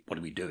 what are we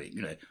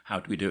doing? How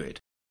do we do it?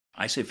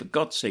 I say, for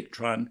God's sake,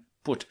 try and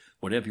put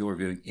whatever you're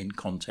reviewing in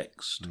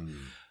context.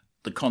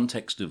 The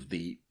context of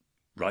the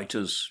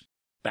writer's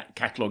back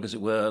catalogue, as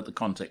it were, the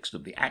context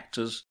of the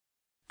actor's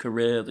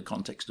career, the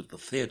context of the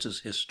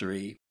theatre's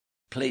history.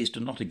 Plays do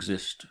not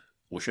exist,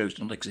 or shows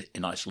do not exist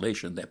in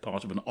isolation. They're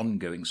part of an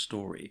ongoing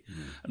story.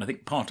 And I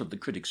think part of the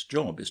critic's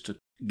job is to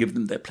give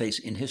them their place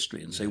in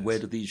history and say, where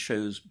do these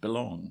shows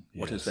belong?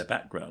 What is their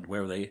background?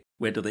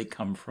 Where do they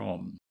come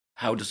from?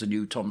 How does a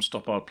new Tom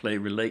Stoppard play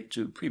relate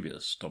to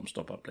previous Tom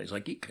Stoppard plays? I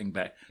keep coming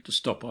back to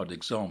Stoppard's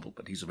example,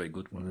 but he's a very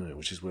good one.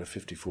 Which is where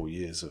 54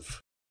 years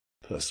of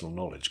personal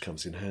knowledge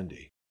comes in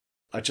handy.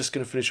 I'm just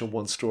going to finish on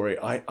one story.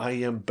 I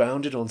am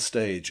bounded on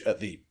stage at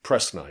the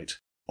press night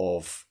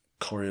of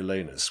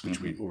Coriolanus, which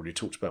we already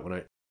talked about when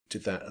I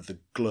did that at the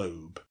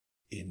Globe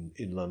in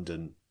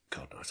London.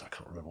 God knows, I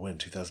can't remember when,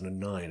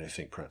 2009, I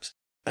think, perhaps.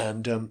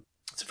 And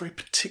it's a very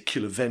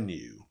particular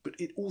venue, but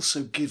it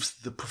also gives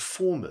the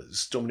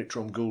performers, Dominic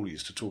Dromgoole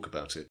used to talk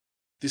about it,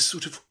 this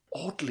sort of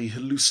oddly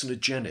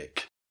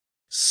hallucinogenic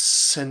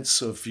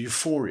sense of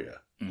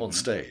euphoria on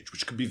stage,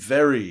 which can be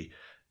very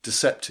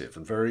deceptive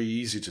and very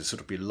easy to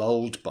sort of be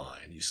lulled by,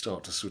 and you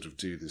start to sort of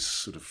do this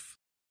sort of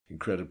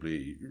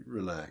incredibly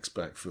relaxed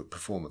back foot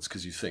performance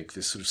because you think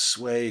this sort of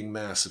swaying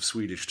mass of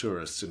Swedish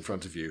tourists in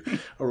front of you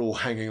are all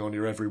hanging on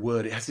your every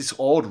word. It has this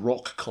odd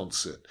rock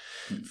concert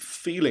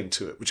feeling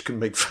to it, which can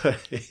make for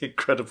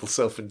incredible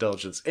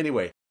self-indulgence.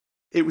 Anyway,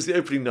 it was the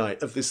opening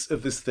night of this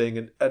thing,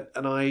 and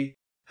I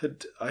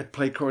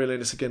played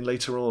Coriolanus again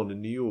later on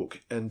in New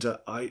York, and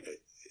I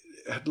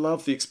had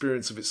loved the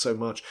experience of it so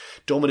much.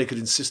 Dominic had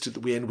insisted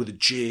that we end with a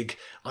jig.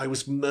 I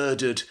was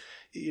murdered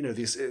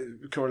this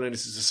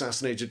Coriolanus is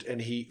assassinated,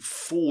 and he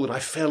falls, and I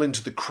fell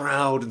into the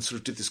crowd and sort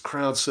of did this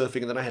crowd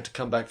surfing, and then I had to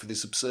come back for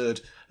this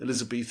absurd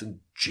Elizabethan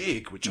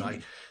jig, which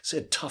I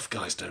said, tough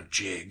guys don't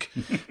jig.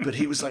 But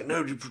he was like,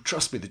 no,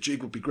 trust me, the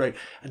jig will be great.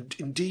 And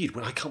indeed,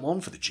 when I come on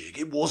for the jig,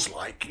 it was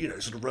like,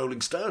 sort of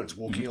Rolling Stones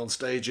walking on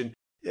stage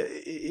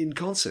in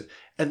concert.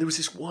 And there was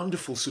this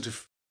wonderful sort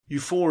of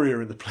euphoria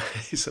in the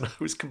place, and I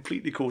was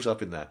completely caught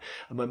up in that.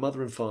 And my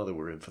mother and father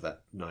were in for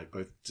that night,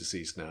 both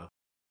deceased now.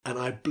 And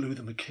I blew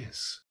them a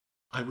kiss.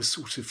 I was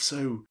sort of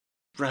so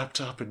wrapped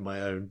up in my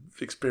own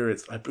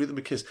experience. I blew them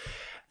a kiss.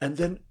 And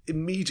then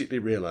immediately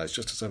realised,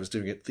 just as I was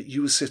doing it, that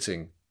you were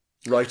sitting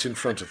right in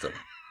front of them.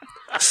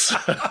 So,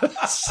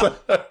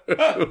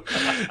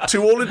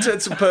 to all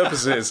intents and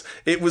purposes,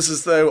 it was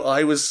as though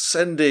I was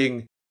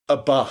sending a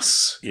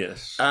bus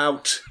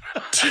out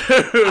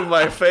to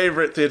my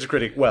favourite theatre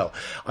critic. Well,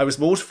 I was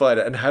mortified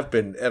and have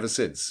been ever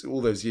since,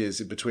 all those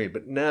years in between.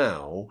 But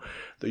now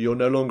that you're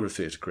no longer a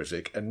theatre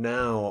critic, and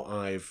now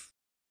I've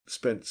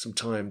spent some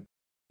time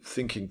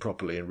thinking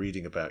properly and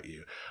reading about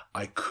you,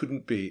 I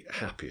couldn't be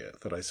happier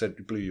that I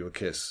blew you a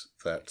kiss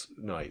that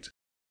night,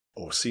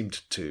 or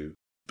seemed to,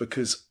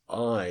 because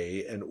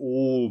I and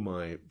all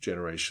my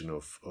generation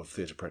of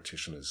theatre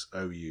practitioners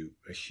owe you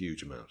a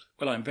huge amount.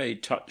 Well, I'm very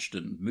touched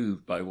and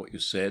moved by what you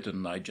said,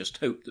 and I just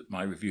hope that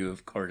my review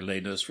of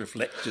Coriolanus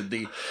reflected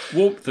the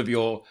warmth of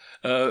your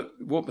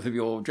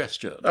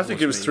gesture. I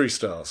think it was 3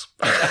 stars.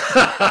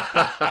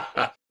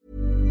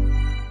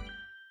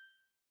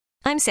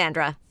 I'm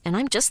Sandra, and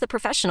I'm just the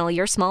professional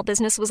your small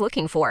business was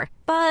looking for.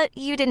 But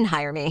you didn't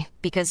hire me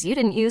because you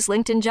didn't use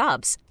LinkedIn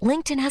Jobs.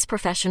 LinkedIn has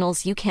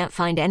professionals you can't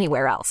find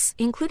anywhere else,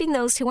 including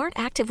those who aren't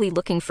actively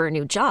looking for a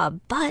new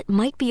job, but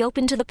might be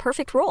open to the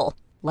perfect role,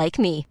 like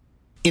me.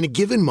 In a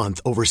given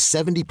month, over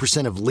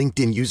 70% of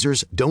LinkedIn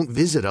users don't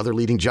visit other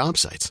leading job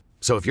sites.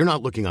 So if you're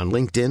not looking on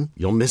LinkedIn,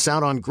 you'll miss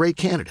out on great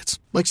candidates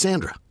like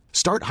Sandra.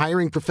 Start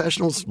hiring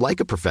professionals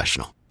like a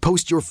professional.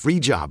 Post your free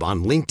job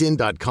on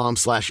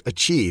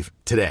linkedin.com/achieve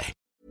today.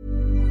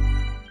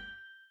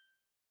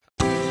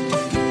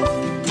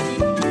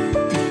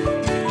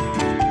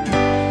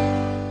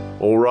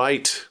 All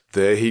right,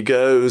 there he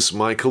goes.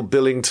 Michael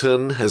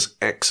Billington has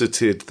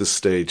exited the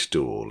stage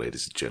door,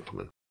 ladies and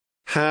gentlemen.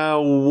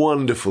 How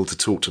wonderful to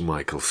talk to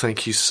Michael.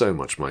 Thank you so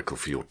much, Michael,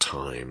 for your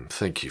time.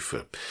 Thank you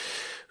for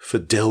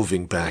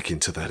delving back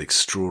into that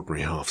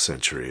extraordinary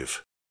half-century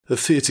of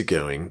theatre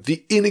going,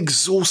 the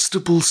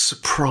inexhaustible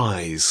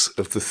surprise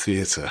of the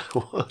theatre.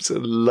 What a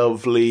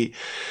lovely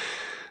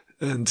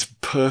and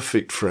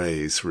perfect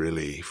phrase,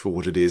 really, for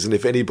what it is. And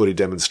if anybody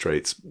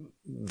demonstrates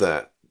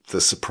that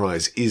the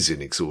surprise is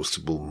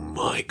inexhaustible,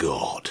 my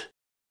God,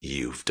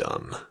 you've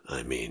done.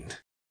 I mean,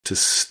 to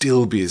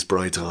still be as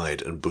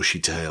bright-eyed and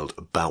bushy-tailed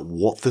about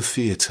what the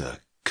theatre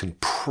can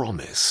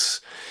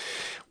promise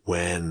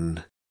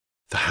when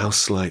the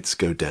house lights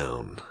go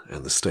down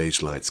and the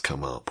stage lights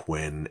come up,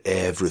 when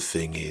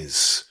everything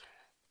is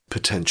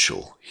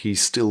potential. He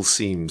still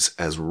seems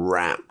as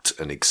rapt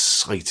and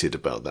excited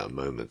about that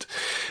moment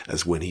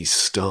as when he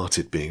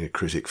started being a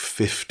critic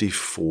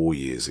 54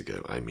 years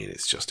ago. I mean,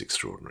 it's just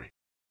extraordinary.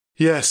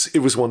 Yes, it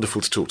was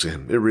wonderful to talk to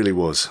him. It really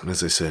was. And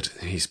as I said,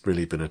 he's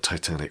really been a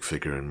titanic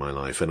figure in my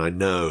life. And I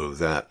know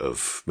that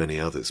of many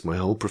others, my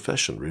whole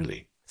profession,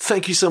 really.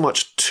 Thank you so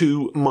much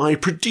to my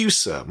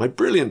producer, my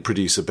brilliant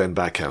producer, Ben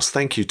Backhouse.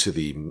 Thank you to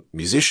the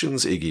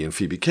musicians, Iggy and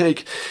Phoebe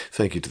Cake.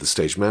 Thank you to the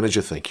stage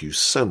manager. Thank you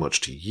so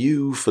much to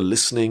you for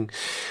listening.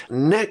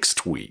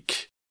 Next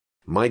week,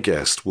 my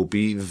guest will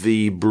be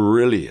the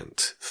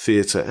brilliant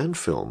theatre and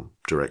film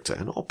director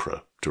and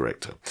opera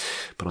director.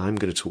 But I'm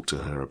going to talk to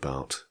her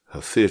about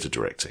her theatre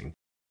directing,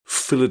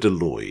 Phyllida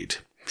Lloyd.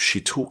 She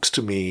talks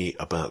to me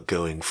about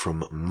going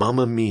from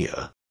Mamma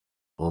Mia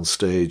on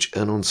stage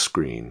and on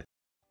screen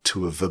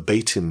to a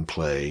verbatim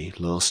play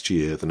last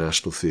year at the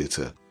National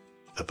Theatre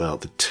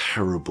about the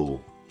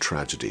terrible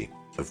tragedy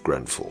of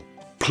Grenfell.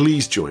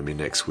 Please join me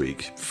next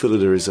week.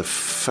 Phyllida is a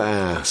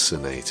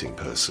fascinating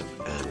person,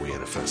 and we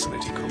had a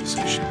fascinating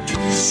conversation.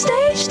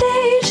 Stage,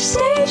 stage,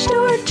 stage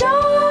door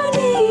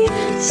Johnny.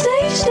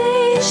 Stage,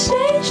 stage,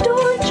 stage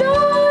door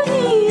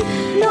Johnny.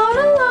 Not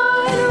a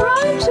line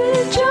rhymes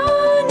with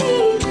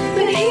Johnny,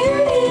 but here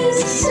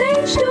is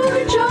stage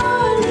door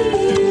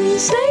Johnny.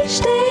 Stage,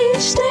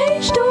 stage,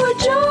 stage door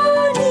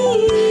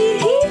Johnny.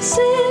 He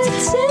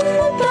sits in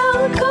the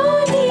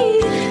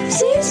balcony,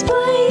 sees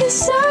plays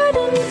sad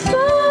and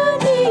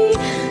funny.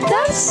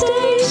 That's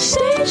stage,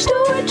 stage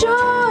door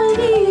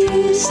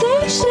Johnny.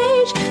 Stage,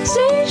 stage,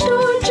 stage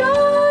door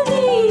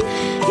Johnny.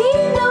 He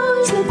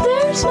knows that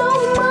there's no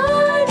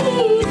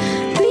money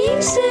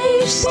being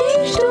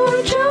stage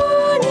door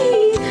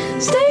Johnny.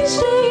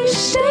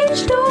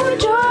 Stage door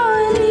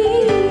Johnny.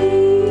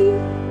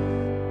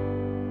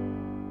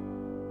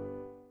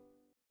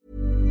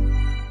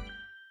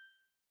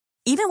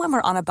 Even when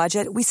we're on a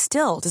budget, we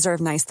still deserve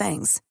nice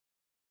things.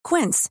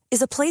 Quince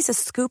is a place to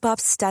scoop up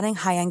stunning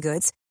high-end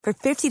goods for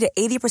 50 to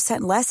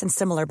 80% less than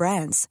similar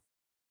brands.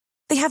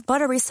 They have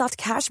buttery soft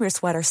cashmere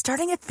sweaters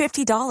starting at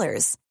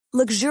 $50,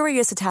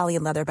 luxurious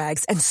Italian leather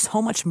bags, and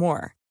so much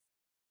more.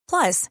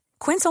 Plus,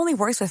 Quince only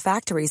works with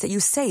factories that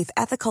use safe,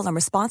 ethical, and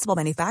responsible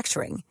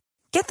manufacturing.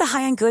 Get the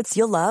high-end goods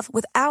you'll love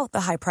without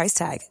the high price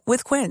tag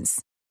with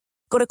Quince.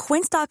 Go to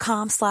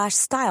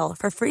quince.com/style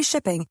for free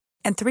shipping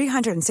and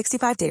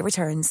 365-day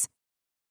returns.